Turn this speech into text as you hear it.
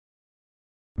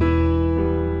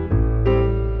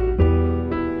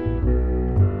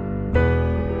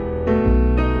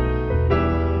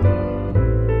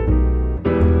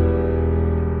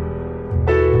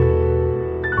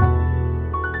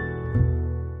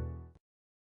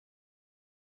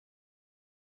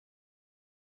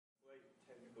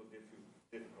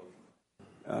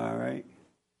All right.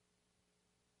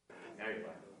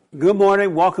 Good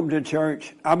morning. Welcome to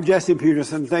church. I'm Jesse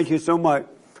Peterson. Thank you so much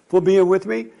for being with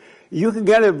me. You can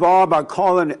get involved by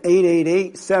calling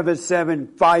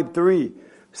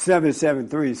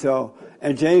 888-7753-773. So,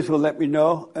 and James will let me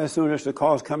know as soon as the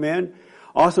calls come in.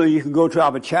 Also, you can go to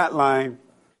our chat line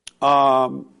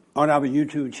on our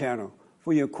YouTube channel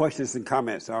for your questions and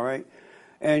comments, all right?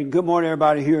 And good morning,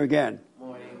 everybody, here again.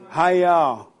 Morning. Hi,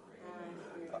 y'all.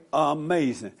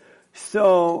 Amazing.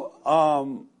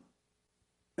 So,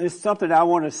 it's something I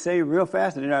want to say real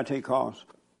fast, and then I'll take calls.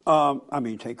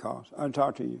 Take calls. I'll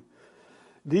talk to you.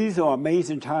 These are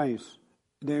amazing times.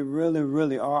 They really,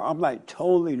 really are. I'm like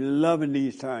totally loving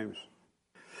these times.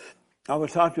 I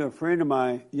was talking to a friend of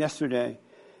mine yesterday,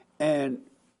 and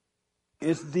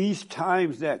it's these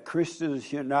times that Christians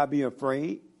should not be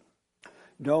afraid.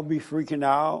 Don't be freaking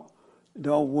out.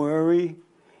 Don't worry.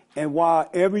 And while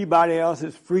everybody else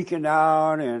is freaking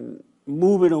out and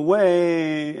moving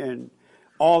away and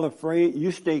all afraid,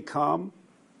 you stay calm.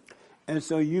 And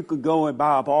so you could go and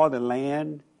buy up all the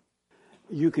land.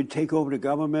 You could take over the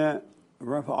government,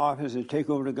 run for office and take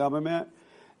over the government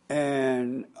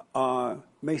and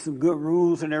make some good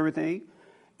rules and everything.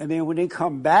 And then when they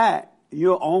come back,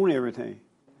 you'll own everything.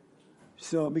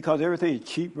 So because everything is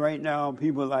cheap right now,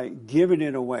 people are like giving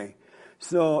it away.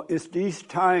 So it's these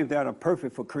times that are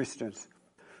perfect for Christians.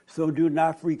 So do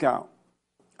not freak out.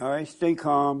 All right, stay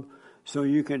calm so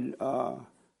you can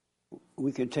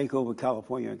we can take over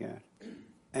California again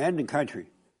and the country,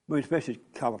 but especially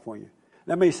California.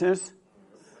 That makes sense?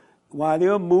 While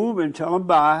they'll move and tell them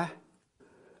bye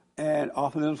and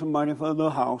offer them some money for a little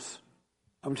house,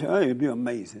 I'm telling you, it'll be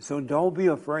amazing. So don't be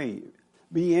afraid.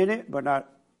 Be in it, but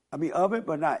not, of it,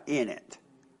 but not in it.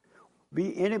 Be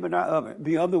in it, but not of it.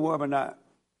 Be of the world, but not,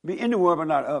 be in the world, but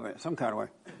not of it, some kind of way.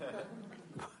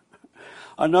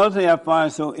 Another thing I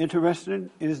find so interesting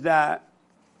is that,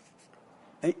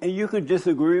 and you can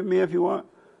disagree with me if you want,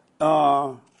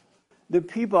 the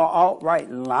people are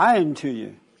outright lying to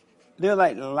you. They're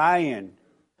like lying.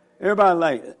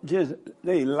 Everybody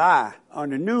they lie on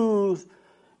the news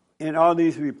and all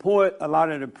these reports. A lot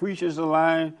of the preachers are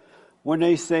lying when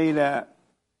they say that,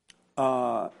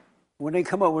 when they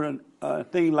come up with a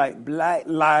thing like Black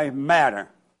Lives Matter,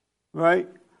 right?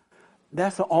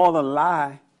 That's all a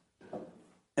lie.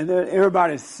 And then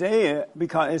everybody say it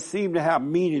because it seems to have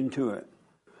meaning to it.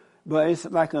 But it's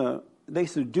like they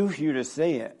seduce you to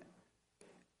say it.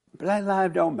 Black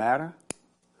lives don't matter.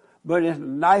 But it's a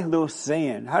nice little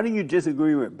saying. How do you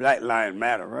disagree with Black Lives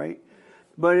Matter, right?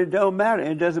 But it don't matter.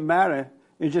 It doesn't matter.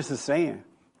 It's just a saying.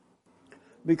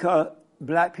 Because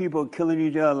black people are killing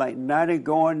each other like 90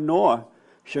 going north,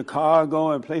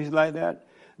 Chicago and places like that.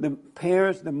 The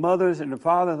parents, the mothers, and the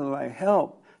fathers are like,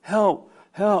 help, help,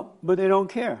 help. But they don't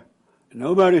care.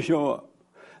 Nobody show up.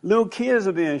 Little kids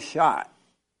are being shot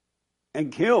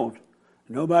and killed.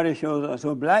 Nobody shows up.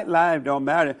 So black lives don't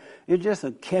matter. It's just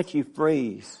a catchy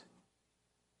phrase.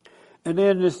 And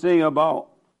then this thing about,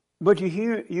 but you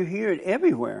hear it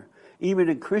everywhere. Even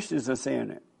the Christians are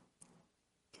saying it.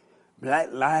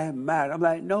 Black lives matter. I'm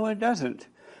like, no, it doesn't.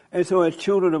 And so as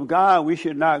children of God, we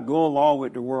should not go along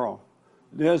with the world.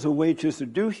 There's a way to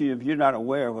seduce you if you're not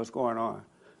aware of what's going on.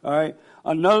 All right.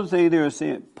 Another thing they're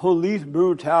saying, police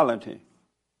brutality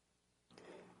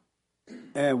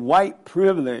and white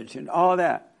privilege and all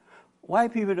that.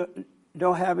 White people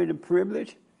don't have any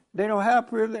privilege. They don't have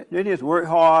privilege. They just work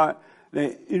hard.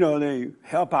 They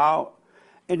help out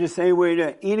in the same way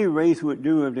that any race would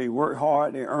do if they work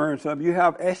hard, they earn something. You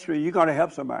have extra, you got to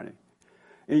help somebody.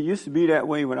 It used to be that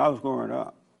way when I was growing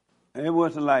up. And it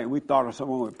wasn't like we thought of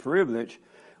someone with privilege.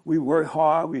 We worked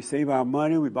hard, we saved our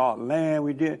money, we bought land,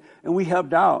 we did, and we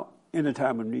helped out in a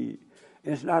time of need.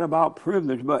 It's not about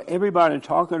privilege, but everybody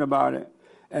talking about it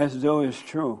as though it's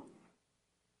true.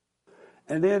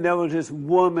 And then there was this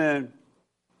woman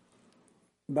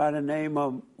by the name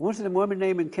of, what's the woman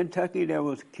name in Kentucky that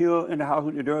was killed in the house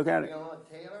with the drug addict?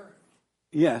 Taylor?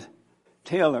 Yes,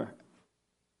 Taylor.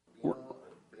 Breonna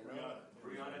Taylor.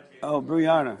 Oh,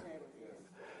 Breonna.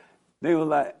 They were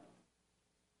like,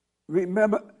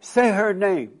 remember, say her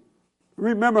name.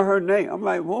 Remember her name. I'm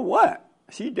like, well, what?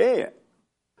 She dead.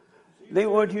 They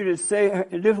want you to say,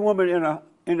 and this woman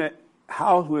in a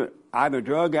house with either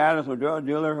drug addicts or drug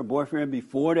dealer, her boyfriend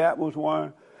before that was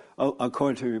one,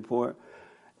 according to the report.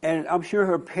 And I'm sure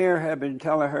her parent had been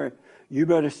telling her, you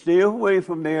better stay away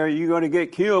from there. You're going to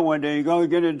get killed one day. You're going to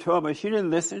get in trouble. She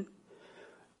didn't listen.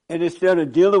 And instead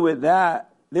of dealing with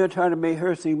that, they're trying to make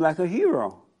her seem like a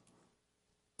hero.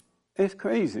 It's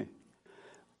crazy.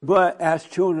 But as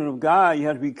children of God, you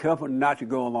have to be careful not to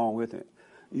go along with it.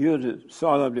 You're the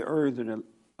salt of the earth and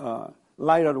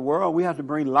light of the world. We have to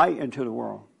bring light into the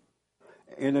world.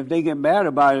 And if they get mad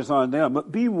about it, it's on them.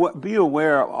 But be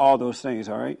aware of all those things,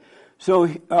 all right? So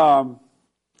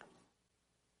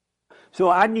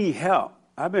I need help.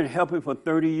 I've been helping for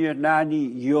 30 years. Now I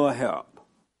need your help.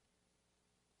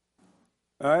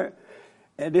 All right?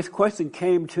 And this question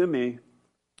came to me.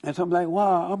 And so I'm like,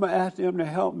 wow, I'm going to ask them to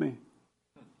help me.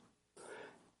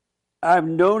 I've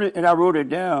known it, and I wrote it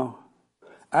down.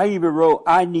 I even wrote,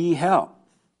 I need help.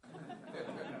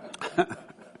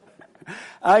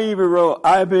 I even wrote,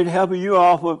 I've been helping you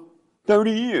all for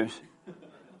 30 years.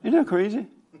 Isn't that crazy?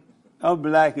 I'm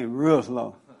black and real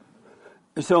slow.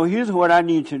 So here's what I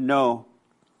need to know.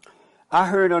 I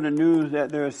heard on the news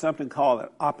that there is something called an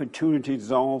opportunity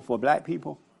zone for black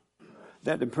people,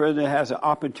 that the president has an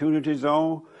opportunity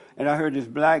zone. And I heard this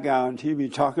black guy on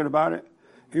TV talking about it.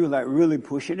 He was like really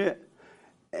pushing it.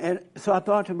 And so I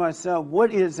thought to myself,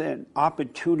 what is an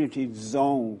opportunity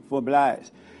zone for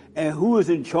blacks? And who is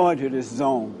in charge of this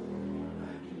zone?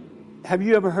 Have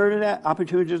you ever heard of that,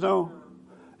 opportunity zone?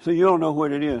 So you don't know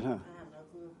what it is, huh?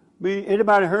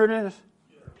 Anybody heard of this?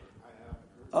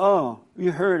 Oh,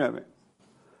 you heard of it.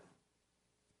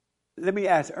 Let me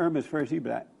ask Ermis first. He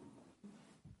black.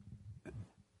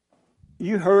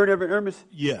 You heard of it, Ermis?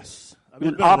 Yes.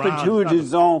 An opportunity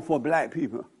zone for black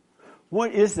people.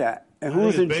 What is that? And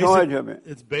who's in charge of it?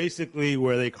 It's basically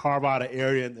where they carve out an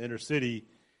area in the inner city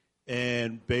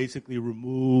and basically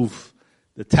remove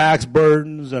the tax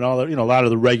burdens and all the, a lot of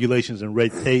the regulations and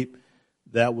red tape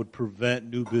that would prevent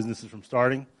new businesses from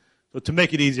starting. So to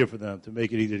make it easier for them, to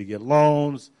make it easier to get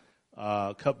loans,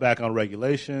 cut back on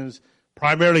regulations,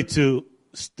 primarily to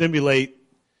stimulate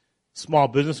small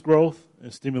business growth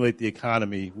and stimulate the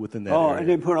economy within that area. Oh, and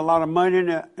they put a lot of money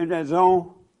in that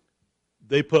zone?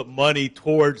 They put money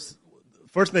towards,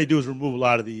 first thing they do is remove a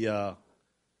lot of the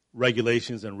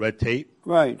regulations and red tape.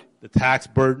 Right. The tax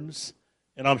burdens.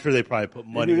 And I'm sure they probably put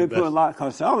money. They put a lot,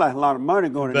 because it sounds like a lot of money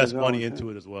going into that zone. Invest money into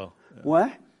it as well. Yeah.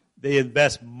 What? They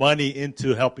invest money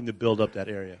into helping to build up that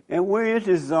area. And where is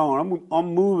this zone?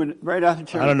 I'm moving right out the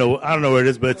church. I don't know where it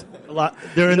is, but it's a lot.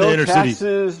 They're in the inner cities.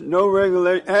 No taxes, no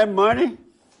regulation, and money.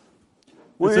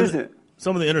 Where is it?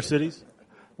 Some of the inner cities.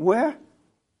 Where?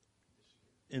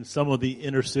 In some of the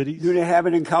inner cities. Do they have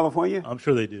it in California? I'm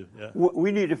sure they do. Yeah.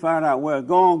 We need to find out where.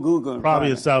 Go on Google.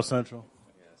 Probably in South Central.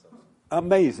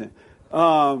 Amazing.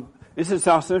 Is it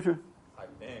South Central? I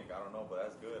think. I don't know, but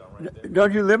that's good. I'm right there.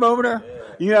 Don't you live over there? Yeah.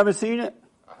 You haven't seen it?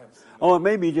 I haven't seen it. Oh, it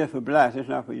may be just for blacks. It's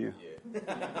not for you. Yeah.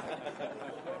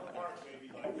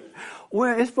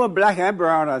 Well, it's for black and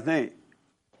brown, I think.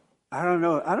 I don't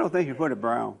know. I don't think you put it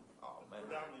brown. Oh, man.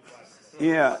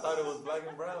 Yeah. I thought it was black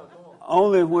and brown. Come on.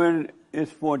 Only when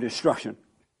it's for destruction.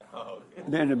 Oh, okay.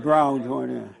 Then the brown join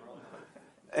in.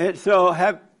 And so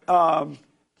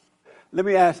let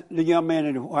me ask the young man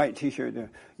in the white T-shirt there.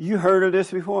 You heard of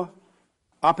this before?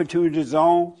 Opportunity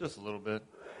zone? Just a little bit.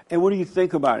 And what do you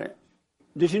think about it?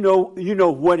 Did you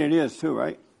know what it is too,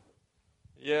 right?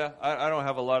 Yeah, I don't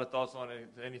have a lot of thoughts on it.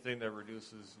 Anything that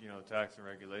reduces, tax and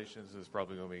regulations is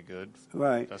probably going to be good.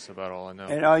 Right. That's about all I know.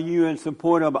 And are you in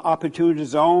support of opportunity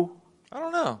zone? I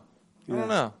don't know. Yeah. I don't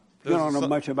know. You don't know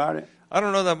much about it? I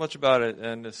don't know that much about it,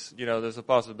 and it's, there's a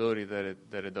possibility that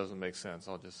it doesn't make sense.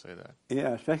 I'll just say that.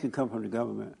 Yeah, especially come from the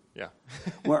government. Yeah.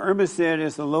 Well, Irma said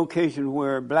it's a location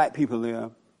where black people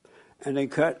live, and they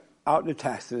cut out the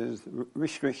taxes,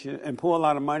 restrictions, and pour a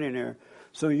lot of money in there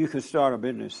so you can start a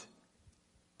business.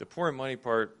 The pouring money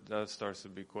part, that starts to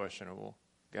be questionable.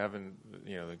 Having,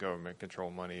 the government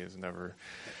control money has never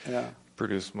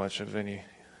produced much of any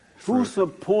fruit. Who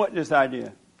support this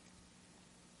idea?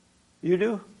 You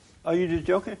do? Are you just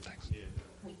joking? Thanks.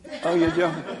 Oh, you're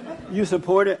joking? You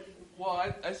support it?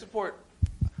 Well, I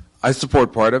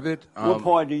support part of it. What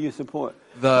part do you support?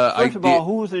 First First of all,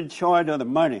 who's in charge of the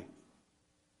money?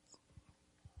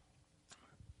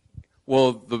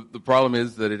 Well, the problem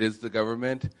is that it is the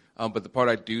government, but the part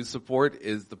I do support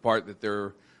is the part that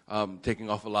they're taking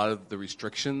off a lot of the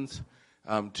restrictions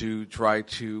to try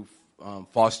to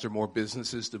foster more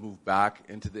businesses to move back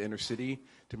into the inner city,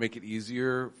 to make it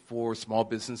easier for small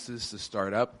businesses to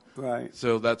start up. Right.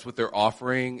 So that's what they're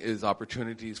offering, is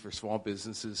opportunities for small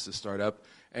businesses to start up.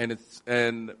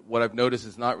 And what I've noticed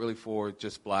is not really for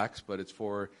just blacks, but it's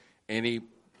for any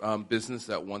business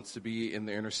that wants to be in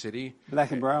the inner city.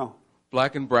 Black and brown.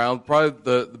 Black and brown. Probably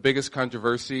the biggest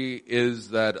controversy is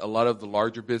that a lot of the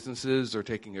larger businesses are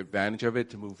taking advantage of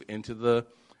it to move into the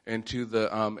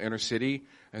inner city,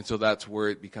 and so that's where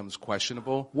it becomes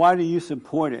questionable. Why do you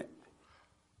support it?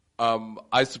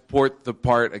 I support the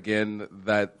part, again,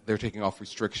 that they're taking off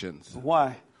restrictions.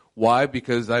 Why? Why?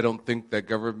 Because I don't think that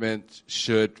government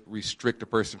should restrict a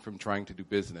person from trying to do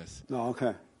business. No,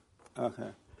 okay.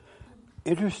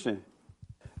 Interesting.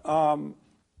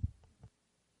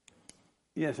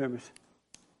 Yes, Ernest.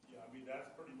 Yeah, I mean, that's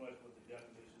pretty much what the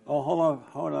definition is. Oh,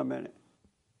 hold on a minute.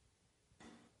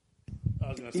 I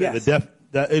was going to say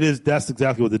that's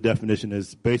exactly what the definition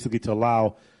is. Basically, to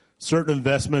allow certain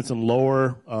investments in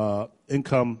lower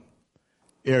income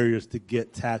areas to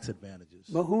get tax advantages.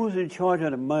 But who's in charge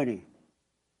of the money?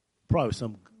 Probably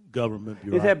some government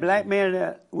bureaucracy. Is that black man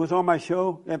that was on my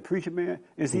show, that preacher man?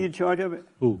 Is he in charge of it?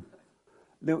 Who?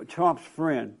 Trump's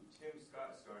friend. Tim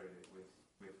Scott started it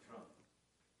with Trump.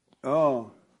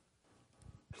 Oh.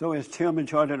 So is Tim in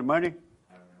charge of the money?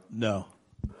 No.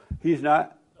 He's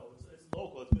not? No, it's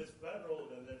local. It's federal,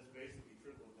 and then it's basically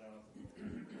trickles down.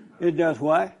 It does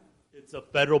what? It's a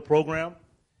federal program,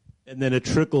 and then it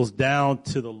trickles down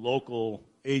to the local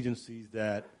agencies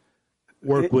that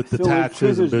work with the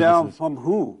taxes and businesses. Down from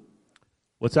who?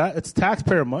 What's that? It's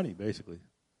taxpayer money, basically.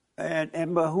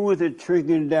 But who is it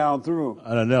trickling down through?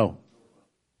 I don't know.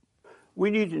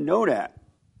 We need to know that.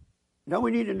 Don't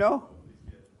we need to know?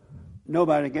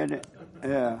 Nobody getting it.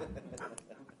 Yeah.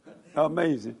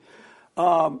 Amazing.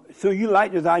 So you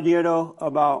like this idea, though,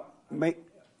 about make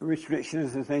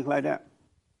restrictions and things like that?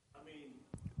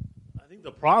 I think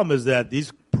the problem is that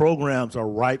these programs are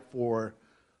ripe for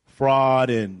fraud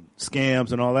and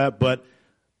scams and all that, but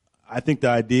I think the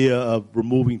idea of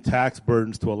removing tax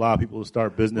burdens to allow people to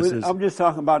start businesses. I'm just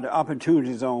talking about the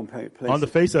opportunity zone place. On the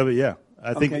face of it, yeah.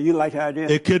 I think you like the idea?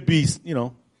 It could be,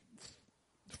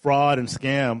 fraud and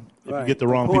scam if you get the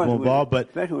wrong people involved,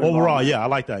 but overall, yeah, I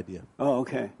like the idea. Oh,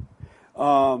 okay.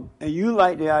 And you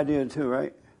like the idea too,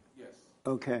 right? Yes.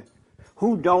 Okay.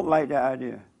 Who don't like the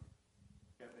idea?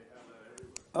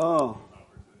 Oh.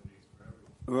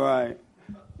 Right.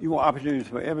 You want opportunities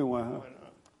for everyone,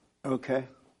 huh? Okay.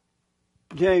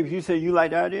 James, you say you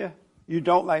like the idea? You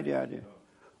don't like the idea?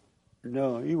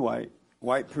 No, you white.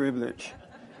 White privilege.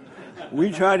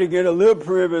 We try to get a little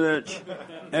privilege,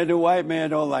 and the white man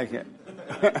don't like it.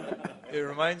 It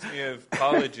reminds me of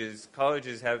colleges.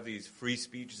 Colleges have these free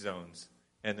speech zones,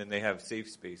 and then they have safe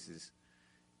spaces.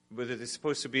 But it's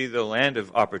supposed to be the land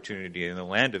of opportunity and the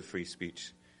land of free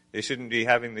speech. They shouldn't be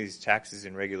having these taxes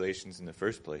and regulations in the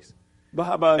first place. But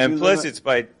how about and plus, it's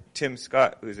by Tim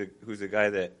Scott, who's a guy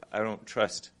that I don't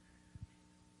trust.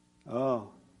 Oh.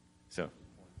 So.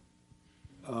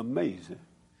 Amazing.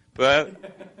 But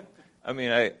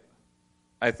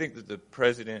I think that the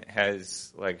president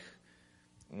has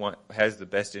has the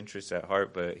best interests at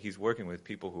heart, but he's working with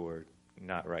people who are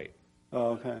not right.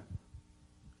 Oh, okay.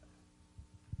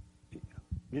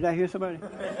 Did I hear somebody?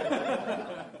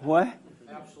 What?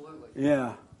 Absolutely.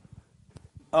 Yeah.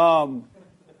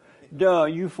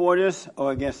 Doug, you for this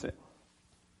or against it?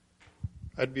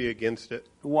 I'd be against it.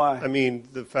 Why? I mean,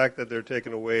 the fact that they're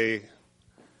taking away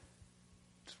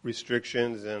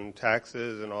restrictions and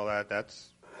taxes and all that, that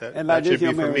should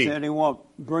be for me. Said they want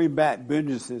to bring back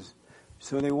businesses,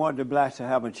 so they want the blacks to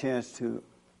have a chance to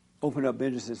open up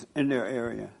businesses in their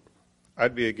area.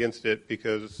 I'd be against it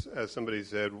because, as somebody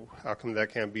said, how come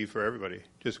that can't be for everybody?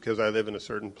 Just because I live in a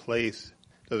certain place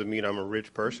doesn't mean I'm a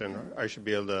rich person. I should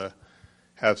be able to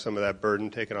have some of that burden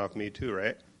taken off me too,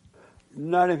 right?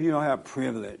 Not if you don't have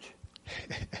privilege.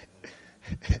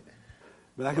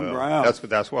 Black and brown.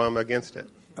 That's why I'm against it.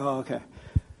 Oh, okay.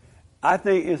 I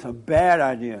think it's a bad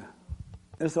idea.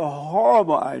 It's a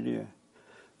horrible idea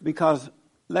because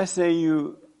let's say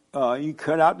you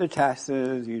cut out the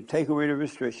taxes, you take away the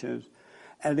restrictions,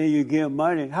 and then you give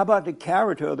money. How about the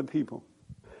character of the people?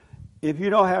 If you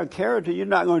don't have character, you're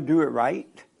not going to do it right.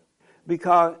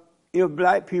 Because if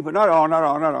black people, not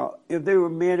all, if they were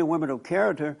men and women of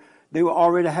character, they would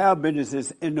already have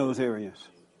businesses in those areas.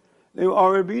 They would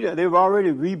already be there. They've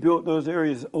already rebuilt those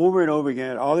areas over and over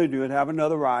again. All they do is have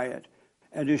another riot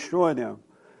and destroy them.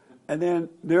 And then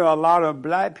there are a lot of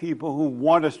black people who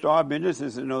want to start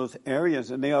businesses in those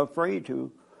areas, and they are afraid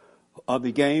to. Of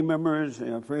the gang members,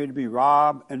 they're afraid to be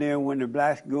robbed. And then when the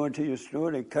blacks go into your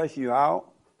store, they cuss you out.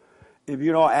 If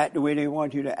you don't act the way they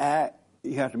want you to act,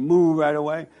 you have to move right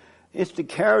away. It's the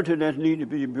character that needs to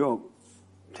be built.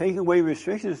 Taking away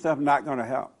restrictions and stuff not going to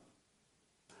help.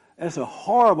 That's a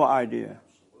horrible idea.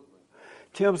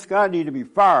 Tim Scott needs to be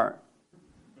fired.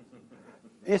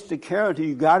 It's the character.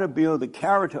 You got to build the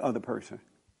character of the person.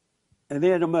 And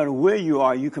then no matter where you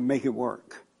are, you can make it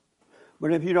work.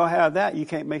 But if you don't have that, you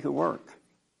can't make it work.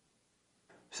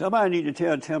 Somebody need to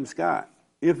tell Tim Scott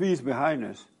if he's behind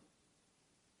this.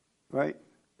 Right?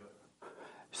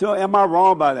 So am I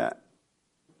wrong by that?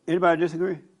 Anybody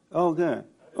disagree? Oh, good.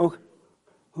 Okay.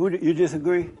 You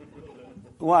disagree?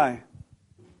 Why?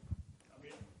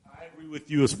 I agree with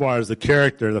you as far as the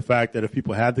character, the fact that if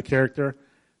people had the character,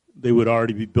 they would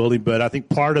already be building. But I think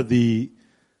part of the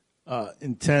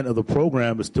intent of the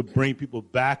program is to bring people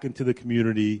back into the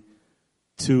community,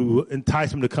 to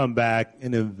entice them to come back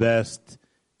and invest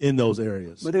in those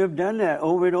areas. But they've done that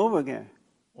over and over again.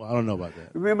 Well, I don't know about that.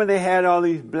 Remember they had all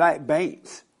these black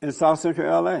banks in South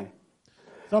Central L.A.?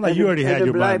 Sounds like you already had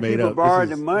your mind made up. Borrowed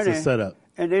the money, this is a setup.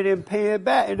 And they didn't pay it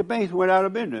back, and the banks went out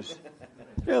of business.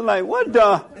 They're like, what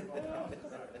the?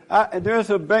 There's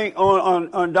a bank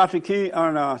on Dr. King,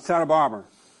 on Santa Barbara.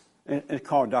 It's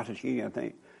called Dr. King, I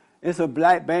think. It's a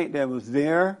black bank that was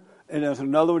there, and there's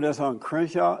another one that's on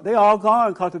Crenshaw. They all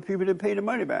gone because the people didn't pay the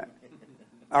money back.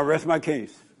 I rest my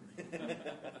case.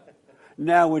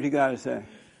 Now what you got to say?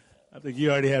 I think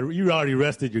you already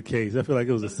rested your case. I feel like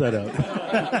it was a setup.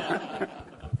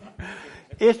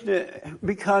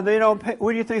 Because they don't pay.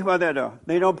 What do you think about that, though?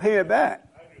 They don't pay it back.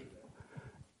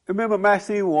 Remember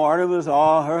Maxine Waters was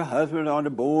all her husband on the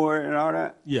board and all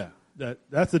that? Yeah.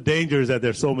 That's the danger, is that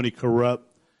there's so many corrupt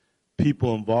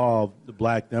people involved, the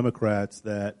black Democrats,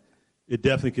 that it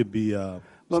definitely could be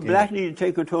But blacks need to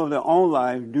take control of their own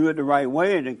lives, do it the right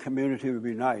way, and the community would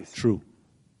be nice. True.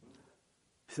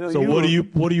 So what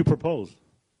do you propose?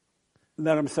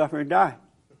 Let them suffer and die.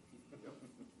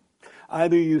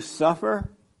 Either you suffer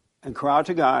and cry out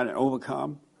to God and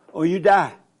overcome, or you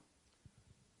die.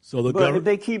 But if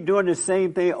they keep doing the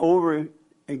same thing over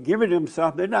and giving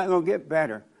themselves, they're not going to get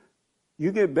better.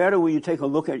 You get better when you take a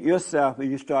look at yourself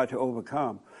and you start to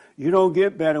overcome. You don't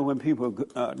get better when people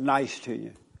are nice to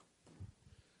you.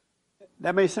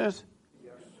 That makes sense?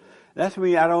 Yes. That's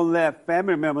me. I don't let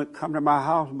family members come to my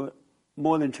house but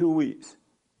more than 2 weeks.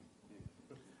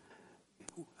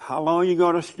 How long you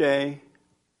going to stay?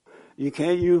 You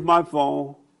can't use my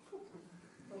phone.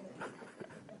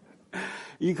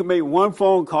 You can make one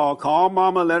phone call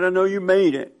mama, let her know you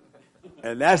made it,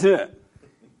 and that's it.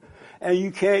 And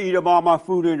you can't eat up all my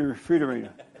food in the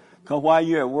refrigerator, because while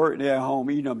you're at work, they're at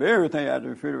home eating up everything out of the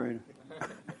refrigerator.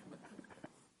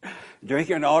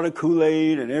 Drinking all the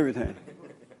Kool-Aid and everything.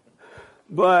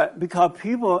 But because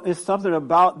people, it's something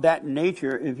about that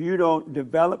nature. If you don't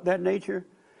develop that nature,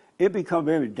 it becomes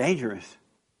very dangerous.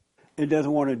 It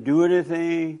doesn't want to do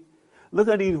anything. Look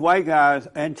at these white guys,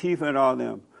 Antifa and all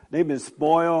them. They've been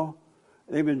spoiled.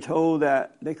 They've been told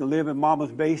that they can live in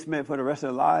mama's basement for the rest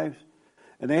of their lives.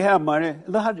 And they have money.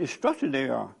 Look how destructive they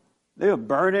are. They are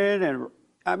burning, and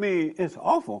I mean, it's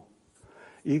awful.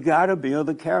 You got to build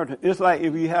the character. It's like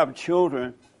if you have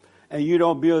children and you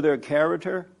don't build their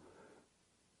character,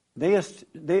 they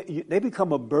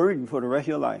become a burden for the rest of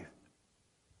your life.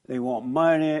 They want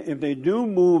money. If they do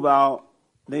move out,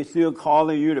 they still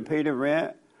calling you to pay the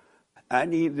rent. I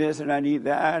need this and I need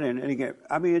that, and again,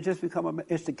 I mean, it just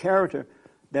it's the character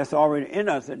that's already in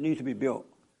us that needs to be built.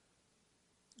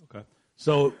 Okay.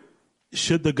 So,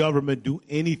 should the government do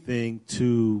anything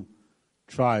to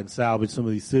try and salvage some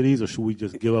of these cities, or should we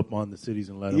just give up on the cities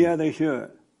and let them? Yeah, they should.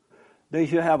 They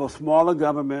should have a smaller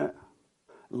government,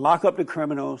 lock up the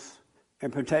criminals,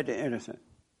 and protect the innocent.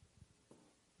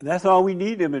 That's all we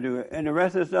need them to do. And the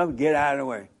rest of the stuff, get out of the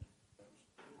way.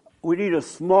 We need a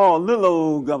small, little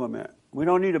old government. We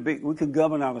don't need a big, we can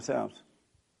govern ourselves.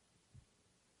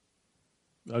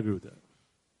 I agree with that.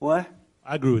 What?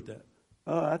 I agree with that.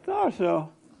 Oh, I thought so.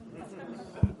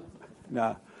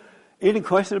 No. Any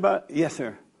question about it? Yes,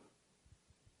 sir.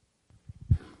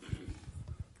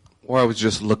 Well, I was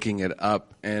just looking it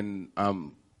up, and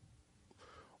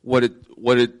what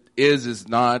it is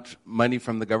not money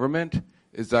from the government.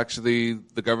 It's actually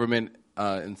the government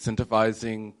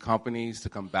incentivizing companies to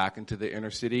come back into the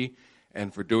inner city,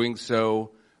 and for doing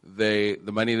so, the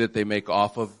money that they make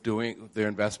off of doing their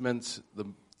investments,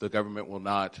 the government will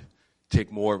not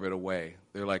take more of it away.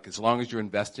 They're like, as long as you're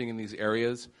investing in these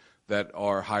areas that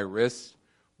are high risk,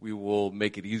 we will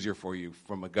make it easier for you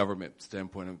from a government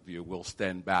standpoint of view. We'll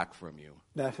stand back from you.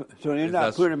 So they're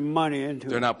not putting money into it.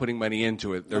 They're not putting money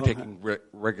into it. They're taking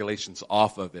regulations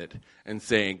off of it and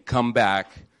saying, come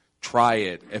back, try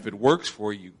it. If it works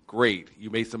for you, great. You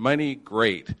made some money,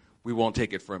 great. We won't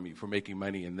take it from you for making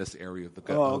money in this area of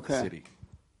the city.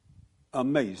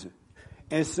 Amazing.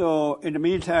 And so in the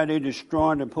meantime, they're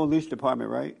destroying the police department,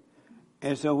 right?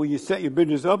 And so when you set your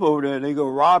business up over there, they go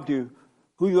rob you.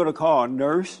 Who you going to call? A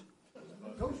nurse?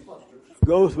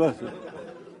 Ghostbusters.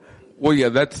 Well, yeah,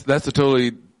 that's a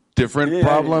totally different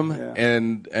problem,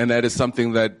 and that is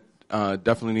something that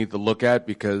definitely need to look at,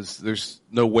 because there's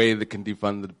no way that can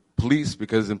defund the police,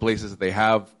 because in places that they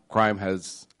have, crime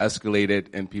has escalated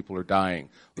and people are dying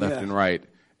left and right.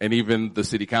 And even the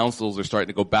city councils are starting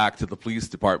to go back to the police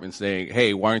department saying,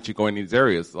 hey, why aren't you going to these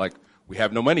areas? Like, we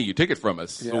have no money. You took it from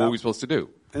us. Yeah. So what are we supposed to do?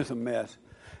 It's a mess.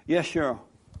 Yes, Cheryl.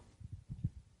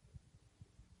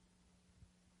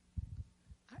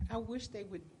 I wish they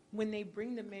would, when they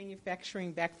bring the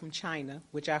manufacturing back from China,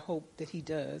 which I hope that he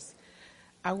does,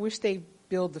 I wish they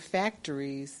build the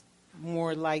factories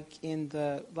more like in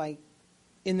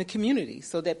the community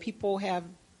so that people have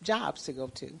jobs to go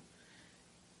to.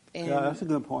 And yeah, that's a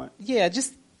good point. Yeah,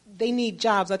 just they need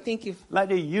jobs. I think if like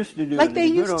they used to do, like they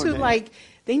used to, like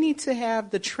they need to have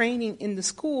the training in the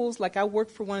schools. Like I work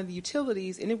for one of the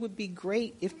utilities, and it would be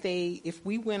great if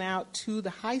we went out to the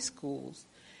high schools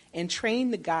and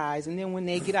trained the guys, and then when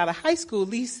they get out of high school, at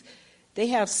least they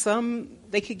have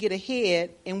they could get ahead,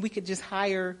 and we could just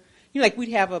hire. You know, like we'd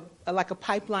have a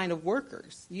pipeline of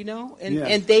workers. You know, and yes.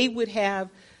 and they would have.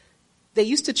 They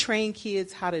used to train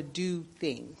kids how to do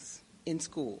things in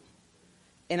school,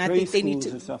 and I think they need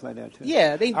to and stuff like that too.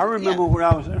 Yeah, I remember when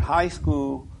I was in high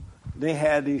school, they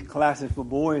had these classes for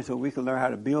boys so we could learn how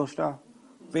to build stuff,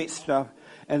 fix stuff,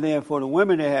 and then for the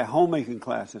women they had homemaking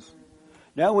classes.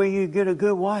 That way you get a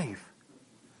good wife.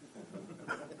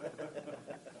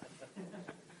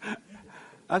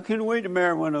 I couldn't wait to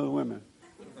marry one of those women.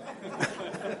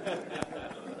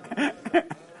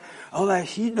 I'm like,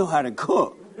 she know how to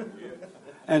cook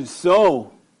and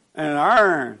sew and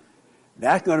iron.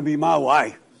 That's going to be my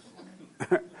wife.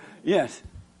 Yes.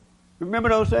 Remember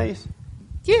those days?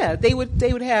 Yeah, they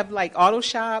would have like auto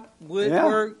shop,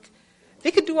 woodwork. Yeah.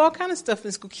 They could do all kind of stuff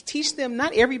in school. Teach them.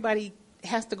 Not everybody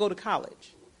has to go to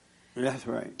college. That's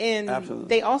right. And absolutely.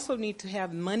 They also need to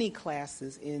have money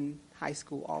classes in high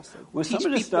school also. Well, some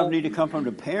of this stuff need to come from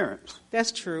the parents.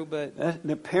 That's true, but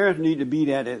the parents need to be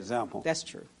that example. That's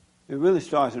true. It really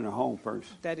starts in the home first.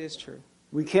 That is true.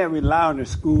 We can't rely on the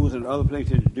schools and other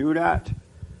places to do that.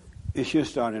 It should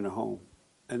start in the home,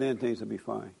 and then things will be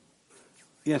fine.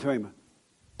 Yes, Raymond.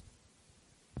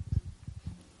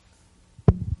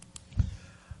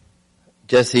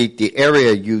 Jesse, the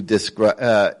area you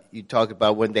describe, you talk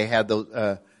about when they had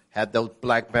those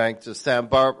black banks,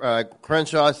 the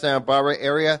Crenshaw, Santa Barbara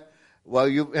area. Well,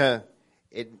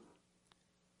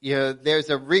 there's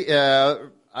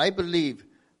I believe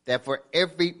that for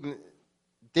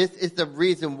this is the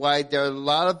reason why there are a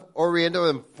lot of Oriental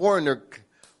and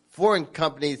foreign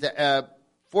companies,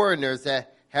 foreigners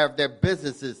that have their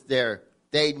businesses there.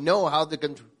 They know how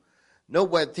to know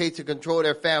what it takes to control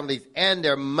their families and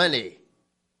their money.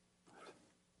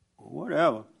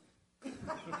 Whatever.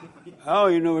 I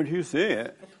don't even know what you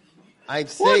said. I'm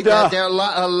saying that there are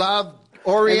a lot of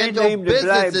Oriental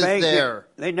businesses there.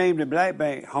 They named the black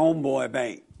bank Homeboy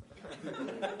Bank.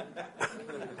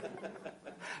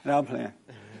 No, I'm playing.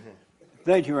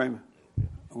 Thank you, Raymond.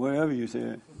 Whatever you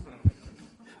said.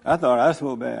 I thought I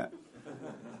spoke bad.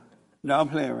 No, I'm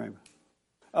playing,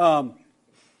 Raymond.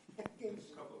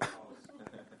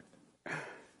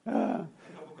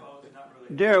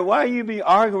 Derek, why you be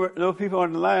arguing with those people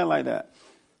on the line like that?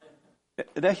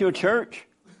 That's your church?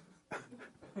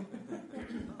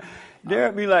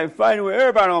 Derek be like fighting with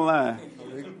everybody online.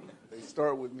 They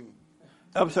start with me.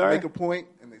 I'm sorry? Make a point,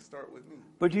 and they start with me.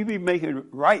 But you be making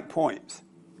right points.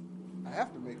 I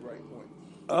have to make right points.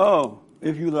 Oh,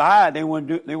 if you lie, they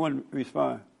wouldn't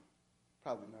respond.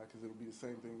 Probably not, because it'll be the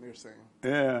same thing they're saying.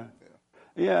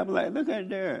 Yeah, I'm like, look at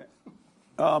Derek.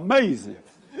 Amazing.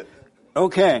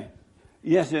 Okay.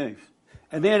 Yes, James.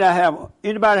 And then I have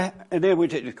anybody, and then we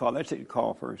take this call. Let's take the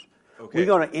call first. Okay. We're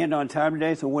going to end on time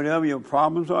today, so whatever your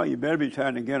problems are, you better be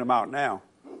trying to get them out now.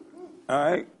 All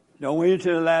right? Don't wait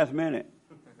until the last minute.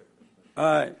 All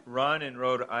right. Ron in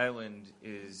Rhode Island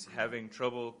is having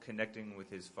trouble connecting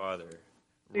with his father.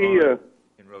 Ron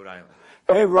in Rhode Island.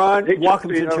 Hey, Ron.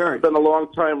 Welcome to church. I've been a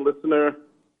long-time listener.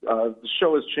 The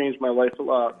show has changed my life a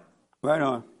lot. Right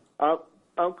on.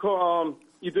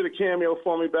 You did a cameo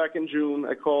for me back in June.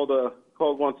 I called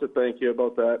once to thank you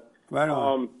about that. Right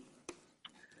on.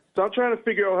 So I'm trying to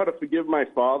figure out how to forgive my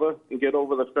father and get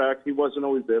over the fact he wasn't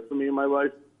always there for me in my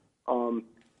life.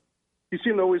 He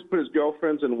seemed to always put his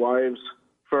girlfriends and wives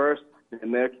first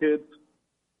and their kids.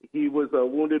 He was a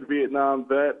wounded Vietnam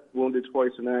vet, wounded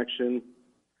twice in action.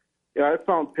 Yeah, I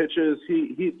found pictures.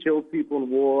 He killed people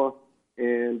in war,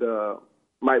 and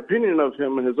my opinion of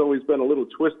him has always been a little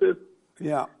twisted.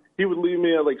 Yeah. He would leave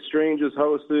me at, like, strangers'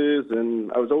 houses,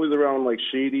 and I was always around, like,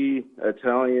 shady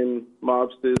Italian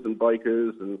mobsters and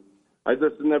bikers, and I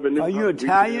just never knew Are you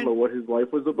Italian? Or what his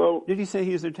life was about. Did he say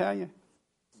he was Italian?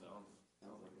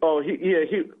 Oh,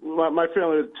 my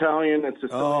family is Italian and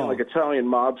Sicilian, like Italian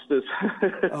mobsters.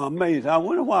 Amazing. I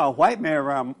wonder why a white man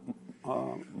around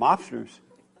mobsters.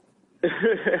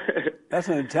 That's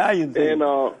an Italian thing.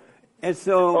 And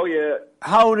so, oh yeah.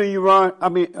 How old are you, Ron? I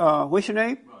mean, what's your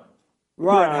name?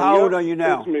 Ron. How old are you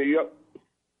now? It's me. Yep.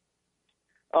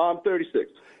 I'm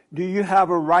 36. Do you have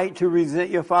a right to resent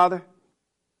your father?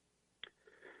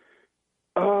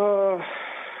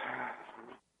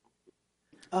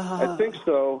 I think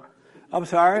so. I'm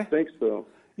sorry? I think so.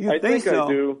 You I think so? I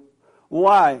do.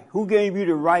 Why? Who gave you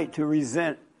the right to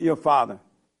resent your father?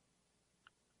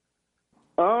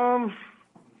 I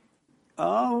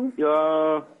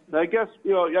guess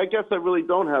I really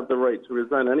don't have the right to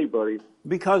resent anybody.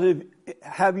 Because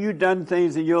have you done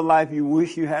things in your life you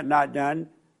wish you had not done?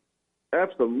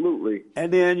 Absolutely.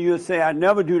 And then you'll say, "I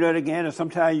never do that again," and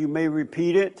sometimes you may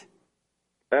repeat it.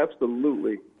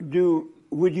 Absolutely.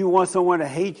 Would you want someone to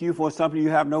hate you for something you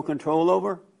have no control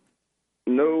over?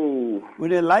 No. Well,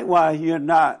 then likewise, you're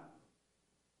not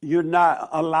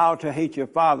allowed to hate your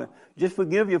father. Just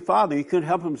forgive your father. He couldn't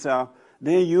help himself.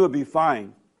 Then you'll be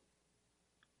fine.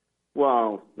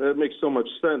 Wow, that makes so much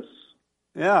sense.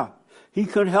 Yeah, he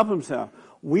couldn't help himself.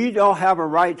 We don't have a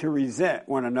right to resent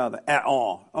one another at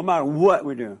all, no matter what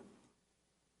we do.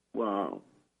 Wow,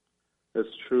 that's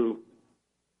true.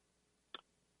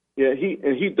 Yeah,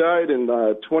 he died in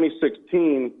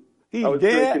 2016. He's I was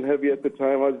dead? drinking heavy at the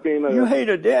time. I was being You hate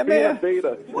a dead man?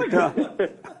 Beta. What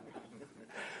the?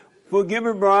 Forgive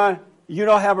me, Brian. You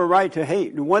don't have a right to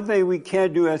hate. The one thing we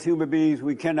can do as human beings,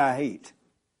 we cannot hate.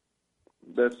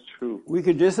 That's true. We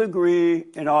can disagree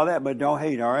and all that, but don't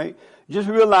hate, all right? Just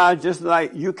realize, just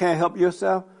like you can't help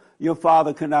yourself, your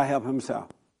father could not help himself.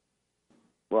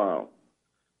 Wow.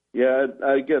 Yeah,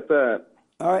 I get that.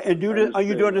 All right, and are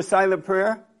you doing the silent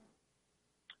prayer?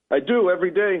 I do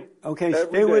every day. Okay,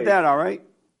 stay with that, all right?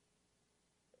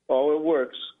 Oh, it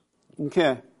works.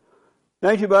 Okay.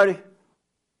 Thank you, buddy.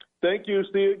 Thank you.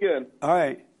 See you again. All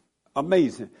right.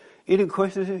 Amazing. Any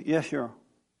questions? Yes, sure.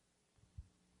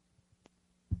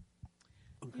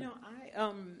 Okay.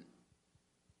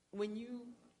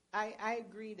 I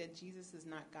agree that Jesus is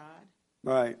not God.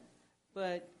 Right.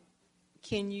 But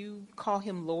can you call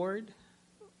him Lord?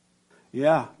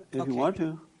 Yeah, if you want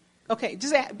to. Okay,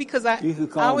 just because I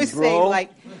call always him bro. say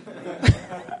like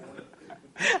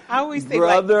I always say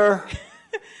brother,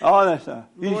 all that stuff.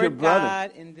 He's Lord your brother.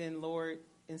 God and then Lord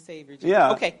and Savior Jesus.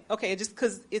 Yeah. Okay, just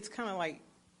because it's kind of like,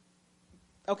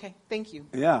 okay, thank you.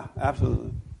 Yeah,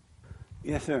 absolutely.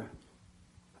 Yes, sir.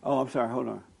 Oh, I'm sorry, hold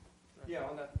on. Yeah,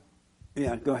 on that.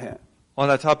 Yeah, go ahead. On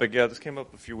that topic, yeah, this came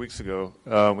up a few weeks ago.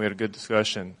 We had a good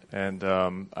discussion, and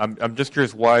I'm just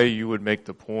curious why you would make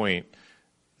the point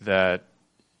that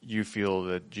you feel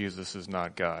that Jesus is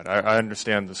not God. I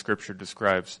understand the Scripture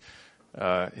describes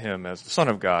him as the Son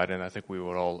of God, and I think we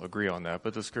would all agree on that.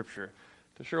 But the Scripture,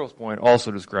 to Cheryl's point,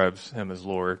 also describes him as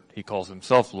Lord. He calls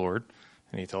himself Lord,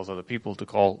 and he tells other people to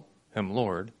call him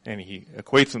Lord, and he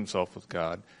equates himself with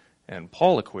God, and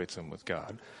Paul equates him with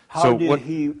God. How did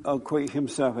he equate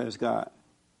himself as God?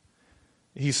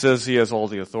 He says he has all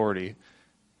the authority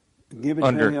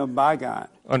given to him by God.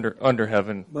 Under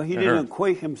heaven. But he didn't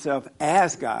equate himself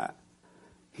as God.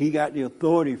 He got the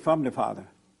authority from the Father.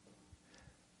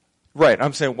 Right.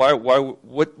 I'm saying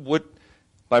what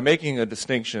by making a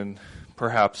distinction,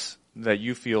 perhaps, that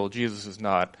you feel Jesus is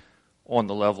not on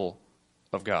the level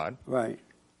of God. Right.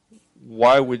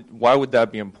 Why would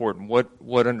that be important?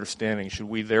 What understanding should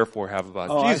we therefore have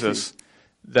about Jesus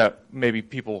that maybe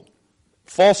people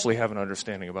falsely have an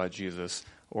understanding about Jesus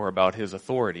or about his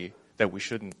authority that we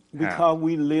shouldn't have? Because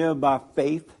we live by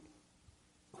faith.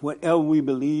 Whatever we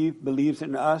believe believes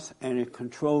in us, and it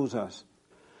controls us.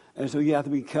 And so you have to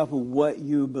be careful what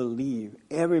you believe.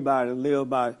 Everybody lives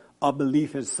by a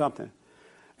belief in something.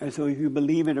 And so if you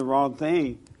believe in the wrong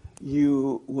thing,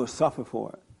 you will suffer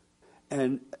for it.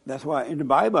 And that's why in the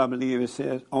Bible, I believe it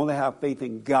says, only have faith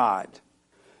in God.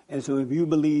 And so if you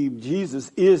believe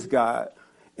Jesus is God,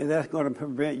 and that's going to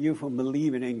prevent you from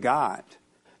believing in God.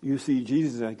 You see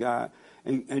Jesus as God.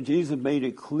 And Jesus made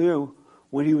it clear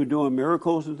when he was doing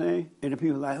miracles and things, and the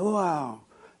people were like, oh, wow,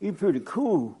 you're pretty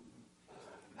cool.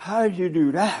 How did you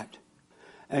do that?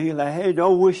 And he's like, hey,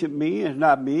 don't worship me. It's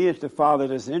not me. It's the Father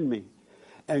that's in me.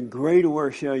 And greater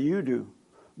work shall you do,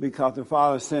 because the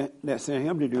Father that sent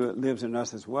him to do it lives in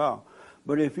us as well.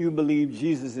 But if you believe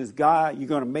Jesus is God, you're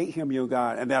going to make him your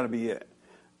God, and that'll be it.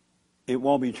 It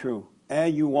won't be true.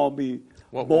 And you won't be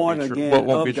born again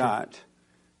of God.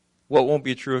 What won't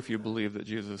be true if you believe that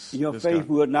Jesus Your is faith God?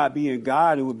 would not be in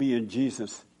God, it would be in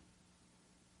Jesus.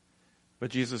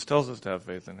 But Jesus tells us to have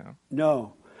faith in him.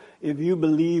 No. If you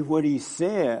believe what he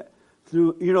said,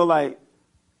 through,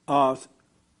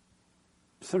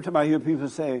 sometimes I hear people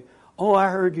say, oh, I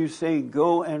heard you say,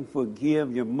 go and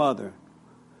forgive your mother.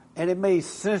 And it made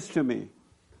sense to me.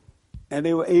 And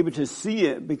they were able to see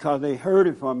it because they heard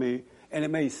it from me, and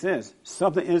it made sense.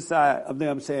 Something inside of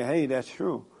them said, hey, that's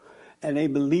true. And they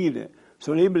believed it.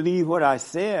 So they believed what I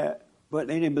said, but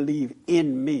they didn't believe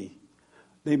in me.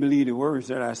 They believed the words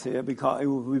that I said because it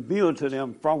was revealed to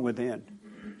them from within.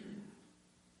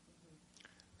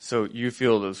 So you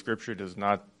feel the Scripture does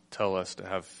not tell us to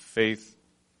have faith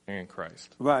in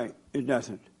Christ? Right, it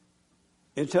doesn't.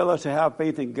 It tells us to have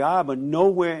faith in God, but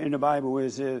nowhere in the Bible where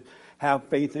it says have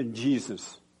faith in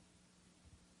Jesus.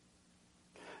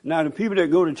 Now, the people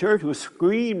that go to church will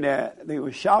scream that, they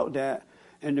will shout that,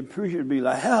 and the preacher would be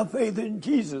like, have faith in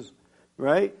Jesus,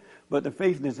 right? But the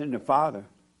faith is in the Father.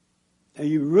 And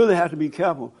you really have to be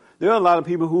careful. There are a lot of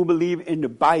people who believe in the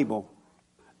Bible,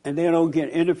 and they don't get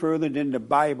any further than the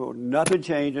Bible. Nothing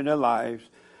changed in their lives.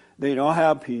 They don't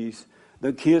have peace.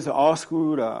 The kids are all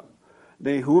screwed up.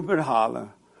 They hoop and holler,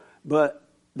 but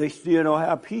they still don't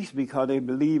have peace because they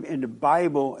believe in the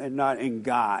Bible and not in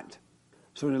God.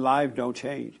 So their lives don't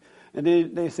change. And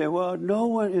then they say, well, no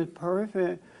one is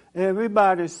perfect.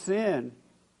 Everybody's sin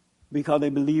because they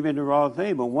believe in the wrong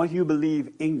thing. But once you believe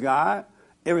in God,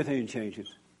 everything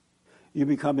changes. You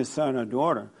become his son or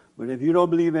daughter. But if you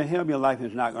don't believe in him, your life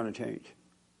is not going to change.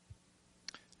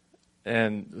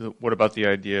 And what about the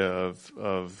idea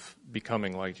of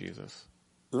becoming like Jesus?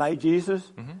 Like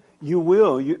Jesus, you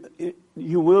will.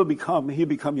 You will become, he'll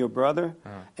become your brother,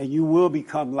 and you will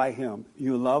become like him.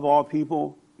 You love all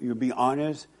people. You'll be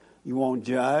honest. You won't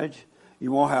judge.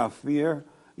 You won't have fear.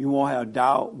 You won't have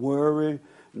doubt, worry,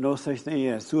 no such thing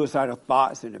as suicidal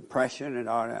thoughts and depression and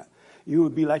all that. You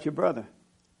would be like your brother.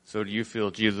 So do you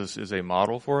feel Jesus is a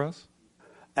model for us?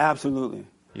 Absolutely.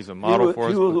 He's a model for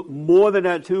us? He was more than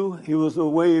that, too. He was a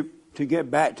way to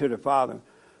get back to the Father.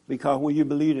 Because when you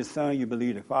believe the Son, you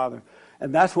believe the Father.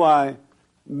 And that's why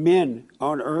men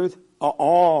on earth are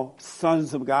all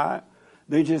sons of God.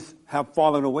 They just have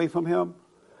fallen away from him.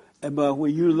 But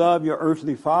when you love your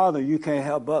earthly father, you can't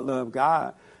help but love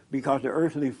God. Because the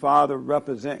earthly father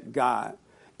represents God.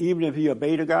 Even if he a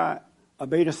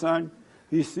beta son,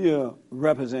 he still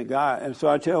represents God. And so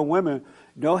I tell women,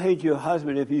 don't hate your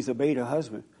husband if he's a beta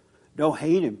husband. Don't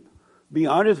hate him. Be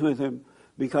honest with him.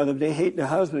 Because if they hate the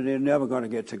husband, they're never going to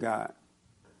get to God.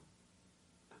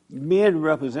 Men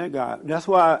represent God. That's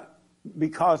why,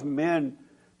 because men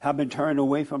have been turned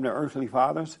away from their earthly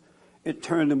fathers, it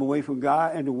turned them away from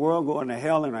God, and the world going to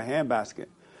hell in a handbasket.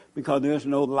 Because there's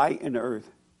no light in the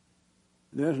earth.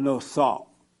 There's no salt.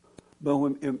 But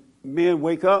when men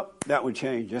wake up, that would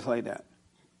change just like that.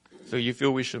 So you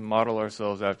feel we should model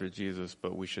ourselves after Jesus,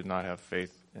 but we should not have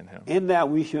faith in him? In that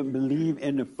we should believe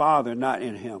in the Father, not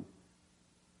in him.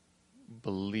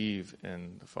 Believe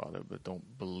in the Father, but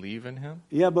don't believe in him?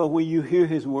 Yeah, but when you hear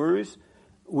his words,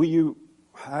 when you,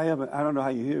 I don't know how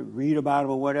you hear it, read about it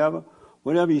or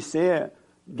whatever he said,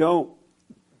 don't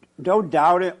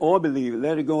doubt it or believe it.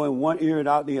 Let it go in one ear and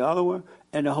out the other one,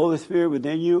 and the Holy Spirit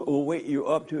within you will wake you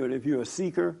up to it if you're a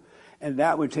seeker, and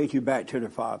that would take you back to the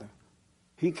Father.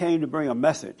 He came to bring a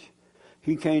message.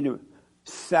 He came to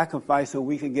sacrifice so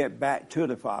we can get back to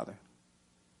the Father.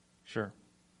 Sure.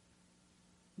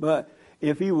 But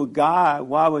if he were God,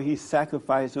 why would he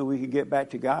sacrifice so we could get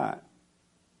back to God?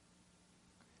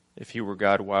 If he were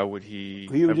God, why would he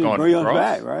would have just gone bring to the us cross?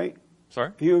 back, right?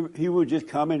 Sorry? He would just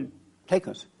come and take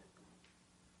us.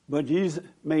 But Jesus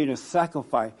made a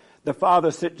sacrifice. The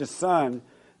Father sent the Son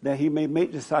that he may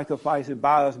make the sacrifice and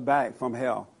buy us back from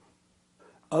hell.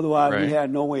 Otherwise, Right. we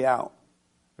had no way out.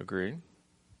 Agreed.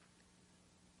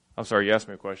 I'm sorry, you asked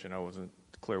me a question. I wasn't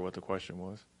clear what the question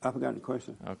was. I forgot the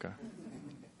question. Okay.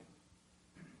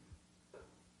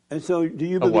 And so, do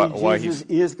you believe why Jesus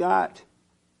is God?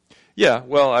 Yeah,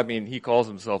 well, I mean, he calls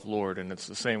himself Lord, and it's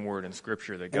the same word in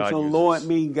Scripture that God And so, uses. Lord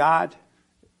mean God?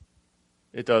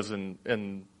 It does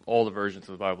in all the versions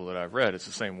of the Bible that I've read. It's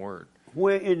the same word.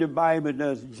 Where in the Bible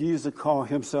does Jesus call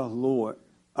himself Lord?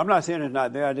 I'm not saying it's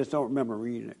not there. I just don't remember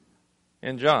reading it.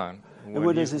 In John. And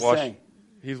what does it say?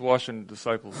 He's washing the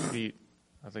disciples' feet.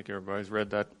 I think everybody's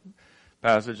read that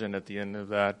passage, and at the end of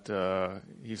that,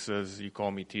 he says, you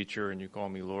call me teacher and you call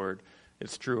me Lord.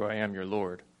 It's true, I am your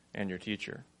Lord and your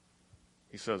teacher.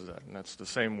 He says that, and that's the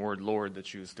same word Lord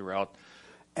that's used throughout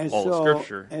all of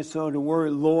Scripture. And so the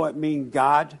word Lord mean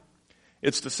God?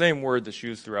 It's the same word that's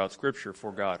used throughout Scripture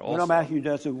for God also. What I'm asking you,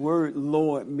 does the word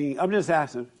Lord mean, I'm just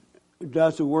asking,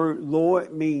 does the word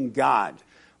Lord mean God?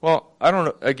 Well, I don't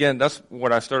know. Again, that's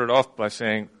what I started off by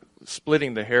saying,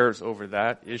 splitting the hairs over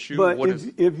that issue. But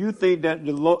if you think that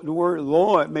the word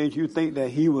Lord made you think that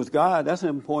he was God, that's an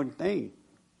important thing.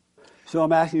 So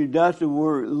I'm asking you, does the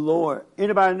word Lord,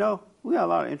 anybody know? We got a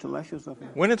lot of intellectuals up here.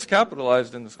 When it's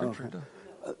capitalized in the scripture.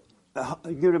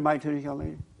 Okay. Give the mic to this young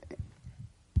lady.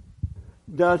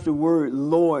 Does the word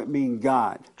Lord mean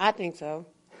God? I think so.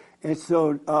 And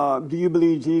so, do you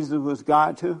believe Jesus was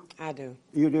God too? I do.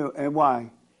 You do, and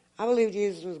why? I believe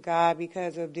Jesus was God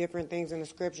because of different things in the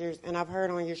scriptures, and I've heard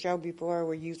on your show before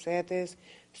where you said this,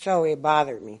 so it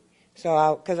bothered me.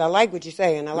 So, because I like what you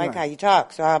say, and I like how you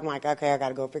talk, so I'm like, okay, I got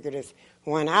to go figure this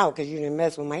one out because you didn't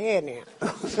mess with my head now.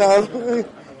 So,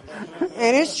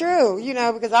 and it's true, you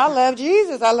know, because I love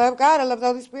Jesus, I love God, I love the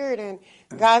Holy Spirit, and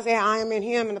God said, I am in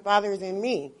Him, and the Father is in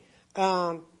me.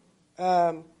 And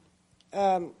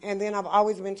then I've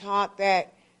always been taught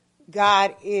that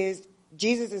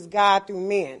Jesus is God through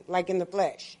men, like in the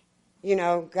flesh. You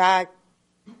know, God,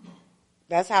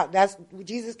 that's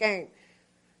Jesus came.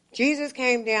 Jesus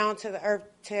came down to the earth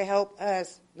to help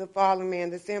us, the fallen man,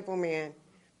 the sinful man,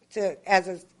 as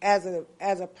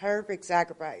a perfect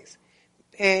sacrifice.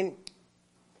 And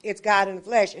it's God in the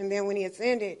flesh. And then when He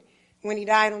ascended, when He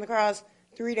died on the cross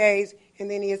 3 days, and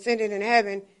then He ascended in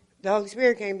heaven, the Holy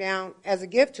Spirit came down as a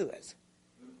gift to us.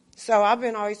 So I've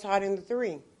been always taught in the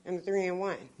three in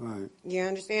one. Right. You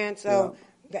understand? So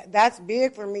that's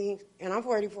big for me, and I'm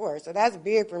 44, so that's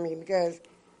big for me because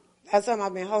that's something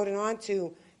I've been holding on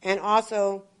to. And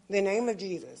also the name of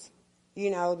Jesus.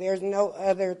 You know, there's no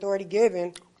other authority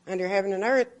given under heaven and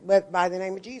earth but by the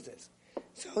name of Jesus.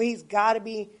 So He's got to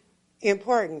be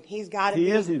important. He's got to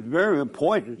be. He's very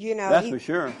important. You know, that's for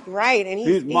sure. Right, and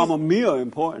he's Mama Mia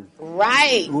important.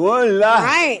 Right. Voila.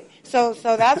 Right. So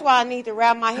that's why I need to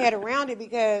wrap my head around it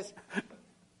because,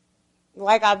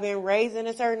 like I've been raised in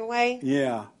a certain way.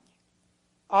 Yeah.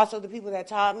 Also, the people that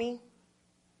taught me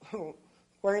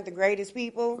weren't the greatest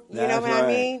people. You That's know what right. I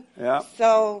mean? Yeah.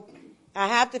 So I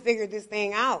have to figure this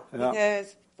thing out Yeah.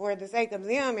 because for the sake of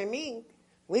them and me,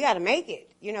 we got to make it.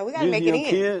 You know, we got to These make your it in.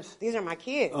 kids? These are my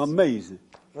kids. Amazing.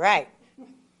 Right.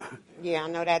 Yeah, I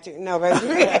know that too. No, but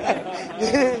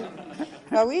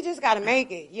but we just got to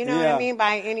make it. You know what I mean?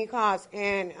 By any cost.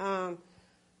 And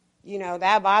you know,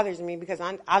 that bothers me because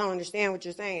I don't understand what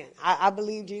you're saying. I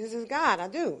believe Jesus is God. I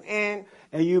do. And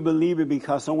you believe it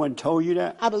because someone told you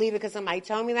that? I believe it because somebody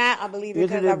told me that. I believe it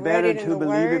because Isn't I it read better it in to the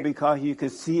believe Word. it because you can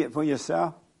see it for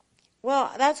yourself?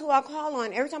 Well, that's who I call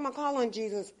on. Every time I call on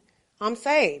Jesus, I'm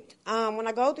saved. When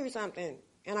I go through something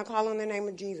and I call on the name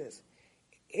of Jesus,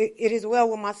 it is well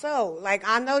with my soul. Like,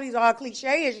 I know these are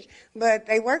cliche-ish, but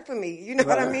they work for me. You know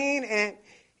what I mean? And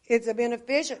it's been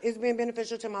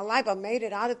beneficial to my life. I've made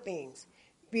it out of things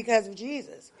because of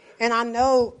Jesus. And I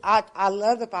know I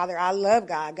love the Father. I love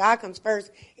God. God comes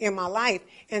first in my life.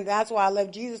 And that's why I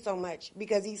love Jesus so much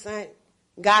because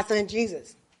God sent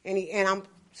Jesus. And I'm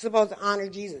supposed to honor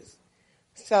Jesus.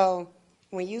 So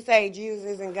when you say Jesus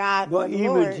isn't God, But even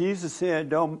Lord, Jesus said,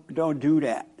 don't do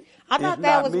that. I thought It's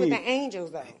that not was me. with the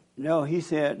angels, though. No, He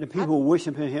said the people were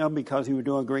worshiping Him because He was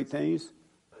doing great things.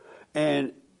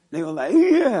 And they were like,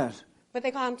 yes. But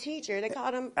they call Him teacher. They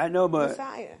call Him I know, but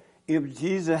Messiah. if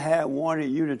Jesus had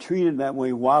wanted you to treat Him that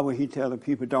way, why would He tell the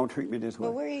people, don't treat me this way?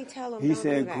 But where did He tell them He don't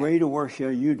said, do that? greater work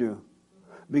shall you do.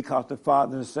 Because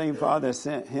the same Father that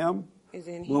sent Him Is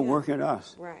in will Him. work in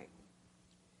us. Right.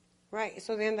 Right.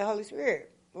 So then the Holy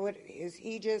Spirit, what is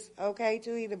He just okay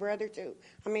too? He the brother too?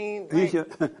 I mean, like, yeah,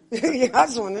 I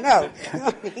just want to know.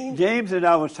 I mean, James and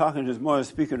I was talking this morning,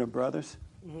 speaking of brothers.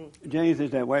 Mm-hmm. James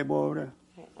is that white boy over there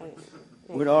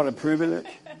with all the privilege.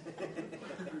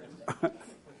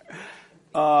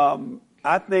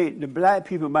 I think the black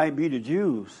people might be the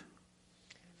Jews.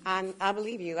 I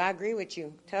believe you. I agree with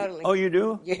you totally. Oh, you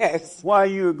do? Yes. Why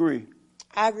you agree?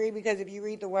 I agree because if you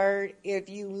read the Word, if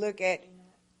you look at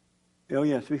Oh,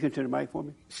 yeah, speak into the mic for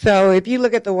me. So if you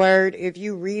look at the Word, if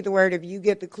you read the Word, if you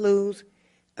get the clues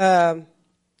of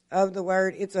the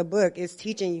Word, it's a book. It's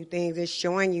teaching you things. It's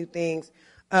showing you things.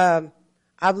 I've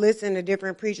listened to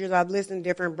different preachers. I've listened to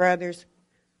different brothers.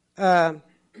 It's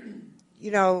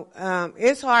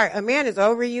hard. A man is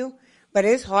over you, but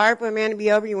it's hard for a man to be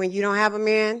over you when you don't have a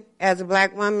man as a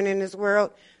black woman in this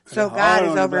world. So God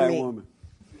is over me. Woman.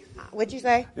 What'd you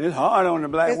say? It's hard on the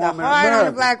black woman. It's hard on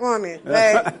the black woman,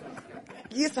 but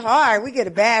it's hard. We get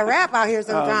a bad rap out here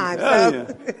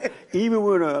sometimes. Even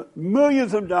with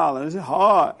millions of dollars, it's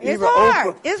hard. It's Even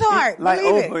hard. Oprah, it's hard. Like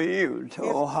Believe Oprah, it. you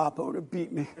told Harpo to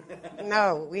beat me.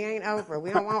 No, we ain't Oprah.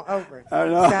 We don't want Oprah. I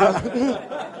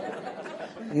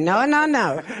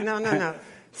know. No.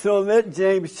 So let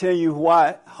James tell you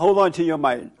why. Hold on to your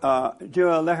mic,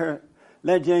 Joel.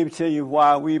 Let James tell you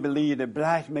why we believe that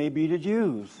blacks may be the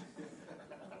Jews.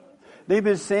 They've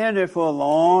been saying it for a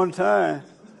long time.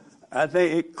 I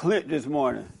think it clicked this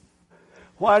morning.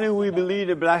 Why do we believe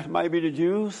that blacks might be the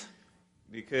Jews?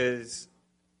 because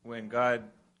when God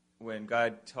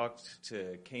talked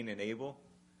to Cain and Abel,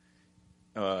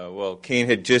 Cain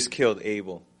had just killed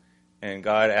Abel, and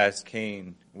God asked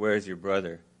Cain, "Where's your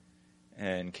brother?"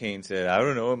 And Cain said, "I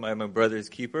don't know. Am I my brother's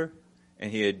keeper?"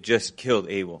 And he had just killed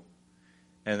Abel.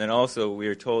 And then also we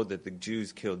are told that the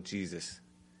Jews killed Jesus,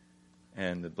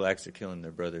 and the blacks are killing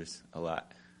their brothers a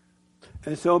lot.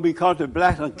 And so because the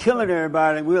blacks are killing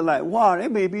everybody, we're like, wow, they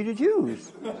may be the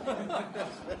Jews.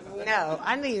 No,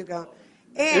 I knew you were going.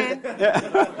 And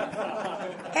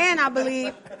I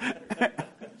believe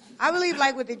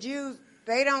like with the Jews,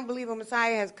 they don't believe a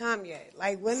Messiah has come yet.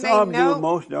 Like when Some they know, do,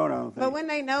 most don't, I don't think. but when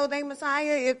they know they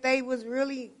Messiah, if they was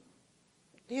really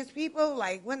his people,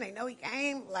 like when they know he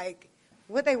came, like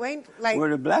what they waiting for? Like, well,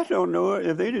 the blacks don't know it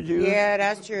if they the Jews. yeah,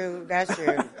 that's true. That's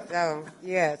true. So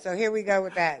yeah, so here we go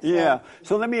with that. So. Yeah.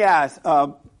 So let me ask,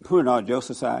 putting on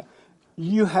Joseph's side,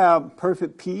 you have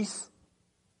perfect peace.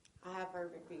 I have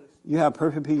perfect peace. You have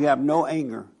perfect peace. You have no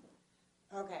anger.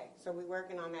 Okay, so we're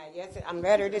working on that. Yes, I'm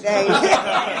better today.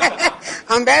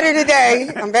 I'm better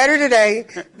today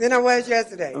than I was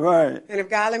yesterday. Right. And if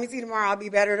God let me see tomorrow, I'll be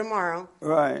better tomorrow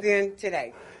Right. than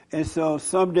today. And so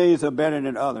some days are better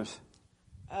than others.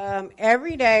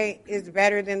 Every day is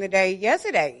better than the day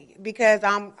yesterday because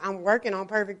I'm working on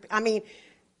perfect. I mean,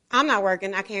 I'm not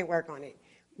working. I can't work on it,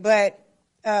 but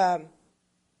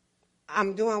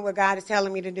I'm doing what God is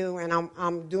telling me to do, and I'm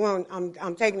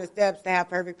taking the steps to have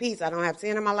perfect peace. I don't have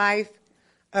sin in my life.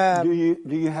 Do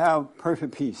you have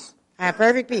perfect peace? I have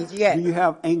perfect peace. Yes. Do you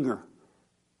have anger?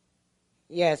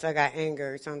 Yes, I got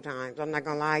anger sometimes. I'm not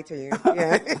gonna lie to you.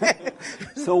 Yeah.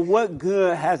 So what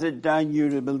good has it done you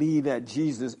to believe that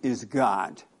Jesus is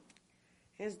God?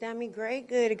 It's done me great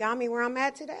good. It got me where I'm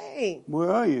at today.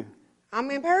 Where are you? I'm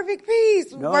in perfect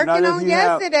peace, No, working on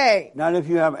yesterday. Not if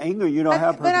you have anger, you don't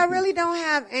have perfect But I peace. really don't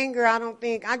have anger, I don't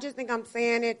think. I just think I'm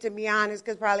saying it to be honest,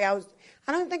 because probably I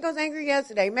don't think I was angry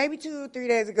yesterday. Maybe 2 or 3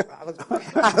 days ago I was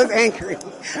angry.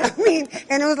 I mean,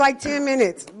 and it was like 10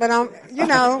 minutes. But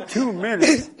 2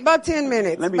 minutes? About 10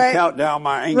 minutes. Let me count down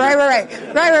my anger. Right.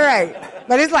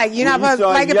 But it's like, you're not supposed,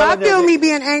 like if I feel me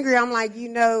being angry, I'm like,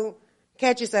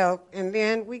 catch yourself, and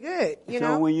then we good,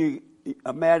 So when you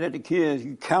are mad at the kids,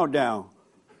 you count down.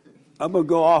 I'm gonna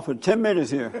go off in 10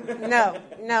 minutes here.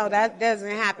 No, that doesn't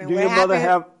happen. Do your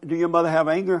mother have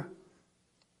anger?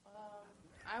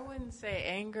 I wouldn't say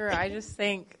anger. I just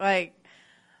think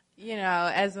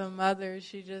as a mother,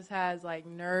 she just has like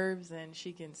nerves and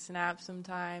she can snap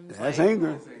sometimes. That's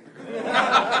anger.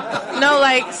 No,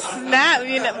 like snap,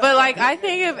 but like I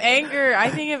think of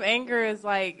anger is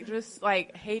like just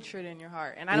like hatred in your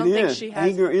heart. And I don't think she has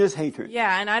anger is hatred.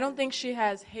 Yeah, and I don't think she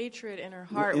has hatred in her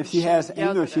heart. If she has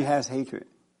anger, she has hatred.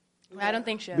 I don't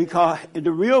think she has because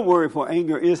the real word for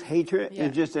anger is hatred. Yeah.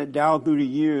 It's just that down through the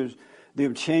years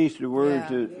they've changed the word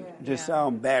to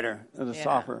sound better,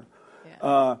 softer.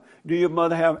 Yeah. Do your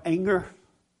mother have anger?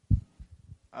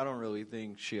 I don't really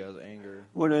think she has anger.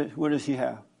 What does she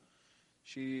have?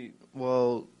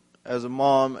 As a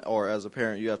mom or as a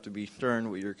parent, you have to be stern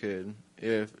with your kid.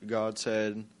 If God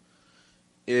said,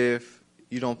 if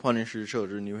you don't punish your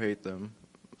children, you hate them.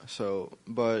 So,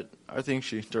 but I think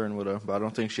she's stern with her, but I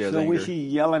don't think she has anger. So when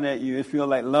she's yelling at you, it feel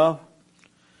like love?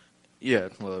 Yeah,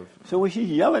 love. So when she's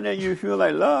yelling at you, it feel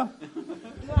like love?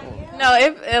 No,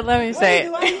 let me say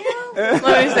it. Let me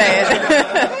say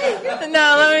it.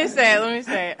 No, let me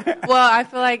say it. Well, I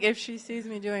feel like if she sees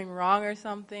me doing wrong or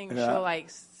something, she'll like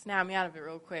snap me out of it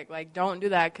real quick. Like, don't do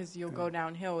that because you'll go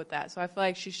downhill with that. So I feel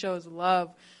like she shows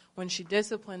love when she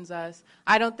disciplines us.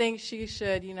 I don't think she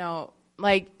should, how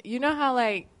like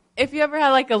if you ever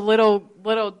had like a little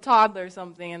toddler or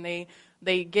something and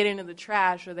they get into the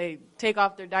trash or they take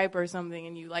off their diaper or something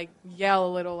and you like yell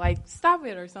a little like stop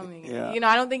it or something. Yeah.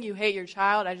 I don't think you hate your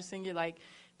child. I just think you're like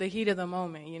the heat of the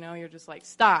moment, you're just like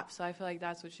stop. So I feel like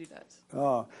that's what she does.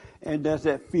 Oh, and does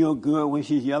that feel good when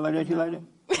she's yelling at you like that?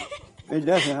 It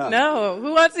doesn't, huh? No,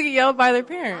 who wants to get yelled by their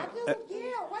parent?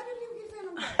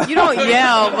 You don't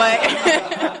yell, but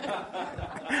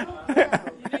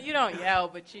you don't yell,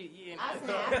 but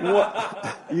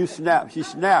you snap. She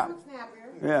snapped.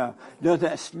 Yeah. Does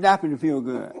that snapping feel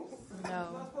good?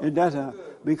 No. It doesn't,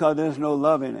 because there's no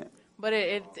love in it. But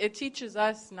it teaches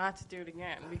us not to do it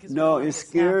again. Because no, it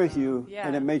scares you,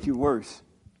 and it makes you worse.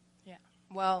 Yeah.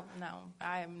 Well, no,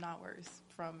 I am not worse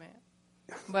from it.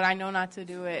 But I know not to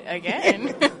do it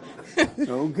again.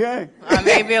 Okay. I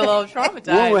may be a little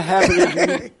traumatized. What would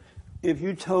happen if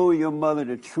you told your mother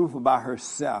the truth about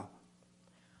herself?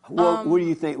 What do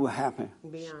you think would happen?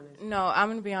 Be honest. No, I'm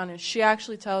going to be honest. She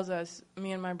actually tells us,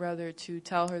 me and my brother, to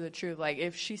tell her the truth. Like,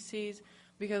 if she sees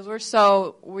because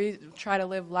we try to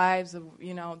live lives of,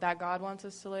 that God wants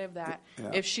us to live, that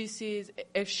if she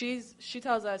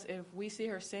tells us if we see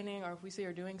her sinning or if we see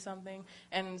her doing something,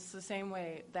 and it's the same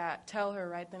way that tell her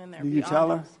right then and there. Do you tell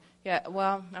her? Yeah,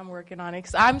 well, I'm working on it.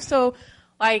 'Cause I'm so,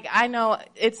 I know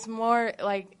it's more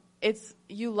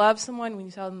you love someone when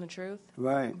you tell them the truth.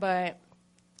 Right. But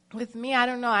with me, I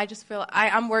don't know. I just feel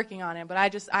I'm working on it, but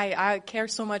I care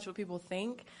so much what people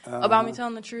think about me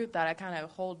telling the truth that I kind of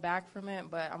hold back from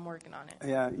it, but I'm working on it.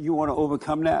 Yeah, you want to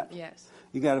overcome that? Yes.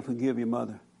 You got to forgive your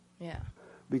mother. Yeah.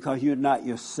 Because you're not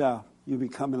yourself. You're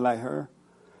becoming like her,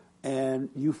 and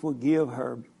you forgive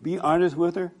her. Be honest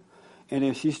with her, and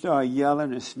if she starts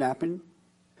yelling and snapping,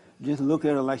 just look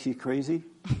at her like she's crazy.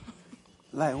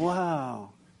 Like, wow.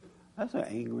 That's an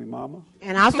angry mama.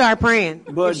 And I'll start praying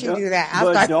if she do that.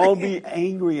 But don't be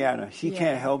angry at her. She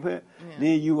can't help it. Yeah.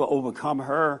 Then you will overcome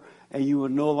her, and you will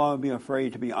no longer be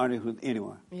afraid to be honest with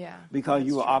anyone. Yeah. Because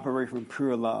you will operate from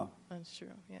pure love. That's true,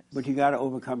 yes. But you got to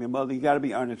overcome your mother. You got to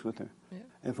be honest with her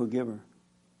and forgive her.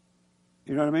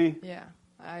 You know what I mean? Yeah,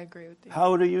 I agree with you. How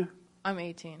old are you? I'm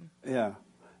 18. Yeah.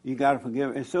 You got to forgive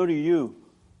her. And so do you.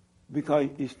 Because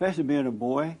especially being a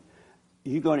boy,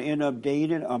 you're going to end up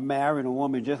dating or marrying a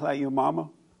woman just like your mama,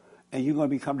 and you're going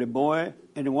to become the boy,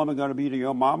 and the woman going to be to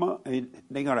your mama, and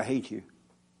they're going to hate you.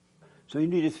 So you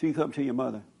need to speak up to your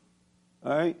mother.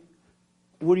 All right?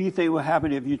 What do you think would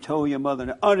happen if you told your mother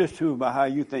the honest truth about how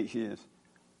you think she is?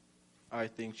 I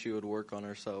think she would work on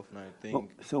herself, and I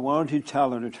think... So why don't you tell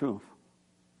her the truth?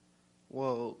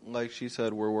 Well, like she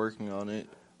said, we're working on it.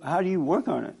 How do you work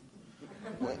on it?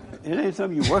 It ain't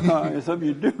something you work on. It's something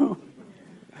you do.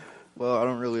 Well, I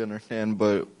don't really understand,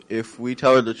 but if we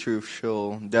tell her the truth,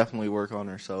 she'll definitely work on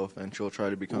herself, and she'll try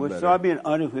to become better. Start being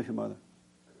honest with your mother.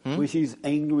 When she's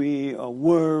angry or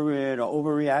worried or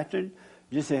overreacting,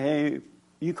 just say, hey,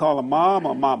 you call her mom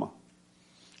or mama?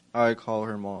 I call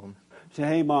her mom. Say,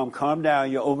 hey, mom, calm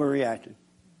down. You're overreacting.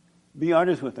 Be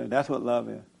honest with her. That's what love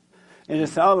is. And it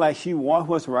sounds like she wants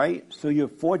what's right, so you're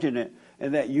fortunate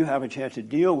in that you have a chance to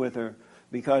deal with her,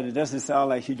 because it doesn't sound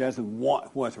like she doesn't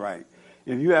want what's right.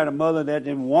 If you had a mother that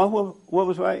didn't want what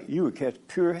was right, you would catch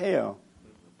pure hell.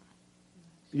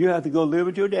 You have to go live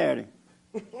with your daddy.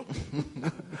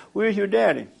 Where's your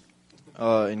daddy?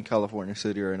 In California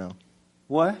City right now.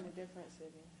 What? In a different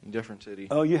city. Different city.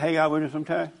 Oh, you hang out with him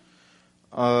sometime?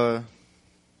 Well,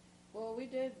 we...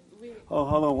 Oh,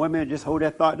 hold on 1 minute. Just hold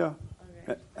that thought, though.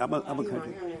 Okay. I'm a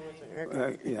country.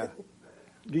 Yeah.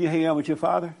 Do you hang out with your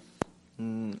father?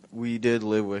 We did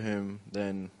live with him.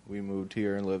 Then we moved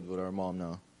here and lived with our mom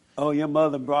now. Oh, your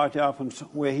mother brought you out from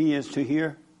where he is to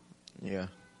here? Yeah.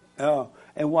 Oh,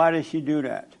 and why did she do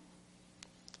that?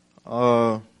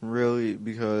 Really,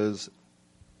 because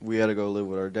we had to go live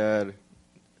with our dad,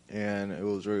 and it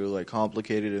was really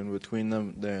complicated in between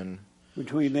them. Then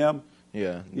between them?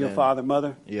 Yeah. Your father,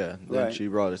 mother? Yeah. Then she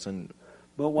brought us in.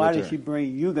 But why did she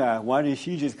bring you guys? Why didn't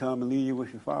she just come and leave you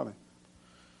with your father?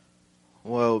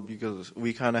 Well, because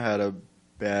we kind of had a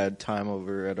bad time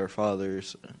over at our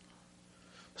father's.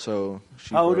 So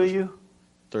she. How old are you?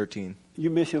 13. You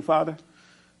miss your father?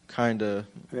 Kinda.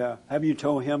 Yeah. Have you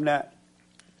told him that?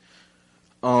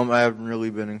 I haven't really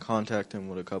been in contact with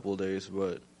him a couple of days,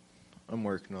 but I'm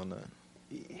working on that.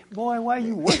 Boy, why are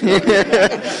you working on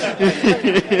that?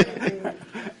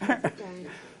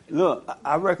 Look,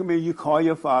 I recommend you call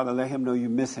your father, let him know you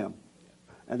miss him,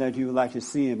 and that you would like to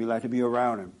see him, you like to be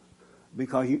around him.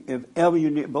 Because if ever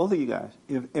you need, both of you guys,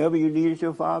 if ever you needed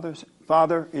your father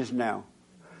is now.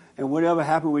 And whatever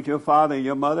happened with your father and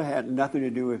your mother had nothing to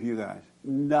do with you guys.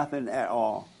 Nothing at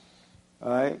all.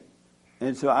 All right?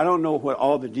 And so I don't know what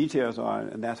all the details are,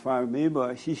 and that's fine with me,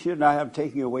 but she should not have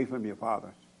taken you away from your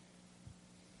father.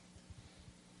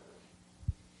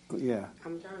 Yeah.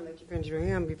 I'm trying to let you finish with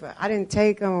him before. I didn't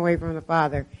take him away from the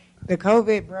father. The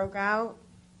COVID broke out.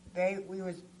 I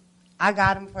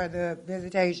got him for the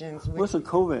visitations. What's the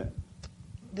COVID?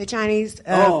 The Chinese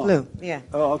flu. Yeah.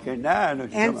 Oh, okay. Now I know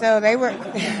what you're And talking so about.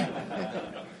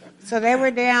 they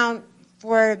were down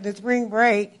for the spring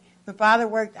break. The father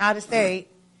worked out of state,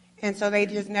 and so they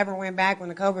just never went back when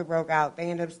the COVID broke out.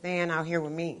 They ended up staying out here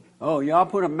with me. Oh, y'all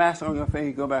put a mask on your face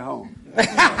and go back home.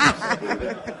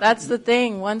 That's the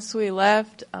thing. Once we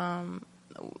left,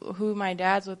 who my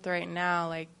dad's with right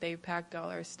now, they packed all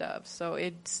our stuff. So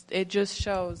it just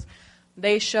shows,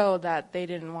 they show that they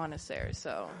didn't want us there.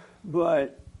 So.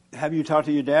 But have you talked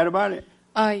to your dad about it?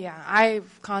 Yeah,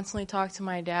 I've constantly talked to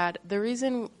my dad. The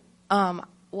reason, I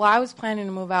was planning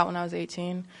to move out when I was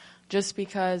 18, just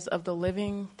because of the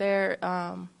living there.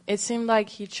 It seemed like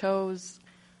he chose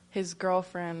his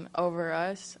girlfriend over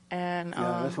us, and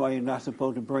that's why you're not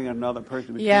supposed to bring another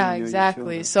person between yeah, you exactly. and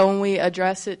your children. So when we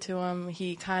address it to him,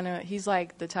 he's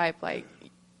like the type like,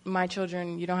 my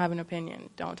children, you don't have an opinion,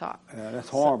 don't talk. Yeah, that's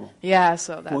horrible.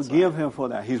 So that's forgive him for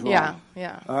that. He's wrong.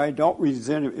 Yeah. All right, don't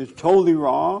resent him. It's totally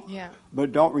wrong. Yeah.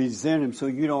 But don't resent him so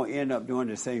you don't end up doing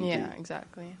the same thing. Yeah,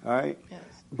 exactly. All right. Yes.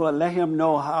 But let him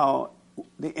know how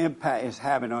the impact is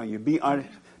having on you. Be honest,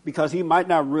 because he might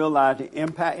not realize the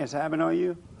impact it's having on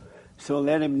you. So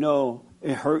let him know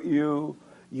it hurt you.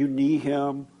 You need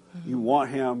him. You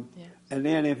want him. Yes. And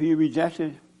then if he rejects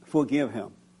it, forgive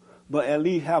him. But at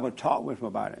least have a talk with him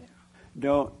about it.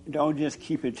 Don't just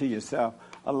keep it to yourself.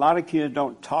 A lot of kids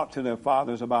don't talk to their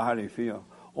fathers about how they feel,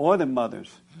 or their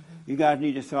mothers. You guys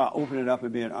need to start opening it up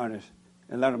and being honest,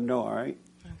 and let them know. All right,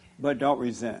 okay. But don't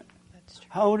resent. That's true.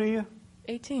 How old are you?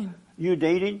 18. You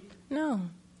dating? No.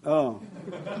 Oh.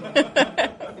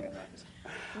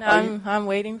 No, I'm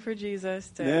waiting for Jesus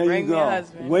to there bring you go. me a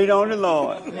husband. Wait on the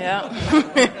Lord.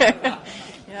 Yeah.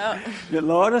 Yeah. The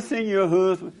Lord will send you a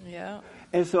husband. Yeah.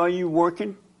 And so are you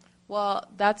working? Well,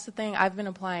 that's the thing. I've been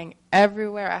applying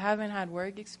everywhere. I haven't had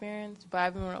work experience, but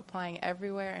I've been applying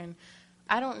everywhere, and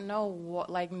I don't know what,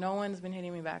 like, no one's been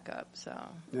hitting me back up, so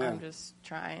I'm just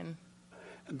trying.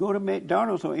 Go to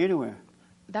McDonald's or anywhere.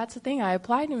 That's the thing. I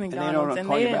applied to McDonald's,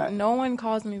 and no one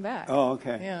calls me back. Oh,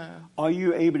 okay. Yeah. Are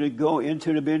you able to go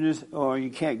into the business, or you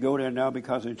can't go there now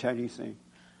because of the Chinese thing?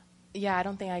 Yeah, I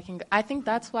don't think I can. I think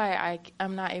that's why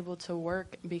I'm not able to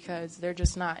work, because they're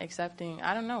just not accepting.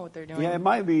 I don't know what they're doing. Yeah, it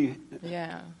might be.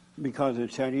 Yeah. Because of the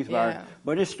Chinese virus,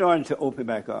 but it's starting to open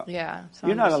back up. Yeah. So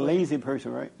you're not a lazy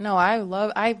person, right? No,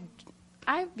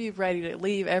 I'd be ready to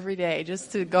leave every day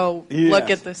just to go look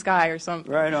at the sky or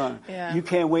something. Right on. Yeah. You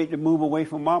can't wait to move away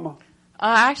from Mama.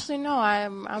 Actually, no. I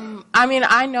mean,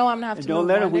 I know I'm gonna have to. Don't move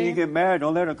let her one when day. you get married.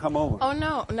 Don't let her come over. Oh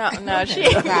no. She.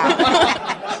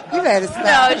 You better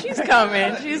stop. No, she's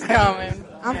coming. She's coming.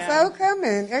 I'm so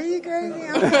coming. Are you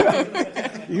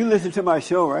crazy? You listen to my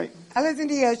show, right? I listen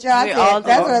to your show. That's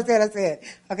what I said. I said,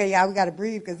 okay, y'all, we got to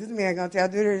breathe because this man going to tell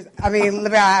dudes,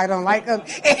 I don't like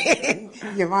him.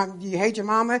 Your mom, you hate your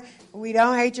mama? We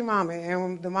don't hate your mama.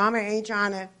 And the mama ain't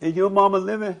trying to. Is your mama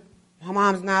living? My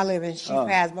mom's not living. She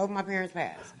passed. Both my parents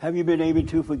passed. Have you been able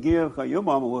to forgive? Because your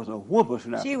mama was a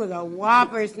whooper-snapper. She was a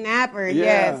whopper-snapper, Yeah.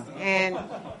 yes. And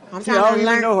I'm See, trying I don't to even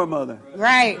learn. know her mother.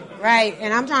 Right.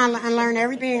 And I'm trying to unlearn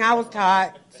everything I was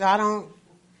taught, so I don't.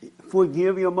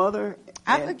 Forgive your mother?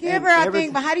 I forgive her, I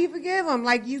think, but how do you forgive them?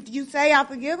 Like, you say I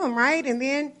forgive them, right? And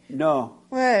then? No.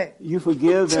 What? You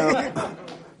forgive them.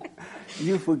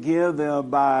 You forgive them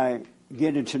by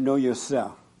getting to know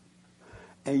yourself.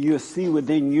 And you'll see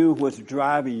within you what's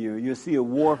driving you. You'll see a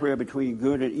warfare between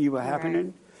good and evil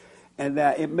happening. And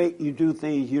that it make you do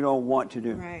things you don't want to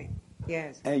do. Right.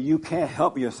 Yes. And you can't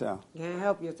help yourself. You can't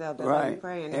help yourself. That's Right. why you're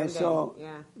praying every And day. so Yeah.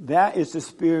 that is the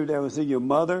spirit that was in your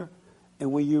mother.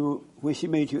 And when she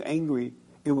made you angry,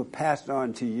 it was passed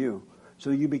on to you.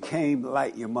 So you became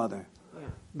like your mother. Yeah.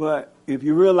 But if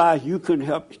you realize you can't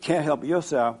help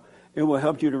yourself, it will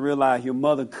help you to realize your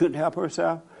mother couldn't help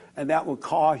herself, and that will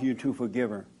cause you to forgive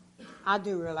her. I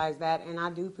do realize that, and I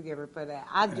do forgive her for that.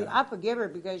 I forgive her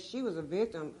because she was a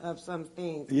victim of some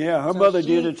things. Yeah, her mother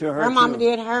did it to her, Her mama too.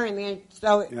 did her, and then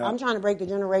so Yeah. I'm trying to break the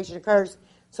generational curse.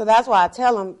 So that's why I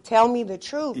tell them, tell me the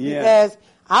truth, Yeah. because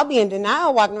I'll be in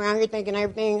denial walking around here thinking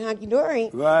everything hunky dory,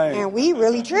 Right. and we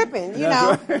really tripping, you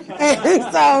That's know. right. And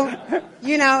so,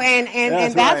 you know, and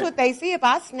that's right. what they see. If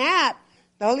I snap,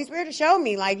 the Holy Spirit will show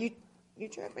me, like, you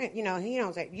tripping. You know, he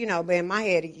don't say, you know, but in my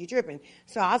head, you tripping.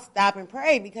 So I'll stop and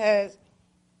pray because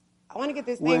I want to get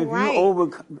this thing When right.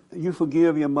 you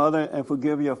forgive your mother and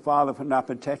forgive your father for not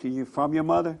protecting you from your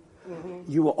mother, Mhm.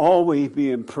 you will always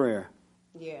be in prayer.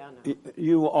 Yeah, I know.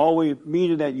 You will always,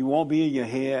 meaning that you won't be in your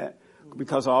head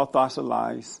because all thoughts are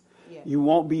lies. Yeah. You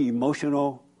won't be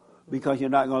emotional because you're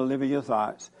not going to live in your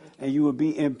thoughts. And you will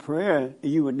be in prayer,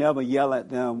 and you will never yell at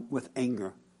them with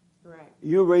anger. Right.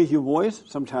 You'll raise your voice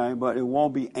sometime, but it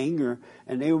won't be anger,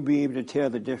 and they will be able to tell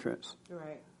the difference.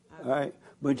 Right. All right?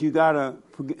 But you got to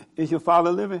forget. Is your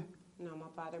father living? No, my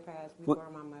father passed before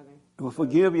my mother. Well,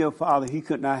 forgive your father. He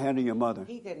could not handle your mother.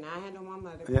 He could not handle my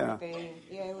mother. Yeah. Thing.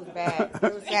 Yeah, it was bad.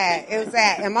 It was sad. It was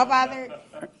sad. And my father,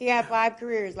 he had 5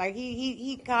 careers. Like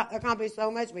he accomplished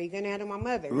so much, but he couldn't handle my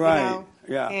mother. Right. You know?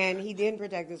 Yeah. And he didn't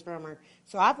protect us from her.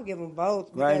 So I forgive them both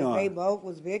Right because on. they both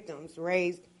was victims,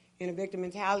 raised in a victim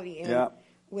mentality. And Yeah.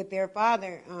 with their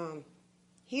father,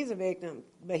 he's a victim,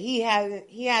 but he hasn't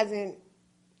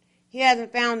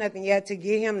found nothing yet to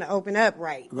get him to open up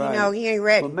right. Right. You know, he ain't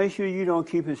ready. But make sure you don't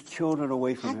keep his children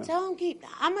away from him.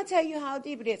 I'm going to tell you how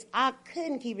deep it is. I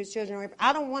couldn't keep his children away.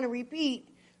 I don't want to repeat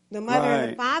the mother and the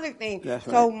Right. father thing. That's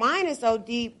So right. mine is so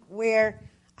deep where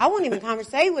I won't even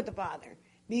conversate with the father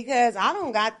because I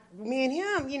don't got me and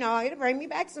him. You know, it'll bring me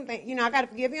back something. You know, I got to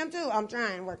forgive him too. I'm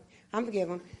trying to work. I'm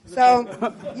forgiving him. So,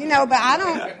 you know, but I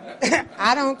don't.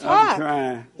 I don't talk. I'm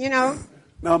trying. You know.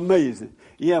 Amazing.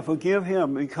 Yeah, forgive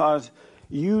him because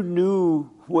you knew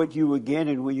what you were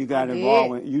getting when you got I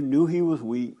involved did. with. You knew he was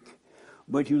weak,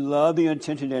 but you loved the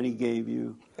attention that he gave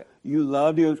you. You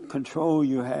loved the control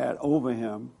you had over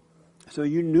him. So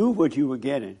you knew what you were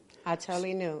getting. I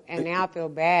totally knew, and now I feel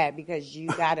bad because you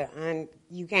gotta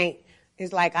you can't.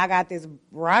 It's like I got this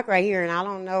rock right here, and I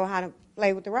don't know how to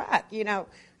play with the rock. You know,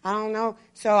 I don't know,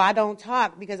 so I don't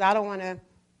talk because I don't want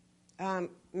to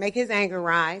make his anger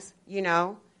rise. You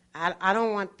know, I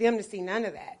don't want them to see none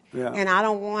of that, Yeah. and I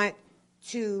don't want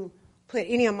to put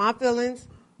any of my feelings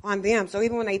on them. So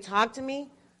even when they talk to me,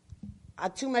 I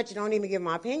too much don't even give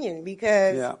my opinion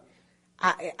because. Yeah.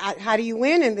 How do you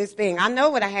win in this thing? I know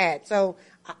what I had, so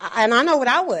and I know what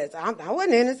I was. I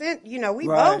wasn't innocent. You know, we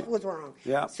Right. both was wrong.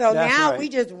 Yeah, So that's now right. we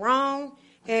just wrong,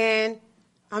 and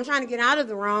I'm trying to get out of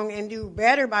the wrong and do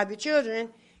better by the children.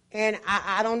 And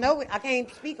I don't know. I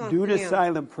can't speak on Do the them.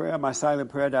 silent prayer, my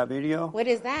silent prayer video. What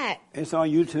is that? It's on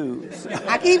YouTube.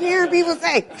 I keep hearing people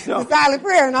say So- the silent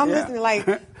prayer, and I'm Yeah. listening like.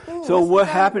 Ooh, So what's the what silent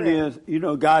happened prayer? is, you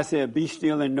know, God said, be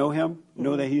still and know him,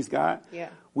 know that he's God. Yeah.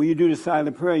 When you do the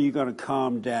silent prayer, you're going to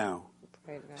calm down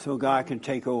Pray to God. so God can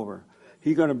take over.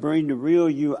 He's going to bring the real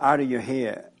you out of your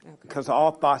head because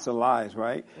all thoughts are lies,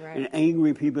 right? Right. And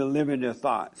angry people live in their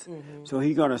thoughts. Mhm. So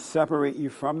he's going to separate you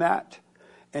from that,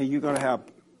 and you're going to have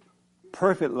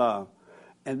perfect love.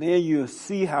 And then you'll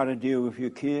see how to deal with your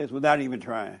kids without even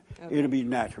trying. Okay. It'll be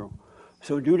natural.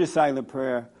 So do the silent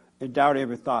prayer and doubt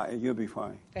every thought, and you'll be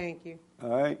fine. Thank you. All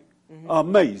right? Mhm.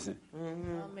 Amazing.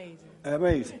 Amazing.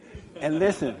 Amazing. And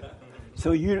listen,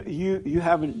 so you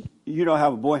don't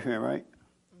have a boyfriend, right?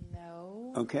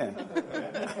 No. Okay.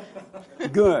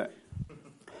 Good.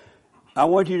 I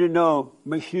want you to know,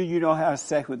 make sure you don't have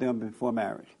sex with them before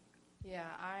marriage. Yeah,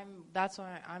 that's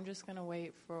why I'm just gonna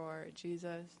wait for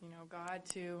Jesus, you know, God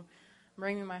to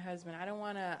bring me my husband. I don't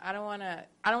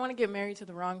wanna get married to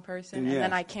the wrong person, and then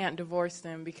Yes. I can't divorce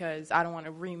them because I don't want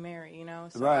to remarry, you know.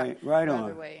 So Right I'd rather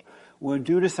on. wait. Well,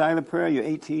 do the silent prayer. You're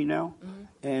 18 now,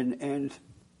 Mm-hmm. and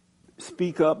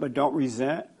speak up, but don't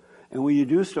resent. And when you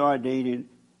do start dating,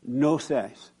 no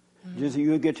sex. Just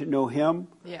you'll get to know him.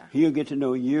 Yeah. He'll get to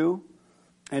know you.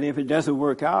 And if it doesn't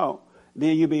work out,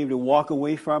 then you'll be able to walk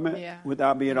away from it Yeah.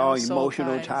 without being No all soul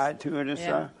emotional ties. tied to it and Yeah.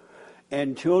 stuff.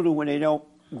 And children, when they don't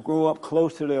grow up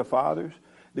close to their fathers,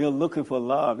 they're looking for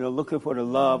love. They're looking for the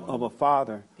love of a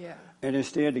father. Yeah. And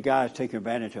instead, the guys take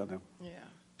advantage of them. Yeah.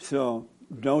 So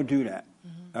don't do that.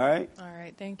 All right? All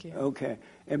right. Thank you. Okay.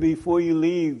 And before you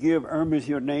leave, give Irmis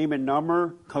your name and number,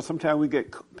 because sometimes we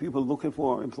get people looking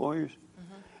for employers.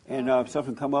 And if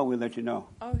something come up, we'll let you know.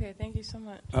 Okay. Thank you so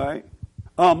much. All right?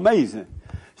 Amazing.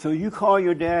 So you call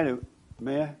your dad,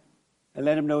 man, and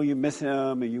let him know you miss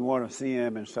him and you want to see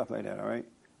him and stuff like that, all right?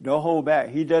 Don't hold back.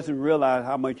 He doesn't realize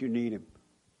how much you need him.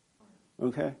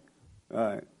 Okay? All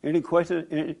right. Any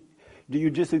questions? Do you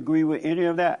disagree with any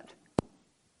of that?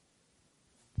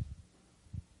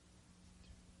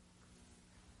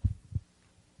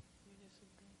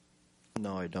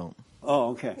 No, I don't. Oh,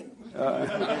 okay.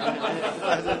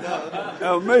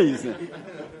 Amazing.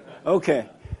 Okay.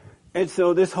 And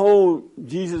so this whole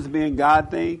Jesus being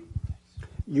God thing,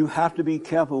 you have to be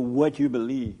careful what you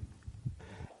believe.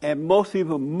 And most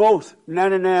people,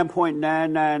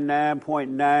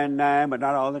 99.999.99, but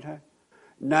not all the time,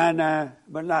 99,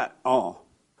 but not all,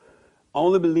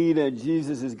 only believe that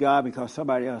Jesus is God because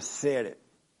somebody else said it.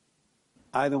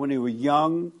 Either when they were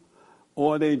young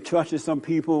or they trusted some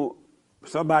people,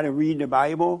 somebody reading the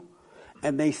Bible,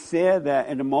 and they said that,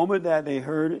 and the moment that they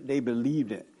heard it, they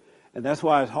believed it. And that's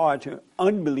why it's hard to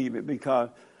unbelieve it, because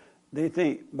they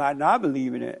think by not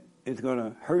believing it, it's going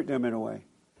to hurt them in a way.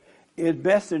 It's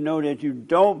best to know that you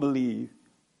don't believe,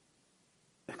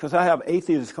 because I have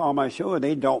atheists call my show and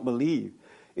they don't believe.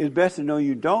 It's best to know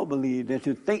you don't believe than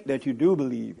to think that you do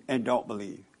believe and don't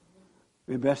believe.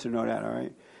 It's best to know that, all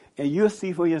right? And you'll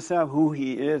see for yourself who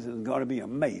he is. It's going to be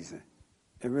amazing.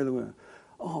 It really will.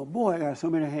 Oh, boy, I got so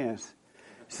many hands.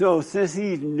 So since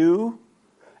he's new,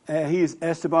 and he's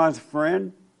Esteban's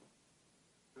friend,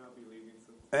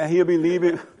 and he'll be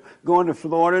leaving, going to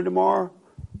Florida tomorrow,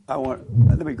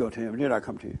 let me go to him. Then I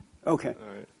come to you. Okay.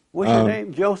 All right. What's your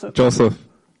name? Joseph? Joseph.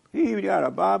 He even got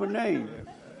a Bible name.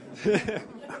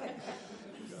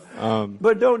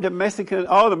 But don't the Mexicans,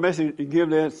 all the Mexicans give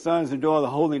their sons and daughters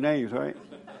holy names, right?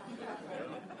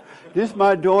 This is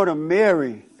my daughter,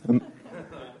 Mary.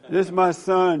 This is my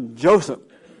son, Joseph.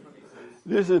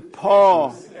 This is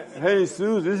Paul.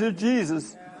 Jesus. This is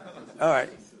Jesus. All right.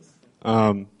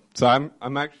 So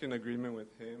I'm actually in agreement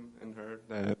with him and her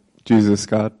that Jesus is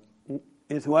God.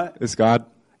 It's what? It's God.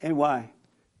 And why?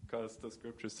 Because the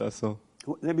scripture says so.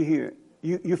 Let me hear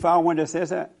it. You found one that says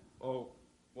that? Oh,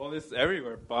 well, it's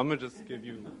everywhere, but I'm going to just give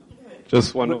you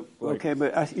just one of okay,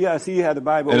 but I see you have the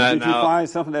Bible. And Did you find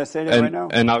something that said that right now?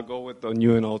 And I'll go with the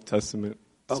New and Old Testament.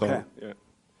 Okay. So, yeah.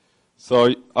 So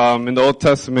in the Old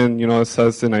Testament, it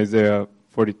says in Isaiah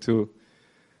 42,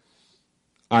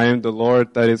 I am the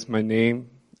Lord, that is my name,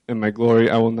 and my glory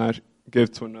I will not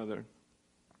give to another,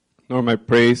 nor my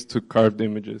praise to carved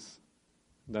images.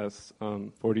 That's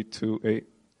 42:8.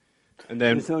 And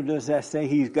then, so does that say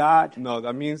he's God? No,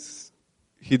 that means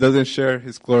he doesn't share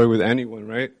his glory with anyone,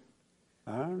 right?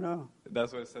 I don't know.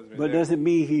 That's what it says right But there. does it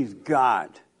mean he's God?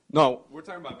 No, we're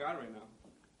talking about God right now.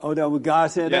 Oh, that what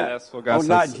God said that? Yeah, that's what God says.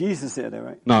 not Jesus said that,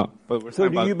 right? No, but we're So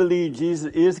talking do about... you believe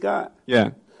Jesus is God? Yeah.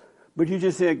 But you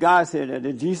just said God said that.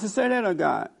 Did Jesus say that or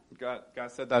God? God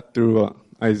said that through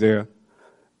Isaiah.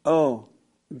 Oh,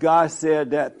 God said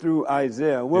that through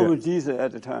Isaiah. Where Yeah. was Jesus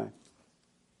at the time?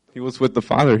 He was with the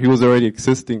Father. He was already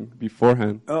existing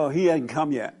beforehand. Oh, he hadn't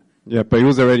come yet. Yeah, but he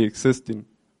was already existing.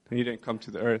 He didn't come to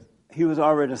the earth. He was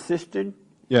already assisting?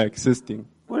 Yeah, existing.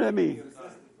 What does that mean?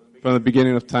 From the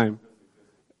beginning of time.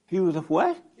 He was a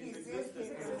what?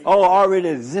 Oh, already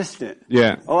existent.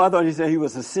 Yeah. Oh, I thought he said he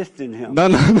was assisting him. No.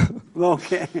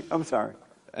 Okay, I'm sorry.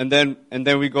 And then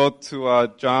we go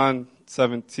to John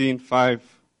 17:5.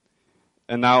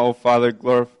 And now, O Father,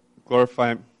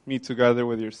 glorify me together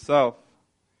with yourself,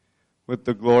 with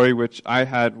the glory which I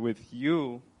had with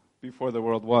you before the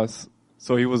world was.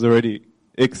 So he was already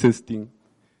existing.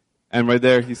 And right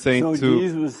there he's saying so to...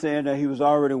 Jesus was saying that he was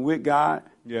already with God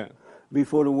Yeah.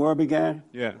 before the world began?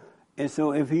 Yeah. And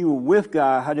so if he was with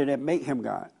God, how did that make him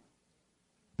God?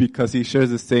 Because he shares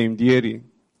the same deity.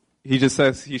 He just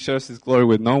says he shares his glory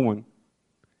with no one.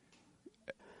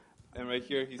 And right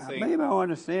here he's saying... Maybe I don't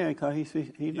understand because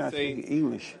he's not speaking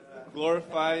English.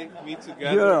 Glorify me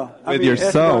together with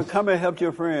yourself. yourself. Come and help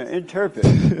your friend. Interpret.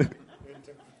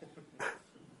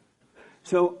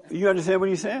 So you understand what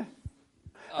he's saying?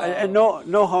 And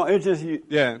no harm. It's just you.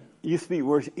 Yeah. You speak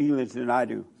worse English than I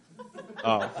do.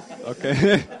 Oh,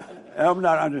 okay. I'm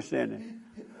not understanding.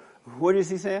 What is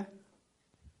he saying?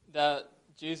 That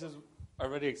Jesus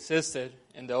already existed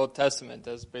in the Old Testament.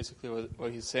 That's basically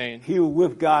what he's saying. He was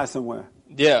with God somewhere.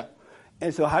 Yeah.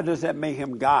 And so how does that make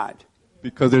him God?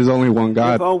 Because there's only one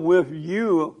God. If I'm with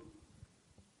you,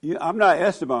 I'm not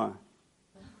Esteban.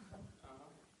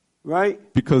 Right?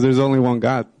 Because there's only one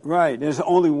God. Right. There's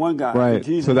only one God. Right.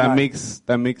 Jesus So that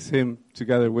God. makes him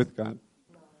together with God.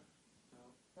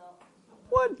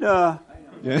 What? Yeah.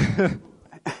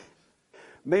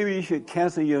 Maybe you should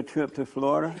cancel your trip to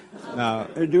Florida. No.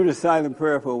 And do the silent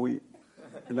prayer for a week.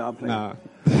 No, I'm playing.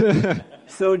 No.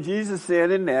 So Jesus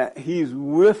said in that he's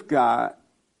with God,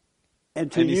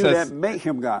 and to you says, that make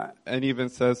him God. And even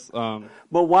says, but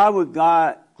why would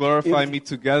God glorify me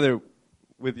together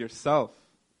with yourself?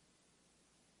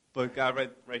 But God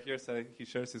right here said he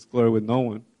shares his glory with no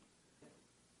one.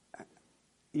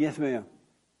 Yes, ma'am.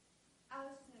 I was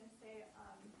going to say...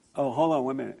 oh, hold on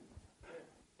 1 minute.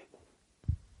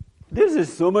 This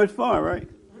is so much fun, right?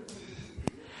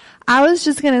 I was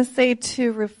just going to say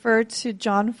to refer to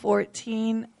John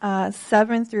 14,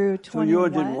 7 through 21. So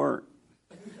yours didn't work.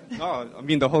 No, I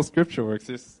mean the whole scripture works.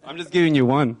 I'm just giving you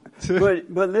one.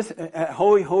 but listen,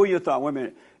 hold your thought 1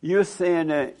 minute. You're saying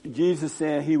that Jesus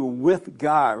said he was with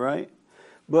God, right?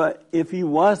 But if he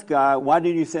was God, why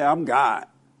didn't he say, I'm God?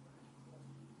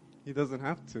 He doesn't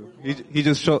have to. He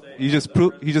just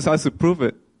has to prove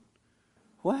it.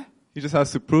 What? He just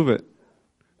has to prove it.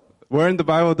 Where in the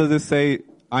Bible does it say,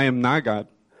 I am not God?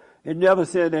 It never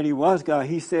said that he was God.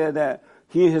 He said that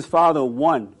he and his Father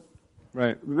one.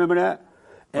 Right. Remember that?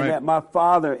 And that my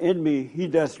Father in me, he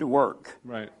does the work.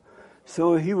 Right.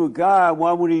 So if he was God,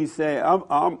 why would he say,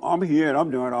 I'm here and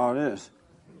I'm doing all this?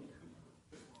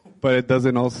 But it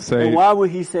doesn't also say... And why would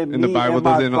he say me in the Bible and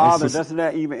my doesn't Father? also, doesn't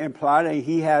that even imply that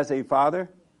he has a Father?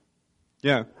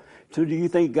 Yeah. So do you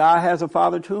think God has a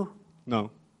Father too?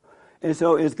 No. And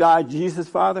so is God Jesus'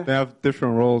 Father? They have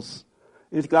different roles.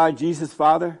 Is God Jesus'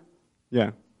 Father?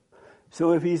 Yeah.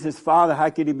 So if he's his Father, how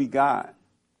can he be God?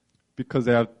 Because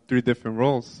they have 3 different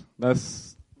roles.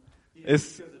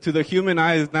 It's to the human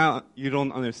eye now you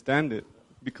don't understand it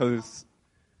because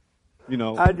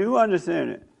I do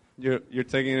understand it. You're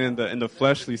taking it in the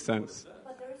fleshly sense.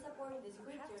 But there is a part in the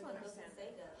scripture that doesn't say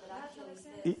that. That actually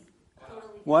says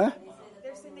What?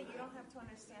 They're saying that you don't have to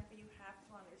understand, but you have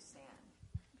to understand.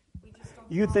 We just don't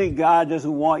You think God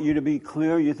doesn't want you to be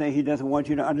clear? You think he doesn't want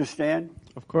you to understand?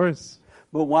 Of course.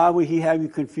 But why would he have you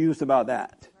confused about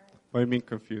that? What do you mean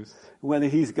confused? Whether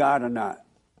he's God or not.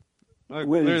 No,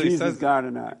 Whether Jesus is God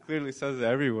or not. It clearly says it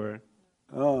everywhere.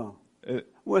 Oh.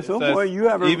 Well, so boy, you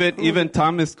have even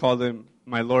Thomas called him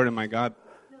my Lord and my God.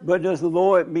 But does the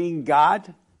Lord mean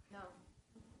God? No.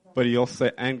 But he also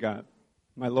said, and God.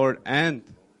 My Lord and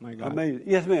my God. Amazing.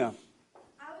 Yes, ma'am.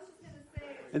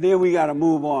 And then we got to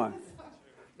move on.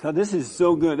 Because this is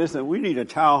so good. Listen, we need a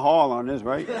town hall on this,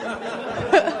 right?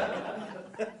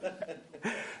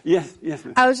 Yes,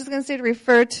 ma'am. I was just going to say to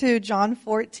refer to John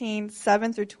 14,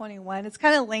 7 through 21. It's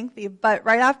kind of lengthy, but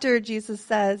right after Jesus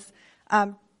says,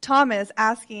 Thomas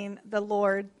asking the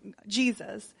Lord,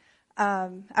 Jesus,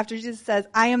 after Jesus says,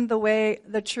 I am the way,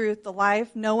 the truth, the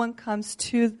life, no one comes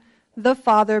to the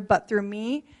Father but through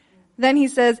me. Then he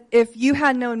says, if you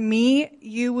had known me,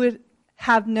 you would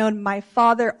have known my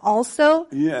Father also.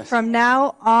 Yes. From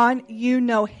now on, you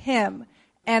know him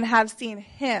and have seen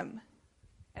him.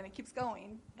 And it keeps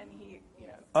going. And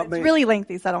it's really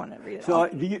lengthy, so I don't want to read it all.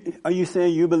 So are you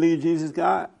saying you believe Jesus is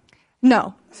God?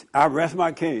 No. I rest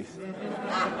my case.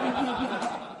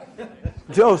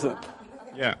 Joseph.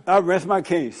 Yeah. I rest my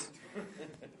case.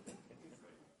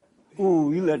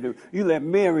 Ooh, you let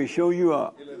Mary show you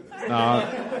up. No,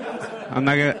 I'm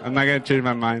not gonna change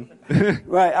my mind.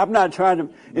 Right, I'm not trying to.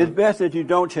 It's best that you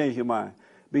don't change your mind,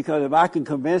 because if I can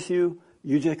convince you,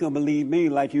 you're just gonna believe me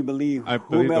like you believe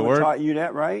whomever taught you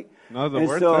that, right? No, the and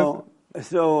word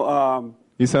so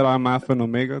he said, "I'm Alpha and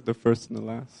Omega, the first and the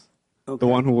last, okay. the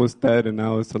one who was dead and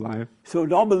now is alive." So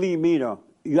don't believe me though.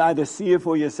 You either see it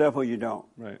for yourself or you don't.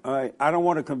 Right. All right. I don't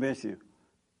want to convince you,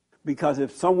 because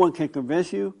if someone can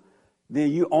convince you,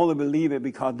 then you only believe it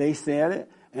because they said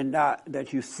it, and not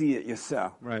that you see it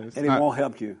yourself. Right. And it won't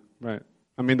help you. Right.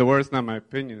 I mean, the word's not my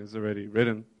opinion; it's already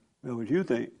written. That's what you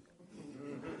think.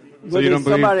 So you don't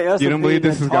believe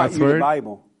this is God's word? The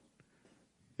Bible.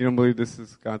 You don't believe this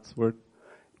is God's word?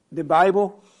 The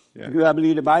Bible? Yeah. Do I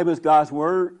believe the Bible is God's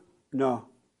word? No.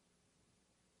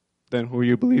 Then who are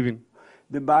you believing?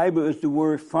 The Bible is the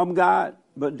word from God,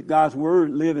 but God's word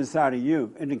lives inside of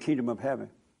you in the kingdom of heaven.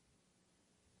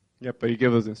 Yeah, but he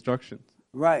gave us instructions.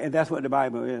 Right, and that's what the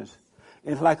Bible is.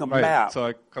 It's like a map. So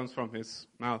it comes from his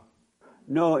mouth.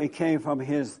 No, it came from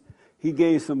he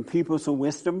gave some people some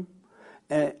wisdom,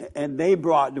 and they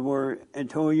brought the word and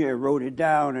told you and wrote it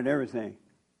down and everything.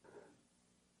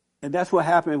 And that's what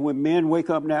happens when men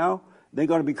wake up now. They're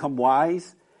going to become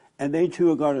wise, and they too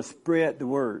are going to spread the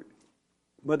word.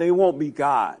 But they won't be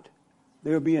God.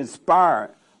 They'll be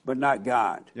inspired, but not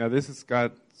God. Yeah, this is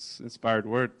God's inspired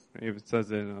word. It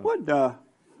says it. What the?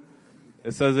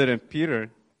 It says it in Peter.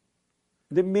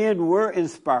 The men were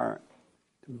inspired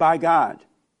by God.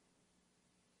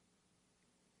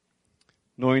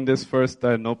 Knowing this first,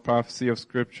 that no prophecy of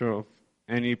Scripture of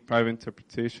any private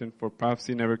interpretation, for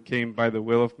prophecy never came by the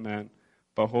will of man,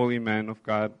 but holy men of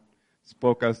God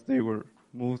spoke as they were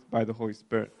moved by the Holy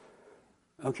Spirit.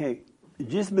 Okay,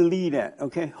 just believe that.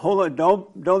 Okay, hold on.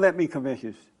 Don't let me convince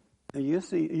you. And you'll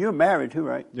see. You're married too,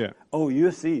 right? Yeah. Oh,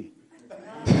 you'll see.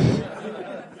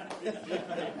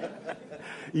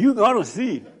 You're gonna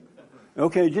see.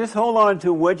 Okay, just hold on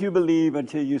to what you believe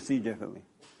until you see differently.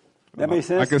 That makes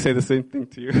sense? I can say the same thing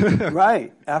to you.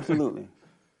 Right, absolutely.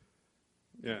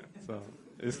 Yeah, so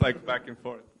it's like back and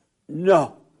forth.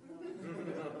 No.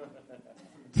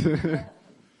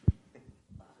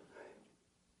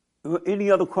 Any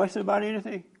other questions about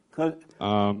anything?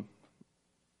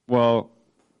 Well,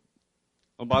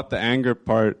 about the anger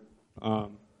part,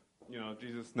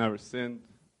 Jesus never sinned,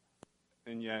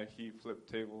 and yet he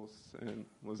flipped tables and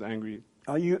was angry.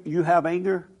 You have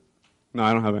anger? No,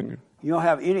 I don't have anger. You don't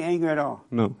have any anger at all?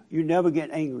 No. You never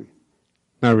get angry?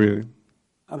 Not really.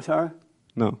 I'm sorry?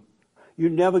 No. You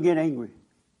never get angry?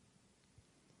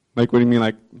 Like, what do you mean,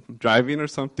 like driving or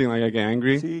something? Like I get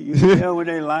angry? See, you can tell when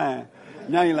they're lying.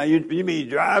 Now you're like, you mean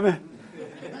driving?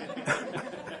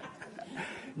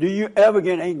 Do you ever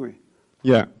get angry?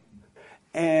 Yeah.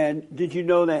 And did you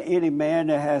know that any man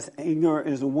that has anger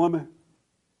is a woman?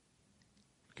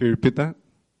 Can you repeat that?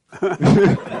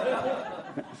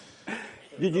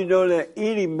 Did you know that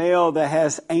any male that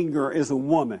has anger is a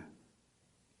woman?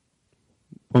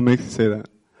 What makes you say that?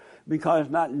 Because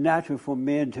it's not natural for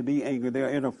men to be angry. They're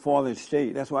in a fallen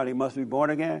state. That's why they must be born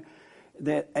again.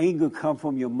 That anger comes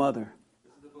from your mother.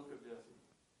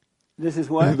 This is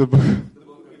what? The book.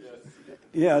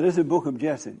 Yeah, this is the book of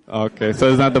Jesse. Okay, so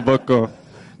it's not the book of...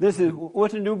 This is,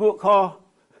 what's the new book called?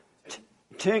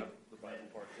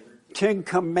 Ten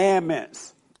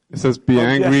Commandments. It says, be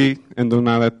angry and do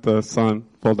not let the sun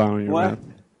fall down on your what? wrath.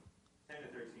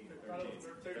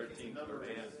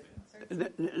 The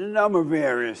number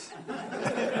varies.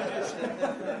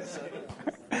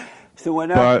 So when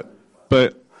But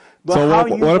so how what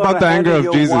you about gonna the anger handle of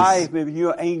your Jesus? wife if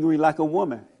you're angry like a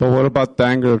woman? But what about the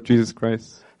anger of Jesus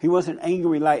Christ? He wasn't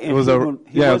angry like It was he the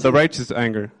wasn't- righteous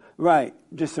anger. Right,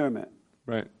 discernment.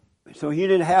 Right. So he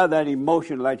didn't have that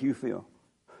emotion like you feel,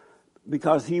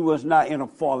 because he was not in a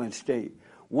fallen state.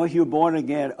 Once you're born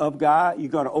again of God,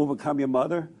 you're going to overcome your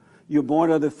mother. You're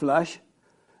born of the flesh.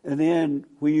 And then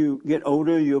when you get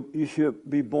older, you should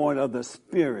be born of the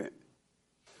Spirit,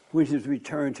 which is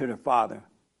returned to the Father.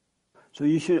 So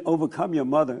you should overcome your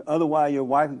mother. Otherwise, your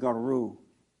wife is going to rule.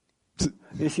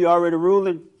 Is she already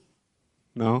ruling?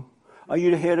 No. Are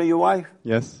you the head of your wife?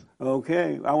 Yes.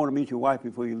 Okay. I want to meet your wife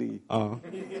before you leave. Oh.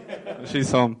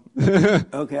 She's home.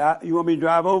 Okay. You want me to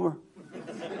drive over?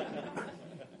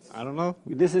 I don't know.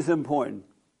 This is important.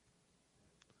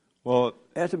 Well,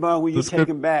 Ask about when you the take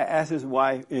him back, ask his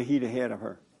wife, is he the head of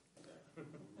her?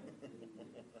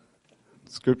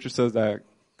 Scripture says that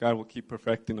God will keep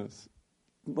perfecting us.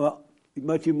 Well,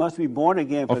 but you must be born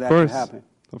again for Of that course. to happen.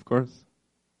 Of course.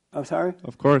 I'm sorry?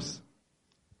 Of course.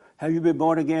 Have you been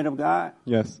born again of God?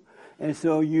 Yes. And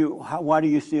so why do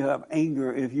you still have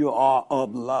anger if you are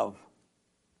of love?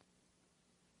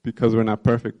 Because we're not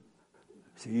perfect.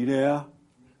 See there?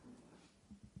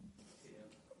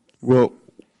 We'll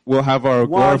have our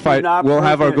Why is it not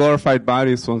perfect? glorified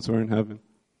bodies once we're in heaven.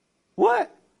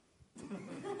 What?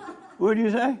 What did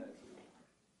you say?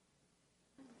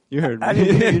 You heard me. I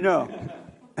didn't hear you know.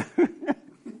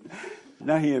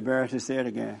 Now he embarrassed to say it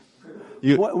again.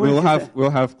 What did you say? We'll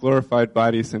have glorified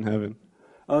bodies in heaven.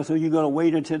 Oh, so you're gonna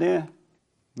wait until then?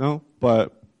 No,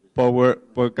 but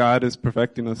God is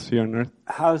perfecting us here on earth.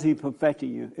 How is he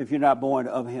perfecting you if you're not born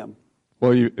of him?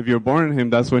 Well, if you're born in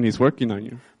Him, that's when He's working on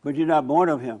you. But you're not born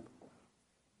of him.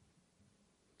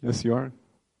 Yes, you are.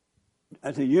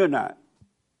 I said you're not.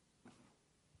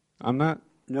 I'm not.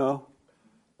 No.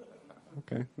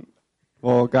 Okay.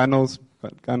 Well, God knows.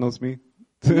 God knows me.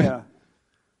 Yeah.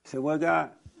 So what,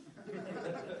 God?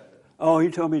 Oh, he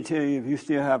told me to tell you, if you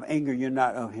still have anger, you're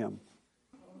not of him.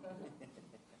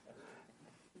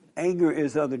 Anger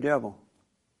is of the devil.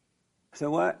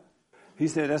 So what? He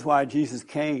said that's why Jesus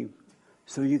came,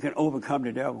 so you can overcome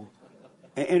the devil.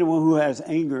 And anyone who has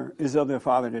anger is of their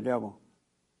father, the devil.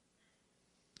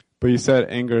 But you said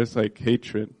anger is like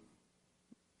hatred.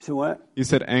 So what? You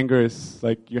said anger is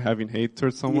like you're having hate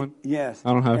towards someone? Yes.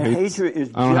 I don't have And hate. hatred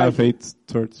is I don't have judgment. hate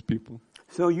towards people.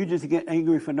 So you just get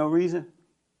angry for no reason?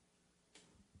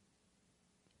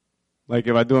 Like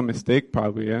if I do a mistake,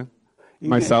 probably, yeah.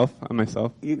 Myself.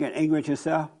 You get angry at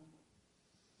yourself?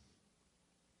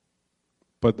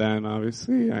 But then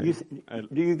obviously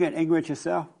Do you get angry at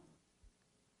yourself?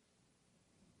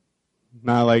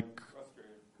 not like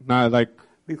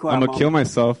Be quiet, I'm gonna Mama. kill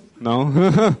myself.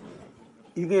 No.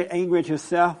 You get angry at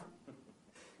yourself?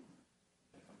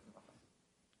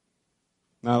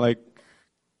 not like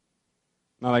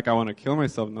I want to kill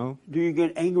myself. No. Do you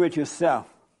get angry at yourself?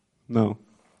 No.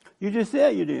 You just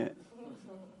said you did.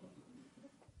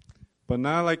 But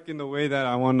not like in the way that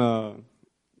I want to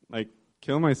like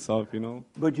kill myself, you know.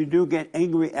 But you do get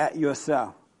angry at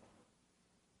yourself.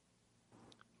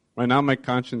 Right now my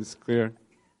conscience is clear.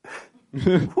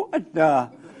 What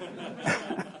the?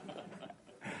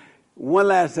 One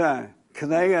last time, because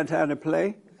I ain't got time to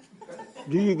play.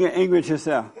 Do you get angry at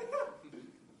yourself?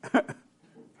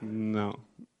 No.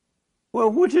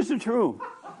 Well, which is the truth?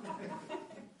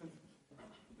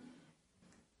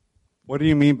 What do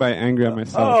you mean by angry at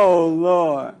myself? Oh,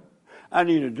 Lord. I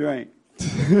need a drink.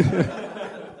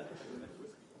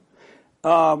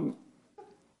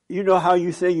 You know how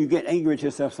you say you get angry at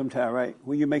yourself sometimes, right?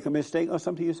 When you make a mistake or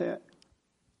something, you say it?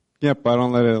 Yeah, but I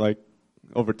don't let it like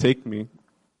overtake me.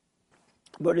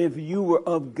 But if you were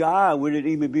of God, would it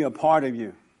even be a part of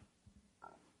you?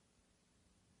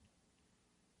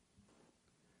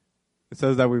 It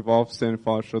says that we've all sinned and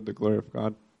fall short of the glory of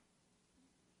God.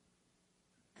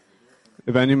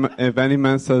 If any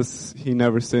man says he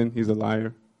never sinned, he's a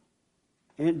liar.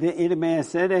 Did any man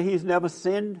say that he's never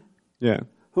sinned? Yeah.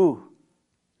 Who?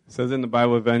 It says in the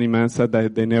Bible, if any man said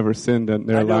that they never sinned, then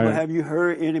they're I a know, liar. but have you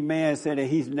heard any man say that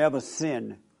he's never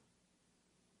sinned?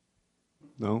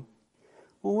 No.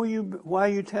 Well, why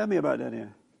you tell me about that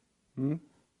then? Hmm?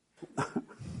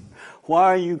 Why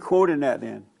are you quoting that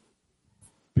then?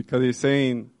 Because he's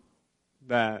saying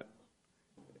that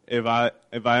if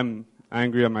I'm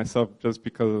angry at myself just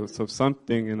because of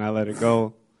something and I let it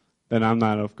go, then I'm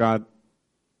not of God.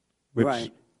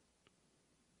 Right.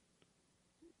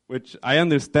 Which I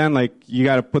understand, like, you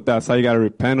got to put that aside, you got to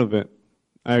repent of it.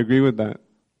 I agree with that.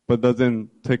 But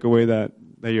doesn't take away that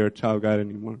you're a child of God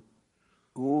anymore.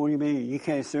 What do you mean? You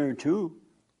can't serve two?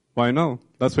 Why no?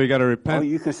 That's why you got to Oh, repent.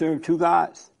 you can serve two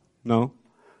gods? No.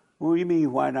 What do you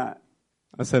mean, why not?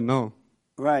 I said no.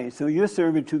 Right, so you're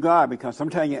serving two gods because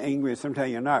sometimes you're angry and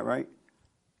sometimes you're not, right?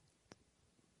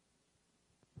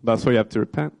 That's why you have to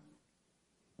repent.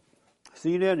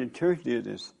 See, there the church did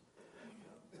this.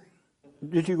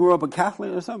 Did you grow up a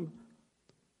Catholic or something?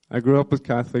 I grew up as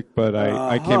Catholic, but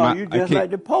I came out. You just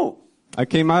like the Pope. I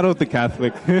came out of the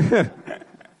Catholic.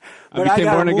 But I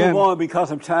got to move on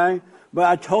because of time. But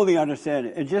I totally understand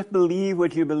it. And just believe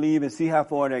what you believe and see how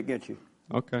far that gets you.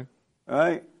 Okay. All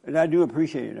right? And I do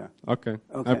appreciate it. Okay.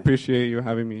 Okay. I appreciate you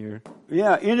having me here.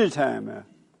 Yeah, anytime, man.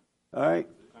 All right?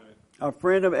 A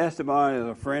friend of Esteban is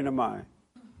a friend of mine.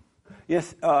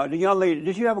 Yes, the young lady,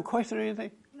 did you have a question or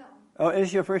anything? No. Oh, is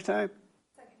this your first time?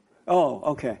 Second. Oh,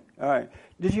 okay. All right.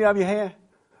 Did you have your hand?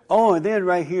 Oh, and then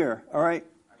right here. All right?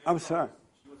 I'm sorry.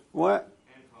 What?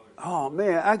 Oh,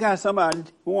 man, I got somebody I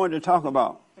wanted to talk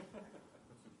about.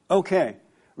 Okay,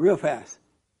 real fast.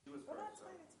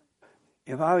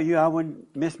 If I were you, I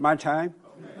wouldn't miss my time.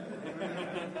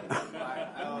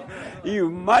 You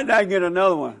might not get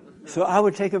another one. So I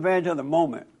would take advantage of the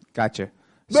moment. Gotcha.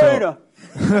 Beta.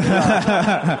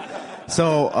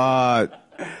 So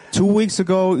 2 weeks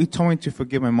ago, you told me to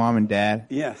forgive my mom and dad.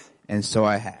 Yes. And so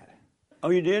I had. Oh,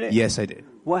 you did it? Yes, I did.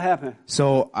 What happened?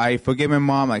 So I forgave my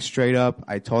mom, like straight up.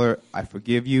 I told her, I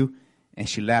forgive you. And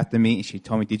she laughed at me and she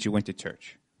told me, did you went to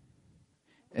church?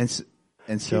 And so.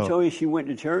 She told you she went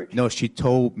to church? No, she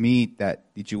told me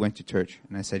that, did you went to church?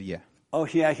 And I said, yeah. Oh,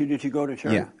 she asked you, did you go to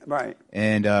church? Yeah. Right.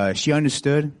 And she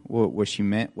understood what she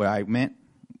meant, what I meant.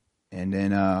 And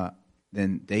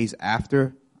then days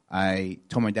after, I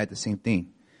told my dad the same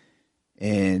thing.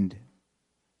 And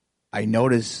I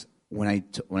noticed when I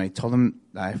told him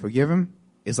that I forgive him,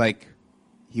 it's like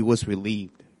he was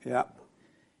relieved. Yeah.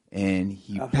 And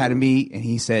he patted me and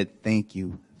he said, thank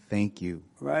you, thank you.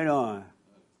 Right on.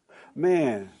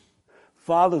 Man,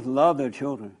 fathers love their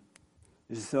children.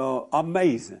 It's so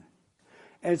amazing.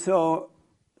 And so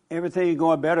everything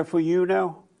going better for you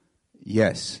now?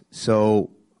 Yes. So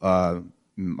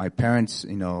my parents,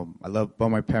 I love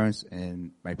both my parents,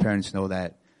 and my parents know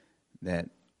that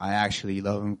I actually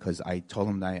love them because I told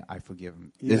them that I forgive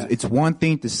them. Yes. It's one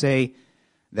thing to say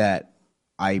that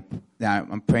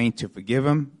I'm praying to forgive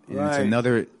them, and it's Right.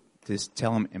 another to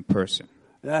tell them in person.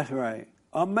 That's right.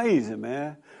 Amazing,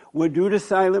 man. We'll do the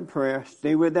silent prayer.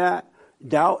 Stay with that.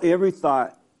 Doubt every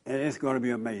thought, and it's going to be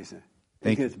amazing.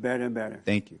 Thank it gets better and better.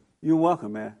 Thank you. You're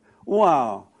welcome, man.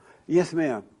 Wow. Yes,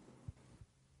 ma'am.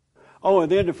 Oh,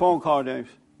 and then the phone call, James.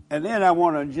 And then I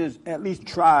want to just at least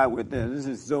try with this. This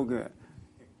is so good.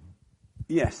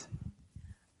 Yes.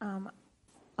 All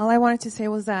I wanted to say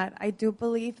was that I do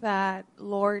believe that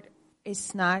Lord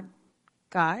is not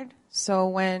God. So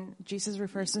when Jesus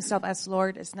refers to himself as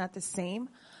Lord, it's not the same.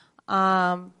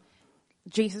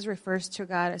 Jesus refers to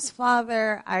God as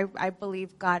Father. I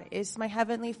believe God is my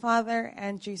Heavenly Father,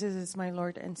 and Jesus is my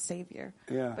Lord and Savior.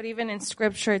 Yeah. But even in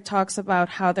Scripture, it talks about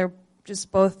how they're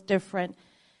just both different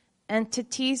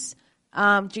entities.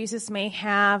 Jesus may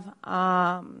have,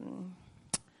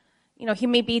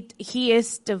 he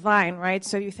is divine, right?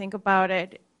 So you think about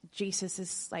it, Jesus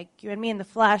is like you and me in the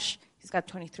flesh. He's got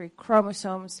 23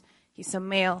 chromosomes. He's a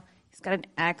male. He's got an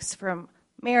X from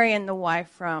Mary and the Y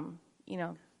from,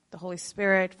 the Holy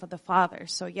Spirit for the Father.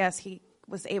 So yes, he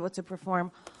was able to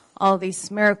perform all these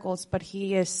miracles, but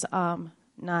he is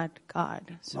not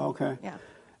God. So, Okay. Yeah.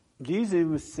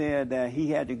 Jesus said that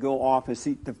he had to go off and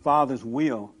seek the Father's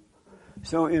will.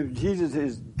 So if Jesus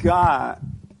is God,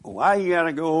 why you got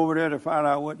to go over there to find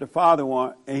out what the Father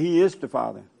wants? And he is the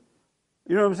Father.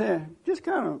 You know what I'm saying? Just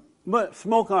kind of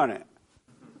smoke on it.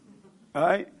 All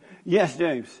right? Yes,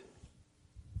 James.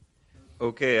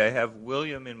 Okay, I have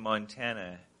William in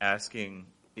Montana asking,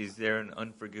 is there an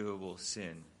unforgivable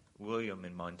sin? William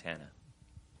in Montana.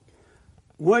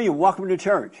 William, welcome to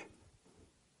church.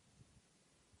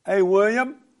 Hey,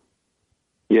 William.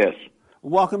 Yes.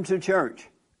 Welcome to church.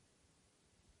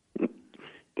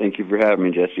 Thank you for having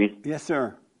me, Jesse. Yes,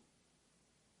 sir.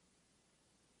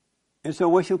 And so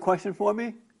what's your question for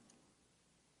me?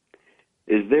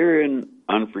 Is there an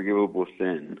unforgivable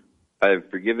sin? I've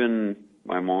forgiven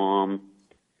my mom.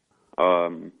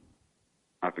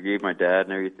 I forgave my dad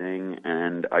and everything,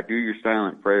 and I do your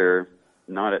silent prayer,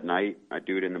 not at night. I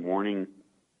do it in the morning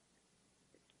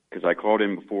because I called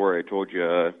in before. I told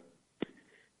you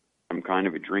I'm kind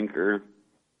of a drinker,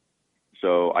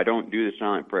 so I don't do the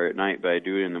silent prayer at night, but I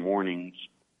do it in the mornings.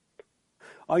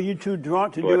 Are you too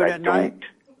drunk to do it at night?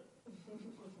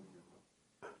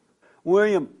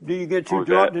 William, do you get too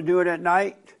drunk to do it at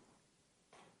night?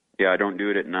 Yeah, I don't do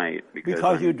it at night because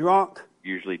Because you're drunk?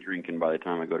 usually drinking by the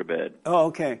time I go to bed. Oh,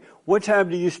 okay. What time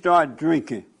do you start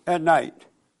drinking at night?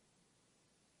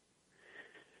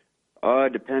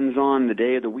 Depends on the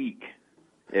day of the week.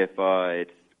 If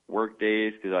it's work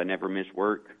days, because I never miss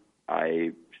work, I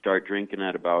start drinking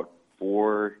at about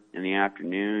 4 in the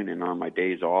afternoon, and on my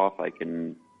days off, I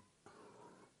can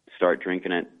start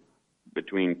drinking at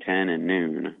between 10 and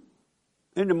noon.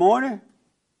 In the morning?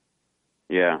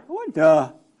 Yeah. What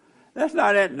the? That's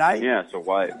not at night. Yeah, so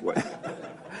why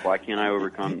can't I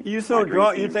overcome You so my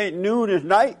drunk drinking? you think noon is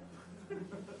night?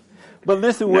 But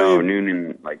listen, No, William.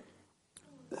 noon and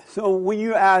So when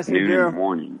you ask noon is in there the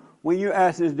morning. when you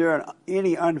ask is there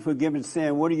any unforgiven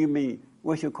sin, what do you mean?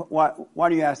 Why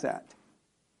do you ask that?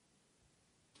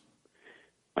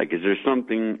 Like, is there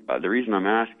something? The reason I'm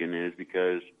asking is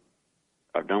because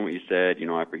I've done what you said. You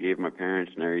know, I forgave my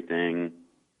parents and everything.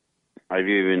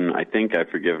 I think I've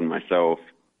forgiven myself,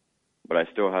 but I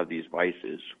still have these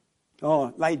vices.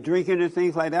 Oh, like drinking and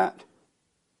things like that?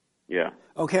 Yeah.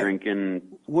 Okay. Drinking,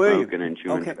 William, smoking, and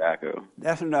chewing okay. tobacco.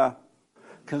 That's enough.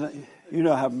 Because you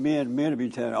know how men to be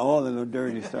telling all the little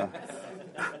dirty stuff.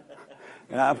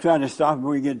 And I'm trying to stop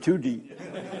before we get too deep.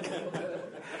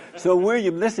 So,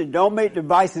 William, listen, don't make the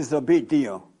vices a big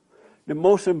deal. The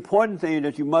most important thing is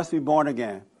that you must be born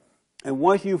again. And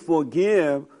once you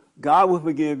forgive, God will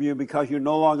forgive you because you're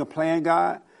no longer playing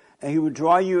God, and He will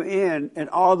draw you in, and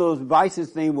all those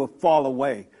vices things will fall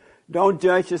away. Don't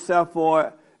judge yourself for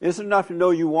it. It's enough to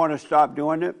know you want to stop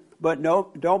doing it, but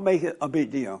no, don't make it a big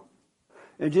deal.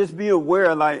 And just be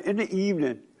aware, like in the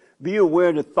evening, be aware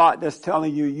of the thought that's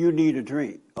telling you you need a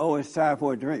drink. Oh, it's time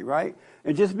for a drink, right?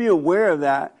 And just be aware of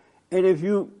that. And if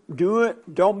you do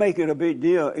it, don't make it a big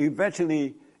deal.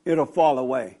 Eventually, it'll fall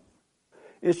away.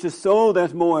 It's the soul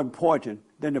that's more important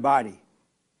than the body.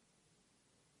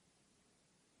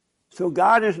 So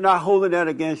God is not holding that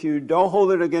against you. Don't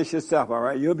hold it against yourself, all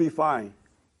right? You'll be fine.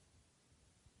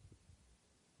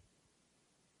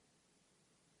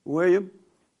 William?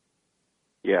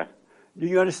 Yeah. Do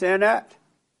you understand that?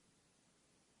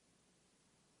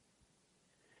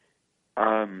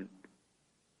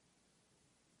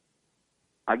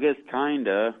 I guess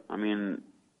kinda. I mean,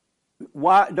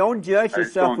 why? Don't judge I just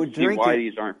yourself don't with see drinking. why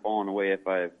these aren't falling away. If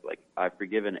I've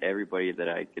forgiven everybody that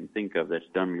I can think of that's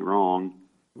done me wrong.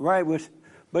 Right,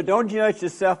 but don't judge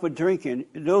yourself for drinking.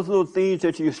 Those little things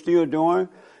that you're still doing,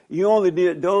 you only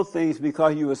did those things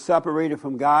because you were separated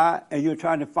from God and you're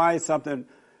trying to find something,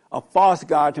 a false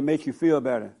God to make you feel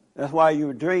better. That's why you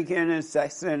were drinking and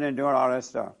sexing and doing all that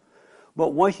stuff.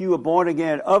 But once you were born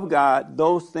again of God,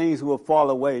 those things will fall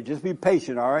away. Just be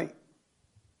patient, all right?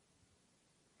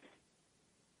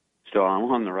 So I'm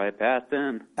on the right path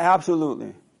then?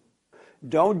 Absolutely.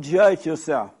 Don't judge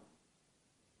yourself.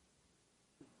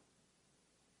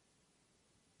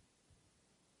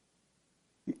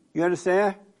 You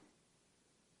understand?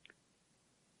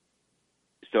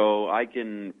 So I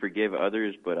can forgive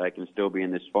others, but I can still be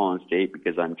in this fallen state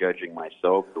because I'm judging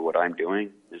myself for what I'm doing?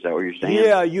 Is that what you're saying?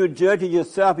 Yeah, you're judging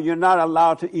yourself, and you're not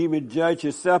allowed to even judge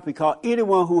yourself because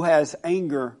anyone who has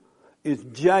anger is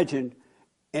judging,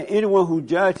 and anyone who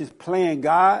judges is playing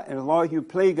God, and as long as you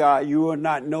play God, you will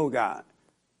not know God.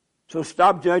 So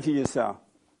stop judging yourself.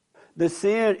 The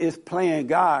sin is playing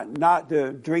God, not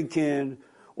the drinking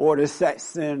or the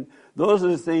sexing. Those are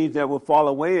the things that will fall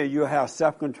away, and you'll have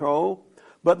self-control.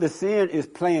 But the sin is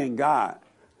playing God.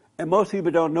 And most people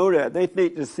don't know that. They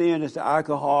think the sin is the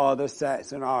alcohol, the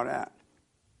sex, and all that.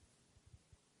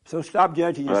 So stop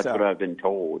judging yourself. That's what I've been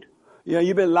told. Yeah,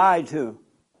 you've been lied to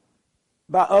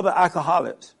by other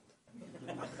alcoholics.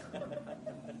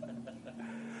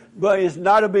 But it's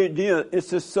not a big deal. It's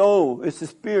the soul. It's the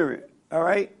spirit. All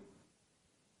right?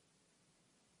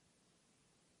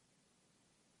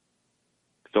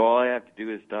 So all I have to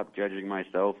do is stop judging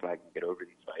myself and I can get over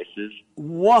these vices?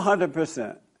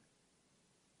 100%.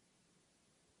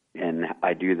 And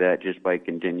I do that just by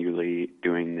continually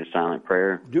doing the silent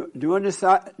prayer? Do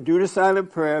the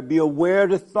silent prayer. Be aware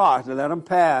of the thoughts and let them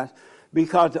pass.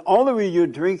 Because the only reason you're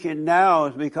drinking now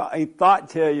is because a thought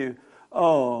tells you,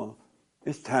 oh,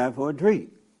 it's time for a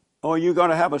drink. Or you're going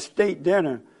to have a steak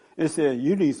dinner and say,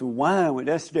 you need some wine with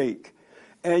that steak.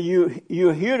 And you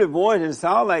hear the voice and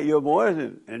sound like your voice,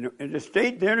 and the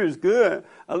steak dinner is good.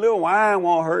 A little wine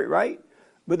won't hurt, right?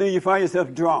 But then you find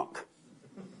yourself drunk.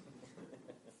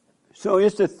 So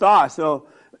it's the thought. So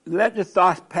let the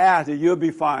thoughts pass and you'll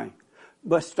be fine.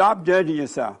 But stop judging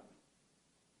yourself.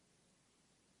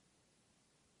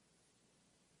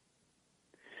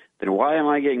 Then why am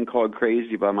I getting called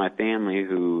crazy by my family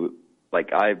who,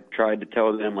 like, I've tried to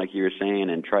tell them, like you were saying,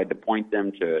 and tried to point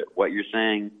them to what you're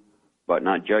saying, but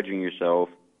not judging yourself.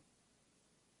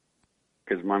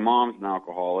 Because my mom's an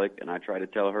alcoholic, and I try to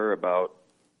tell her about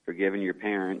forgiving your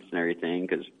parents and everything,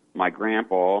 because my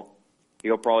grandpa,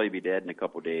 he'll probably be dead in a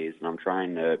couple of days, and I'm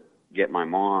trying to get my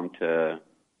mom to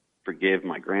forgive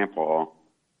my grandpa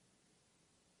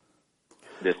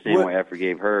the same way I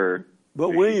forgave her.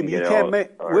 But so William, you can't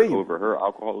make William over her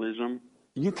alcoholism.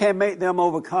 You can't make them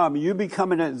overcome. You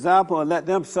become an example and let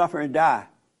them suffer and die.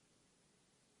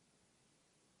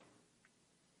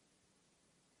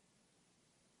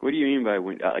 What do you mean by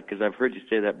when? Because I've heard you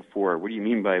say that before. What do you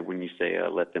mean by when you say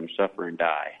let them suffer and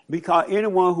die? Because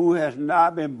anyone who has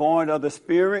not been born of the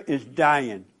Spirit is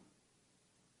dying.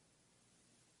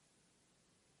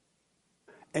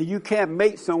 And you can't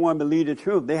make someone believe the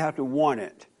truth. They have to want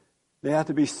it. They have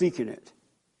to be seeking it.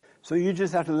 So you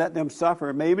just have to let them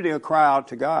suffer. Maybe they'll cry out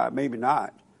to God, maybe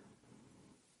not.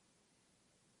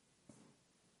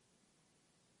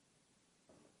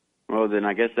 Well, then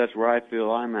I guess that's where I feel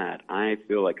I'm at. I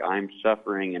feel like I'm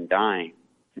suffering and dying.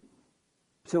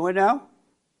 So what now?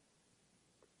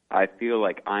 I feel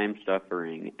like I'm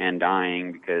suffering and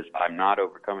dying because I'm not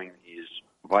overcoming these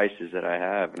vices that I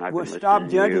have. And I've been stop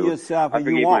listening judging to you. yourself. I And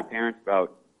forgave you my won't. parents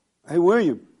about. Hey,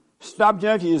 William, stop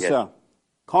judging yourself. Yes.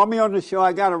 Call me on the show.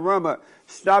 I got to run, but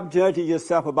stop judging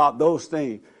yourself about those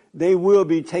things. They will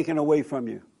be taken away from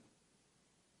you.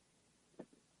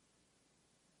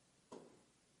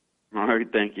 All right,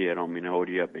 thank you. I don't mean to hold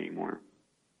you up anymore.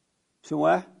 So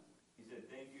what?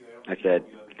 I said,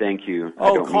 thank you. I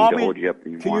Oh, don't call mean to me. hold you up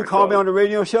anymore. Can you call me on the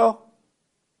radio show?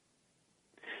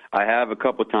 I have a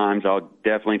couple times. I'll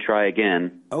definitely try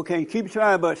again. Okay, keep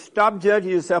trying, but stop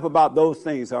judging yourself about those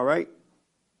things, all right?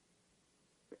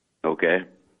 Okay.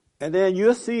 And then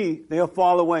you'll see they'll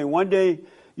fall away. One day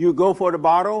you go for the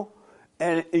bottle,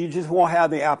 and you just won't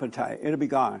have the appetite. It'll be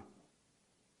gone.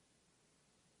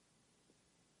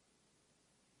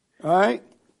 All right?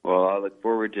 Well, I look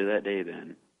forward to that day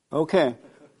then. Okay.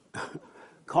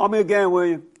 Call me again,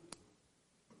 William.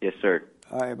 Yes, sir.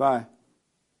 All right, bye.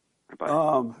 Bye.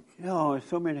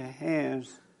 So many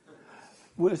hands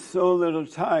with so little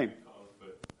time.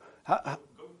 I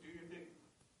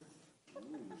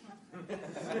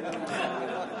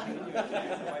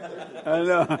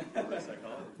know.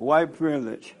 White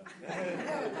privilege.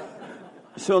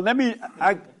 So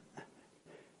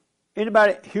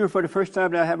anybody here for the first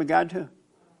time that I haven't gotten to?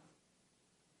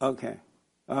 Okay.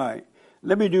 All right.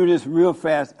 Let me do this real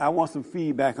fast. I want some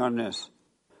feedback on this.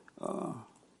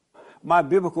 My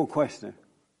biblical question.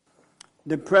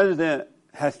 The president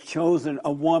has chosen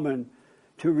a woman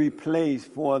to replace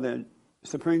for the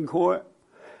Supreme Court.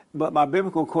 But my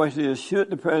biblical question is, should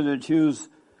the president choose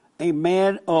a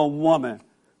man or a woman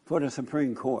for the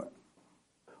Supreme Court?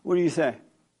 What do you say?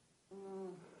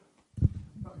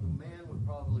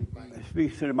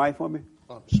 Speak to the mic for me.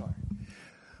 I'm sorry.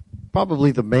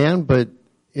 Probably the man, but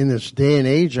in this day and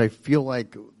age, I feel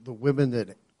like the women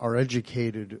that are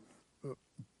educated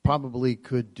probably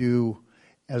could do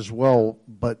as well,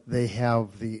 but they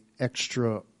have the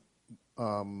extra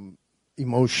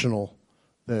emotional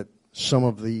that some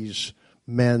of these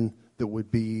men that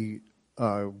would be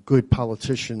good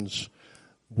politicians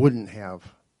wouldn't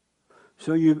have.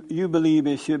 So you believe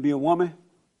it should be a woman?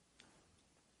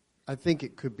 I think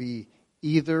it could be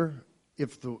either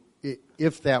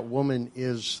if that woman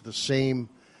is the same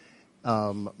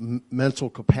mental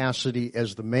capacity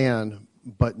as the man,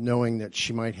 but knowing that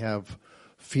she might have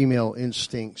female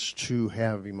instincts to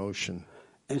have emotion.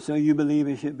 And so you believe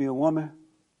it should be a woman?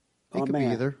 It could be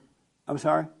either. I'm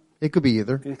sorry? It could be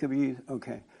either. It could be either.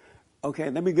 Okay. Okay,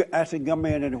 let me ask the young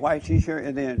man in the white T-shirt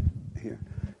and then here.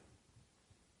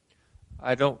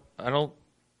 I don't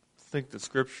think the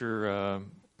Scripture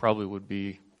probably would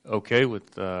be okay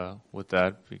with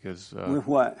that because with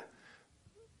what?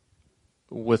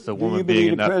 With a Do woman you being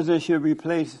believe in the that, president should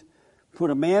put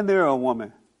a man there or a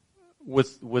woman?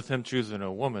 with him choosing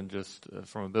a woman, just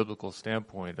from a biblical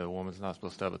standpoint, a woman's not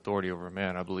supposed to have authority over a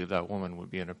man. I believe that woman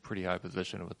would be in a pretty high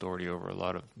position of authority over a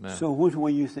lot of men. So which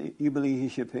one you believe he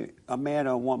should pick, a man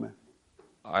or a woman?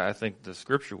 I think the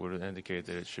Scripture would indicate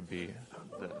that it should be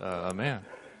a man.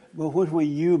 But which one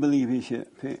you believe he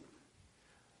should pick?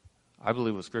 I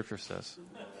believe what Scripture says.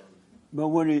 But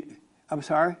I'm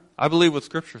sorry? I believe what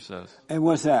Scripture says. And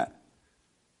what's that?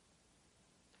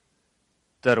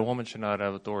 That a woman should not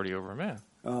have authority over a man.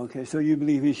 Okay, so you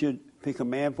believe he should pick a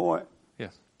man for it?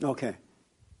 Yes. Okay.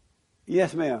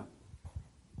 Yes, ma'am.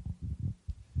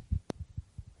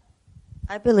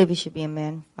 I believe it should be a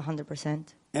man, 100%.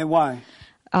 And why?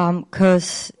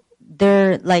 Because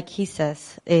they're, like he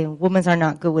says, women are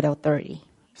not good with authority.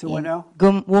 So what now?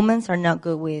 Women are not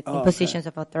good with Oh, in positions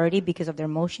of authority because of their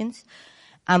emotions,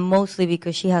 and mostly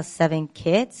because she has 7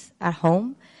 kids at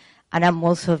home, and I'm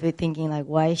also thinking like,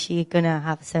 why is she gonna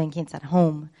have 7 kids at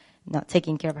home, not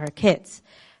taking care of her kids?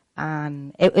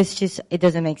 It's just, it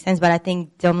doesn't make sense. But I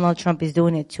think Donald Trump is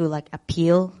doing it to like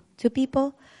appeal to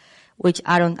people, which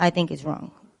I think is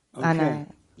wrong. Okay.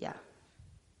 And yeah.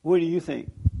 What do you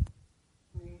think?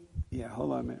 Yeah,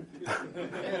 hold on a minute.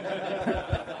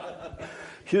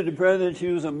 Should the president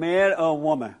choose a man or a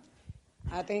woman?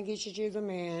 I think he should choose a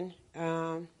man.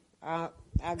 And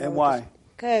why?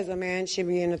 Because a man should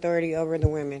be in authority over the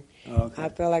women. Okay. I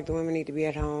feel like the women need to be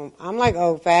at home. I'm like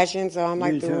old-fashioned, so I'm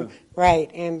Me like too. right.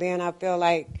 And then I feel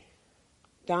like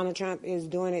Donald Trump is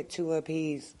doing it to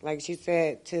appease, like she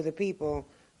said, to the people.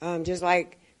 Just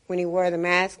like when he wore the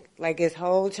mask, like his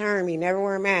whole term, he never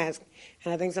wore a mask.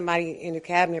 And I think somebody in the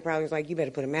cabinet probably was like, "You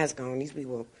better put a mask on. These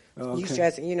people, you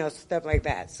stressing, stuff like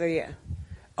that." So yeah.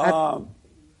 No.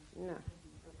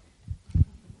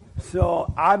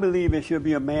 So I believe it should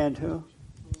be a man too.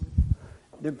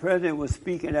 The president was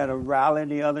speaking at a rally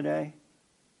the other day,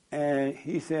 and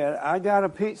he said, "I got to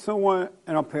pick someone,"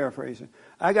 and I'm paraphrasing.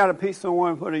 "I got to pick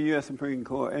someone for the U.S. Supreme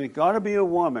Court, and it's got to be a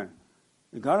woman.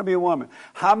 It's got to be a woman."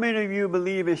 How many of you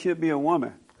believe it should be a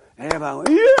woman? And everybody went,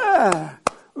 "Yeah!"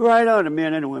 Right on, the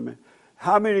men and the women.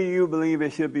 How many of you believe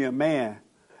it should be a man?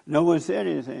 No one said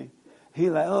anything. He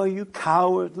like, "Oh, you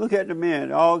cowards. Look at the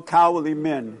men, all cowardly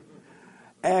men."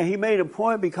 And he made a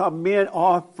point because men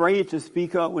are afraid to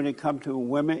speak up when it comes to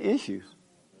women issues.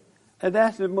 And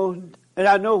that's the most, and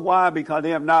I know why, because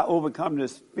they have not overcome the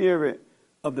spirit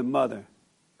of the mother.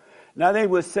 Now they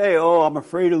would say, "Oh, I'm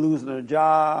afraid of losing a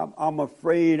job. I'm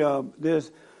afraid of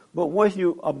this." But once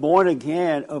you are born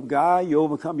again of God, you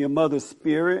overcome your mother's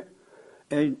spirit,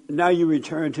 and now you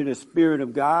return to the spirit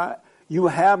of God, you will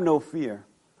have no fear.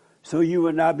 So you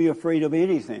will not be afraid of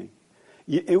anything.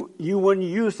 You wouldn't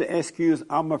use the excuse,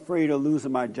 "I'm afraid of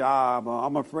losing my job," or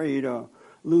 "I'm afraid of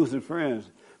losing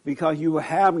friends," because you will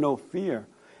have no fear.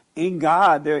 In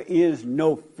God, there is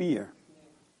no fear.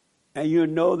 And you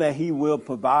know that He will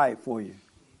provide for you.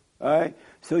 All right?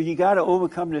 So you got to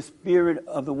overcome the spirit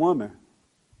of the woman.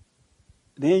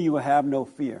 Then you will have no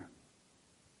fear.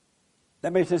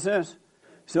 That makes sense?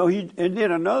 So and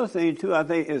then another thing too, I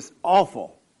think is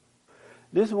awful.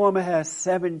 This woman has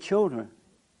 7 children.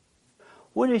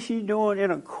 What is she doing in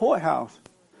a courthouse?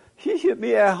 She should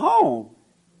be at home.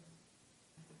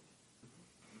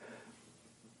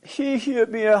 She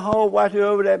should be at home watching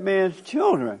over that man's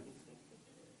children.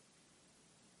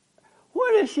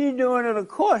 What is she doing in a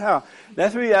courthouse?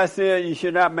 That's why I said you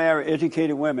should not marry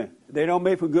educated women. They don't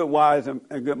make for good wives and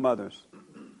good mothers.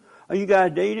 Are you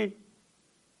guys dating?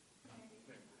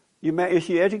 Is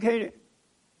she educated?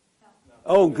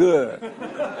 Oh, good.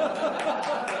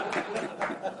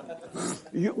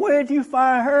 Where did you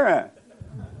find her at?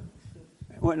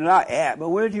 Well, not at, but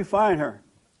where did you find her?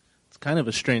 It's kind of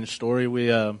a strange story. We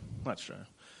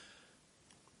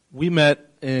met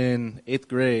in 8th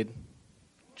grade,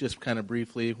 just kind of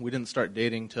briefly. We didn't start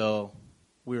dating till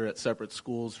we were at separate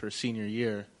schools her senior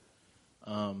year.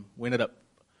 We ended up,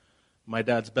 my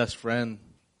dad's best friend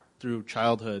through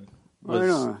childhood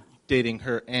was dating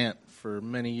her aunt for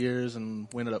many years, and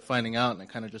we ended up finding out, and it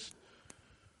kind of just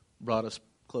brought us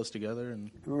close together.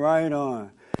 And right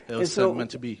on. It was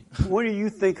meant to be. What do you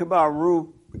think about Ruth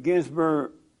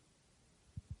Ginsburg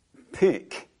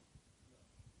pick?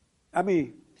 I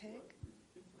mean,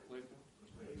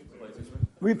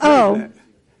 replacement.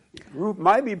 Ruth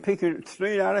might be picking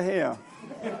straight out of hell.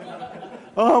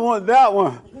 Oh, I want that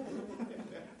one.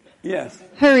 Yes.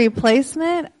 Her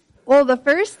replacement? Well, the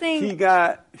first thing...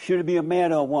 Should it be a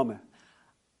man or a woman?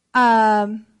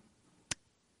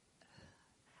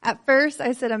 At first,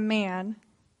 I said a man.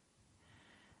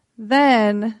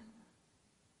 Then,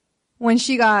 when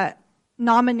she got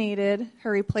nominated, her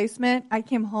replacement, I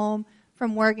came home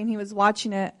from work and he was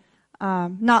watching it,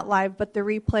 not live, but the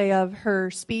replay of her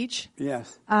speech.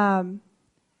 Yes. And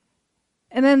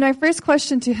then my first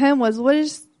question to him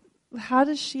was, how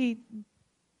does she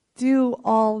do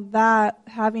all that,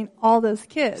 having all those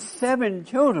kids? 7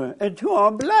 children, and 2 are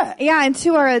black. Yeah, and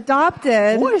 2 are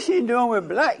adopted. What is she doing with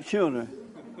black children?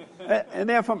 And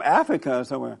they're from Africa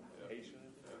somewhere.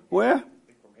 Where?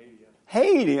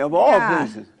 Haiti, of all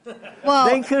places. Well,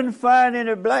 they couldn't find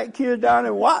any black kids down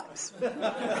in Watts.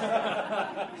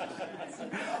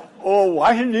 Or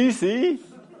Washington, D.C.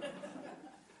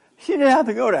 She didn't have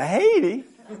to go to Haiti.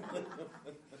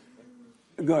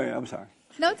 Go ahead, I'm sorry.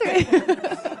 No, it's okay.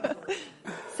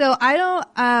 So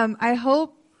I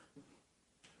hope,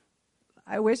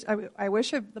 I wish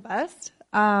her the best.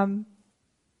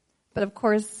 But of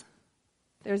course,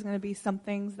 there's going to be some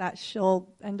things that she'll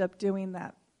end up doing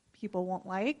that people won't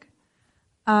like.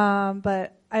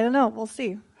 But I don't know. We'll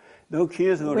see. Those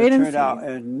kids are going Wait to and turn see. out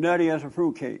as nutty as a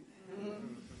fruitcake.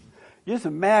 Just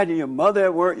imagine your mother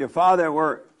at work, your father at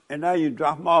work, and now you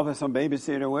drop them off at some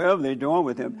babysitter, wherever they're doing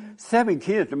with them. 7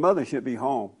 kids, the mother should be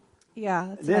home. Yeah.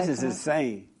 That's This what I is thought.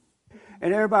 insane.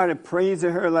 And everybody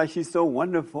praises her like she's so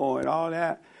wonderful and all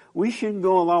that. We shouldn't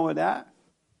go along with that.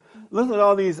 Look at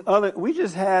all these other. We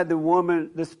just had the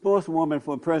woman, the spokeswoman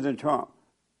for President Trump.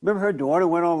 Remember her daughter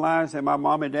went online and said, "My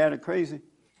mom and dad are crazy."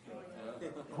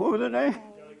 What was her name?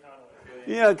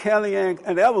 Yeah, Kellyanne.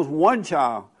 And that was one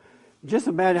child. Just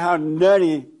imagine how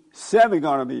nutty 7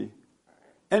 going to be.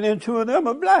 And then 2 of them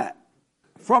are black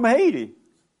from Haiti.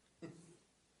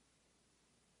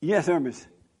 Yes, Hermes.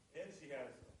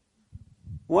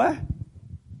 What? And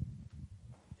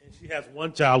she has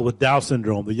one child with Down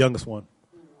syndrome, the youngest one.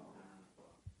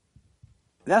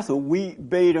 That's a wheat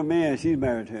beta man she's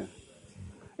married to.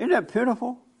 Isn't that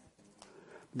pitiful?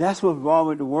 That's what's wrong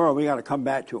with the world. We got to come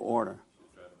back to order.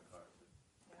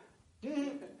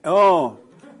 Oh,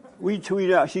 we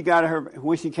tweeted out. She got her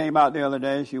when she came out the other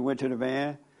day. She went to the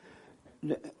van,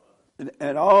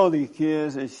 and all these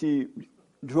kids, and she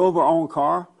drove her own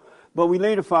car. But we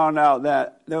later found out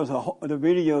that there was the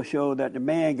video showed that the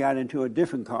man got into a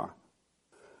different car.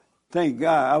 Thank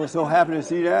God. I was so happy to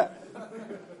see that.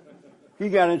 He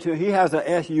has an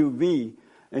SUV,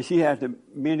 and she has the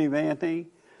minivan thing.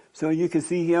 So you can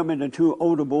see him and the 2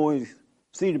 older boys,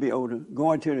 seem to be older,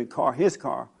 going to the car, his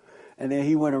car. And then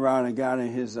he went around and got in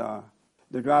his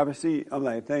the driver's seat. I'm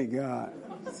like, thank God.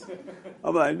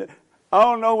 I'm like, I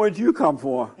don't know what you come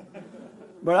for,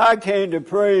 but I came to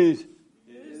praise.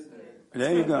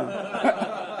 There you go.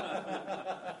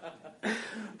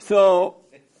 So,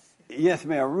 yes,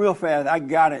 ma'am, real fast. I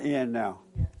got to end now.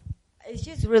 It's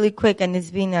just really quick, and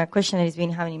it's been a question that has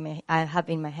been I have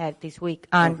in my head this week.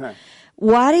 Okay.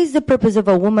 What is the purpose of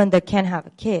a woman that can't have a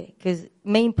kid? Because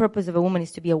main purpose of a woman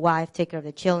is to be a wife, take care of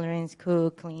the children,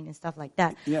 cook, clean, and stuff like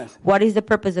that. Yes. What is the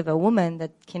purpose of a woman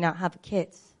that cannot have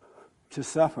kids? To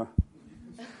suffer.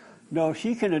 No,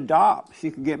 she can adopt. She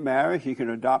can get married. She can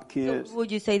adopt kids. So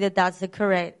would you say that that's the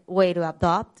correct way to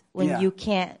adopt when Yeah. you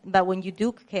can't? But when you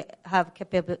do have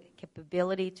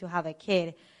capability to have a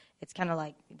kid, it's kind of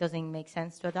like it doesn't make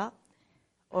sense to adopt,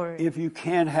 or If you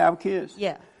can't have kids?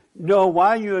 yeah. No, why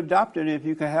are you adopting if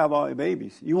you can have all your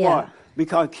babies?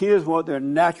 Because kids want their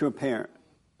natural parent.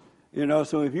 You know,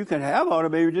 so if you can have all the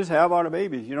babies, just have all the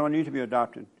babies. You don't need to be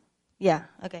adopted. Yeah.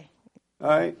 Okay. All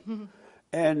right?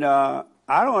 And I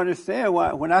don't understand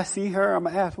why, when I see her, I'm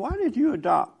going to ask, why did you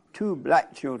adopt 2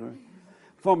 black children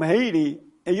from Haiti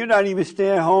and you're not even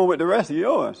staying home with the rest of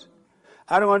yours?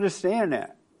 I don't understand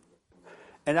that.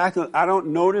 And I don't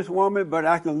know this woman, but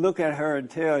I can look at her and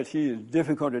tell she is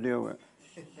difficult to deal with.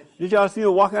 Did y'all see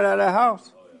her walking out of that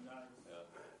house?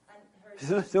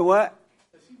 So what?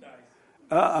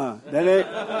 That ain't.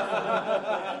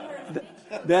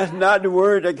 That's not the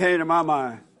word that came to my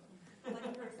mind.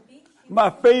 My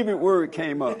favorite word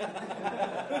came up.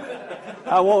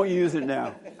 I won't use it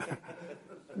now.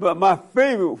 But my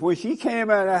favorite, when she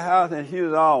came out of the house and she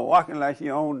was all walking like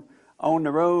she on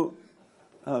the road,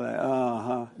 I was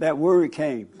like, that word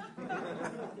came.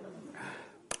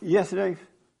 Yesterday?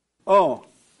 Oh,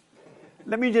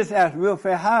 let me just ask real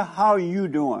fast, how are you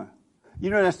doing? You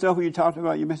know that stuff you talked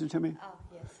about, you mentioned to me? Oh,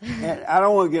 yes. And I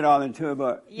don't want to get all into it,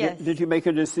 but Yes. did you make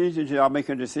a decision? Did y'all make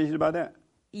a decision about that?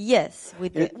 Yes, we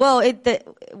did.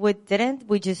 We didn't.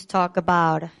 We just talk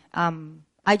about.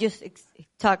 I just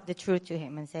talk the truth to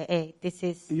him and say, "Hey, this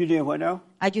is." You did what now?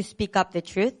 I just speak up the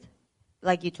truth,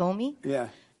 like you told me. Yeah.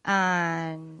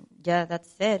 And yeah,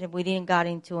 that's it. We didn't got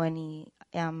into any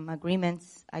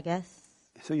agreements, I guess.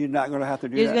 So you're not going to have to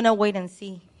do You're that? just gonna wait and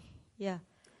see. Yeah.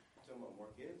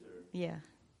 Yeah.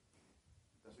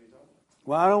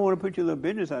 Well, I don't want to put your little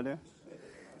business out there.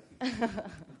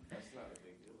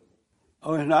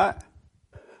 Oh, it's not?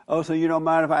 Oh, so you don't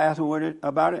mind if I ask him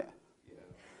about it?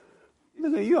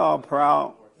 Look at you all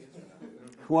proud.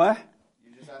 What?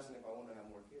 You're just asking if I want to have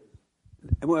more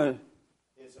kids. Well,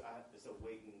 It's a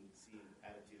wait and see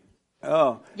attitude.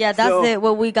 oh. Yeah, that's So-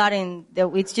 what we got in.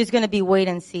 It's just gonna be wait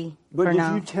and see But for did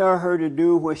now. you tell her to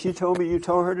do what she told me you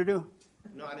told her to do?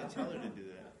 No, I didn't tell her to do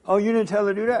that. Oh, you didn't tell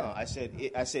her to do that? No, I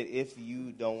said if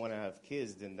you don't want to have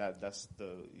kids, then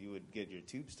you would get your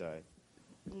tubes tied.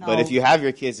 No. But if you have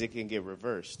your kids, it can get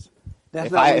reversed. That's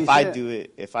if not what I he if I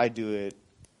said. do it,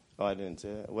 oh, I didn't say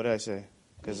it. What did I say?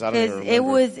 Because I don't even Because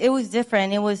remember. it was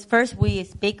different. It was first we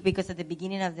speak because at the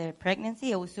beginning of the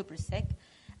pregnancy I was super sick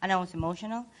and I was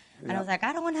emotional and Yeah. I was like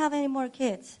I don't want to have any more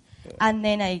kids. And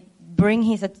then I bring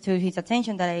to his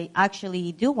attention that I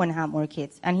actually do want to have more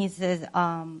kids. And he says,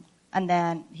 and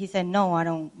then he said, no, I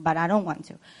don't want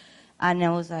to. And I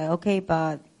was like, okay,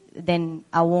 but then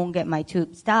I won't get my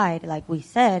tubes tied, like we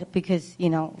said, because,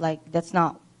 that's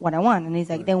not what I want. And he's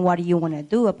like, then what do you want to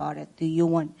do about it? Do you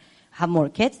want have more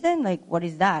kids then? Like, what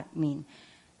does that mean?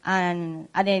 And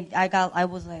then I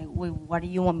was like, wait, what do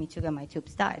you want me to get my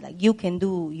tubes tied? Like, you can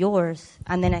do yours.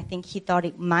 And then I think he thought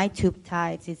my tube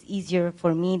ties is easier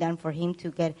for me than for him to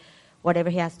get whatever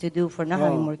he has to do for not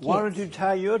having more kids. Why don't you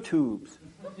tie your tubes?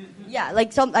 Yeah, I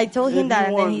told him that,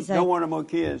 and then he's like, don't want more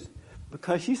kids.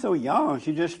 Because she's so young.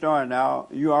 She just started out.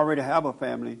 You already have a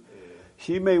family.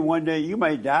 She may one day, you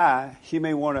may die. She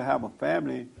may want to have a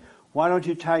family. Why don't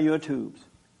you tie your tubes?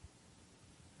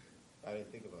 I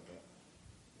didn't think about that.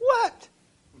 What?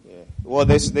 Yeah. Well,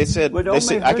 they said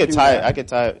I could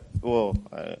tie. Well,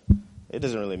 it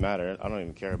doesn't really matter. I don't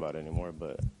even care about it anymore.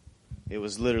 But it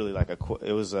was literally like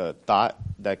it was a thought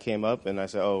that came up, and I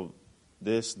said, oh,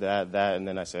 this, that, and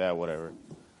then I said, yeah, whatever.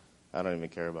 I don't even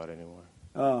care about it anymore.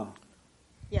 Oh.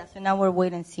 Yeah. So now we're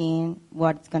waiting and seeing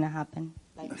what's gonna happen.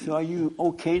 So are you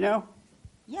okay now?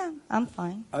 Yeah, I'm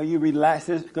fine. Are you relaxed?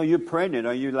 Because you're pregnant.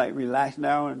 Are you relaxed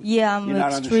now? And yeah, I'm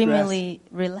extremely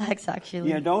relaxed actually.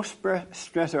 Yeah, don't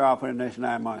stress her out for the next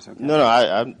 9 months. Okay? No,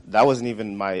 I that wasn't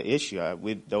even my issue.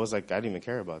 That was I didn't even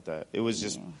care about that. It was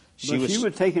just she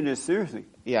was taking it seriously.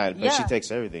 Yeah, but she takes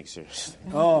everything seriously.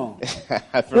 Oh,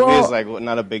 for me, it's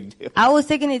not a big deal. I was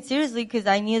taking it seriously because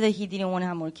I knew that he didn't want to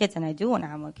have more kids, and I do want to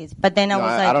have more kids. But then I was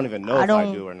like, I don't even know if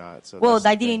I do or not. So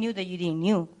I didn't know that you didn't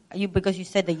know. Because you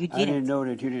said that you didn't. I didn't know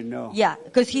that you didn't know. Yeah,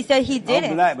 because he said he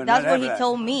didn't. Black, but that's what he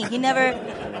told me. He never.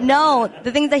 No,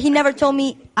 the thing is that he never told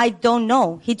me I don't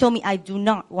know. He told me I do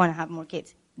not want to have more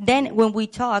kids. Then when we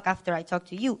talk, after I talk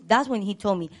to you, that's when he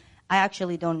told me I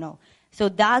actually don't know. So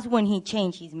that's when he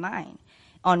changed his mind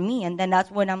on me, and then that's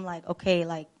when I'm like, okay,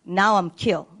 like now I'm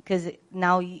chill because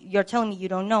now you're telling me you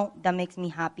don't know. That makes me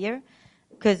happier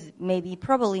because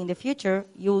probably in the future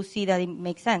you will see that it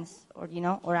makes sense, or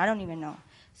I don't even know.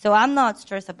 So I'm not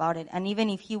stressed about it. And even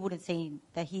if he wouldn't say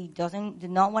that he did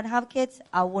not want to have kids,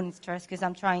 I wouldn't stress because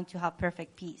I'm trying to have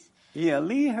perfect peace. Yeah,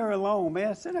 leave her alone,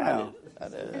 man. Sit down.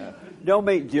 Don't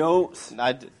make jokes.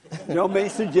 Don't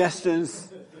make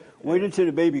suggestions. Wait until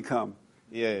the baby come.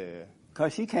 Yeah.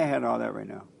 Because she can't handle all that right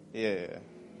now. Yeah.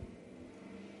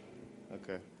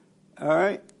 Okay. All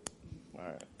right.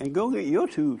 And go get your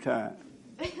tube tied.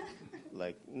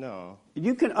 No.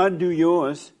 You can undo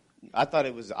yours. I thought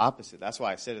it was the opposite. That's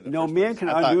why I said it. Men can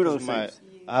undo those things.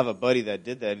 I have a buddy that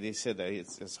did that. He said that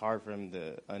it's hard for him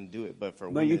to undo it, but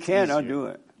you can undo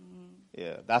it.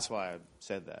 Yeah, that's why I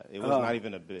said that. It was not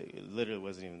even it literally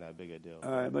wasn't even that big a deal.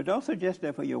 All right, but don't suggest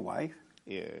that for your wife.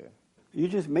 Yeah. You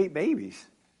just make babies.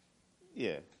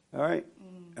 Yeah. All right.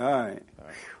 All right.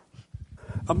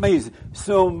 Amazing.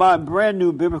 So my brand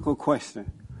new biblical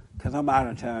question, because I'm out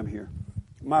of time here.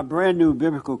 My brand new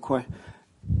biblical question.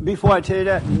 Before I tell you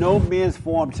that, no men's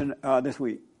forum this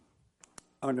week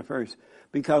on the 1st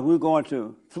because we're going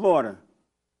to Florida.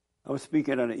 I was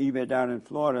speaking at an event down in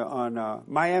Florida on not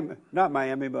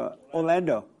Miami, but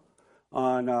Orlando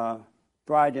on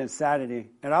Friday and Saturday.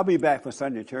 And I'll be back for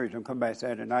Sunday church. I'm coming back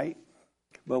Saturday night.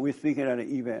 But we're speaking at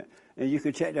an event. And you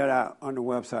can check that out on the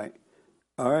website.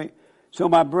 All right? So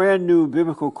my brand new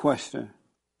biblical question,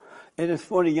 it is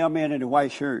for the young man in the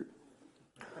white shirt.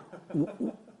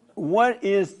 What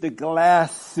is the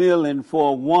glass ceiling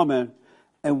for a woman,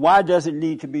 and why does it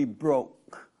need to be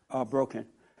broken?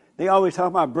 They always talk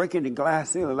about breaking the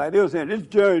glass ceiling. Like they were saying, this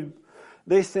judge,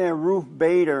 they saying Ruth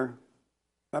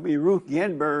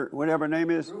Ginsburg, whatever her name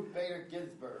is. Ruth Bader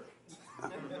Ginsburg.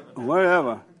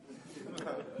 Whatever.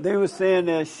 They were saying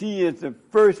that she is the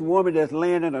first woman that's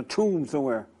laying in a tomb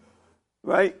somewhere,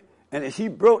 right? And that she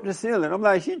broke the ceiling. I'm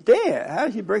like, she's dead. How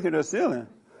is she breaking her ceiling?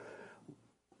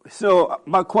 So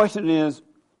my question is,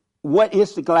 what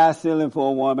is the glass ceiling for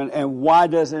a woman, and why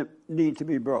does it need to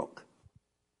be broke?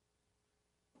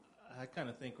 I kind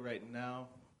of think right now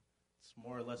it's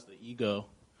more or less the ego.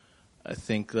 I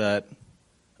think that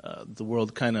the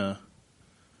world kind of,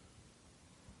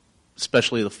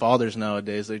 especially the fathers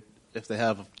nowadays, if they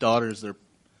have daughters, they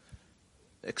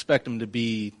expect them to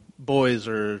be boys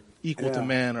or equal to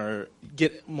man or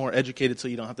get more educated so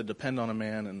you don't have to depend on a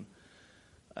man. And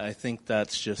I think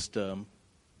that's just the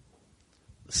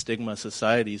stigma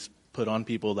society's put on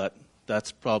people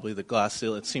that's probably the glass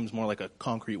ceiling. It seems more like a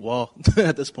concrete wall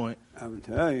at this point. I will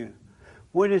tell you.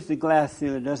 What is the glass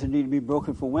ceiling? Does it need to be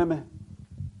broken for women?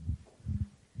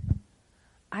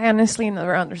 I honestly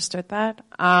never understood that.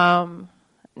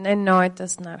 And no, it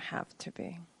does not have to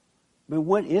be. But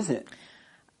what is it?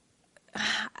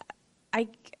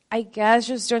 I guess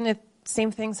just doing the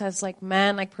same things as like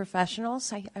men, like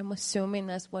professionals. I'm assuming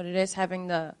that's what it is,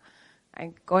 having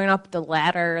going up the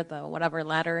ladder, the whatever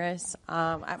ladder is.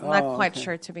 I'm not quite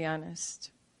sure, to be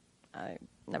honest. I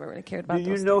never really cared about those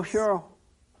things. Do you know Cheryl?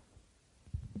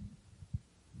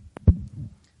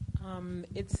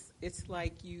 It's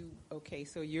like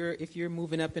so if you're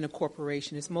moving up in a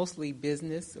corporation, it's mostly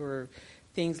business or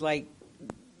things like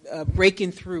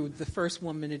breaking through, the first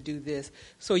woman to do this.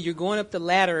 So you're going up the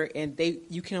ladder, and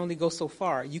you can only go so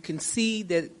far. You can see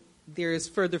that there is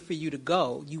further for you to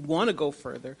go. You want to go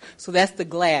further. So that's the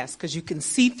glass, because you can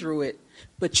see through it,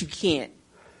 but you can't.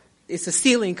 It's a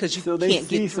ceiling because you can't get through it.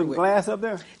 So they see some glass up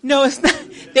there? No, it's not.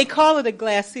 They call it a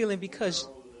glass ceiling because,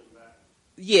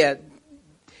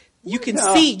 you can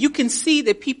see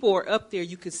that people are up there.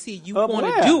 You can see you want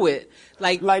to do it.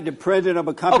 Like the president of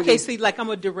a company? Okay, see, like I'm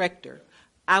a director.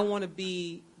 I want to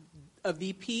be a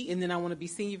VP, and then I want to be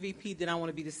senior VP, then I want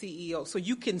to be the CEO. So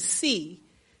you can see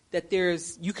that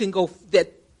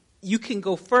you can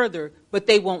go further, but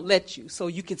they won't let you. So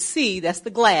you can see that's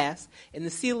the glass, and the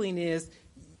ceiling is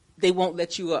they won't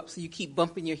let you up. So you keep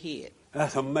bumping your head.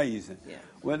 That's amazing. Yeah.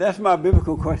 Well, that's my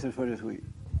biblical question for this week.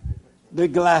 The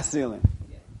glass ceiling.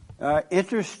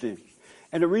 Interesting.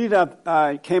 And the reason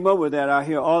I came up with that, I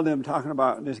hear all of them talking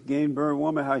about this Ginsburg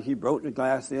woman, how she broke the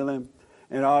glass ceiling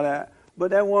and all that.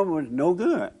 But that woman was no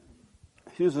good.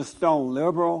 She was a stone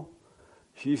liberal.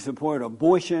 She supported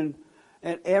abortion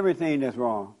and everything that's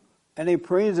wrong. And they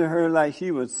praised her like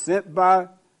she was sent by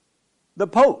the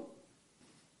Pope.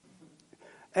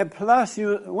 And plus,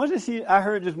 I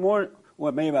heard this morning,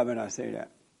 well, maybe I better not say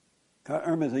that, because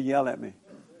Irma's will yell at me.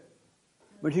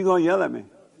 But you're going to yell at me.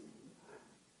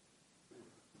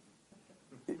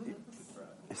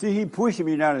 See, he pushing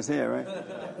me now to say it,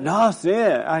 right? No,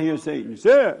 say it. I hear Satan.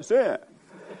 Say it.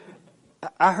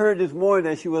 I heard this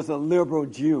morning that she was a liberal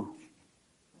Jew.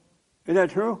 Is that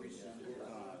true?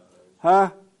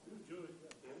 Huh?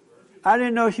 I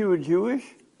didn't know she was Jewish.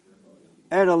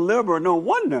 And a liberal, no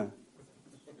wonder.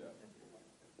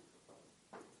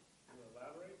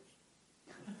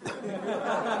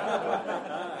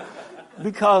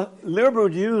 Because liberal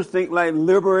Jews think like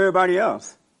liberal everybody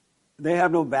else. They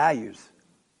have no values.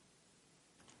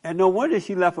 And no wonder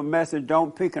she left a message,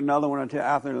 don't pick another one until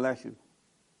after the election.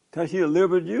 Because she's a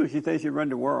liberal Jew. She thinks she run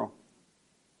the world.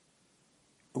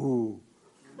 Ooh.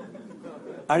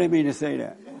 I didn't mean to say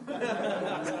that.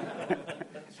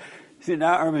 See,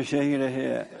 now Irma's shaking her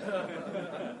head.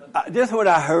 This is what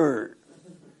I heard.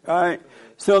 All right?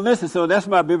 So listen, that's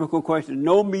my biblical question.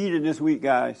 No meeting this week,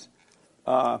 guys,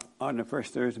 on the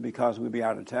first Thursday because we'll be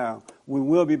out of town. We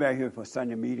will be back here for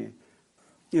Sunday meeting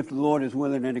if the Lord is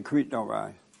willing and the creek don't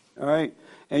rise. All right?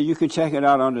 And you can check it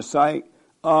out on the site.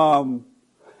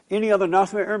 Any other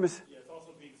announcement, Irmis? Yeah, it's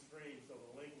also being streamed, so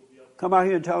the link will be up. Come out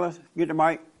here and tell us. Get the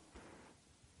mic.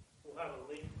 We'll have a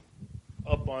link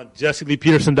up on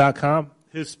JesseLeePeterson.com.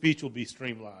 His speech will be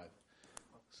streamed live.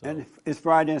 So and it's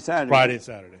Friday and Saturday. Friday and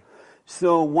Saturday.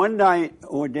 So one night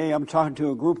or day, I'm talking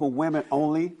to a group of women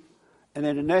only, and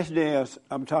then the next day,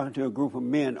 I'm talking to a group of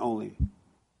men only.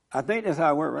 I think that's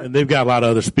how it works, right? And they've got a lot of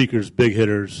other speakers, big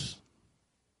hitters.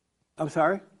 I'm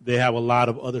sorry? They have a lot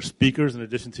of other speakers in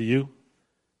addition to you.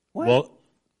 What? Well,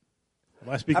 am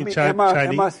I speaking Chinese?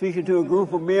 Am I speaking to a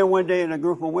group of men one day and a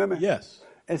group of women? Yes.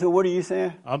 And so what are you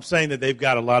saying? I'm saying that they've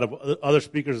got a lot of other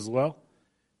speakers as well,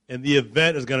 and the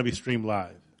event is going to be streamed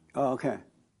live. Oh, okay.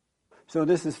 So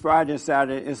this is Friday and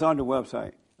Saturday. It's on the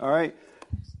website. All right?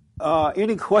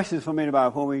 Any questions from anybody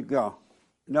before we go?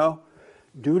 No?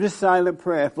 Do the silent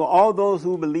prayer. For all those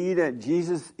who believe that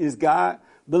Jesus is God,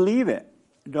 believe it.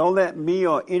 Don't let me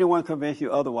or anyone convince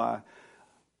you otherwise.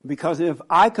 Because if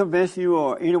I convince you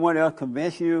or anyone else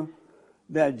convince you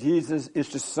that Jesus is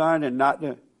the Son and not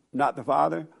the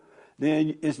Father,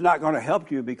 then it's not going to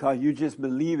help you because you just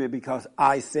believe it because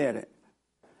I said it.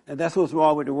 And that's what's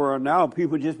wrong with the world now.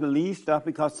 People just believe stuff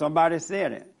because somebody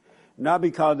said it, not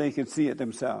because they can see it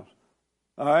themselves.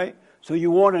 All right? So you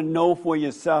want to know for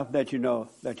yourself that you know.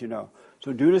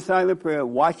 So do the silent prayer.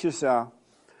 Watch yourself.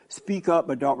 Speak up,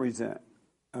 but don't resent.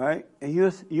 All right? And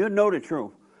you'll know the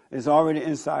truth. It's already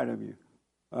inside of you.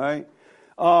 All right?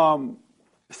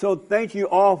 So thank you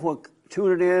all for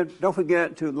tuning in. Don't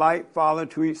forget to like, follow,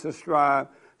 tweet, subscribe,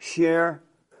 share,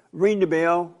 ring the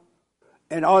bell,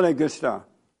 and all that good stuff.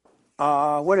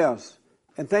 What else?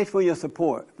 And thanks for your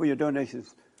support, for your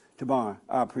donations to Bond.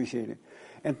 I appreciate it.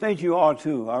 And thank you all,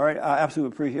 too. All right? I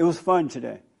absolutely appreciate it. It was fun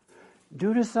today.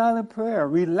 Do the silent prayer.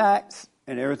 Relax,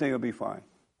 and everything will be fine.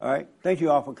 All right? Thank you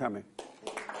all for coming.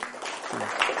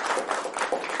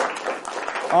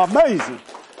 Amazing.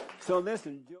 So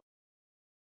listen.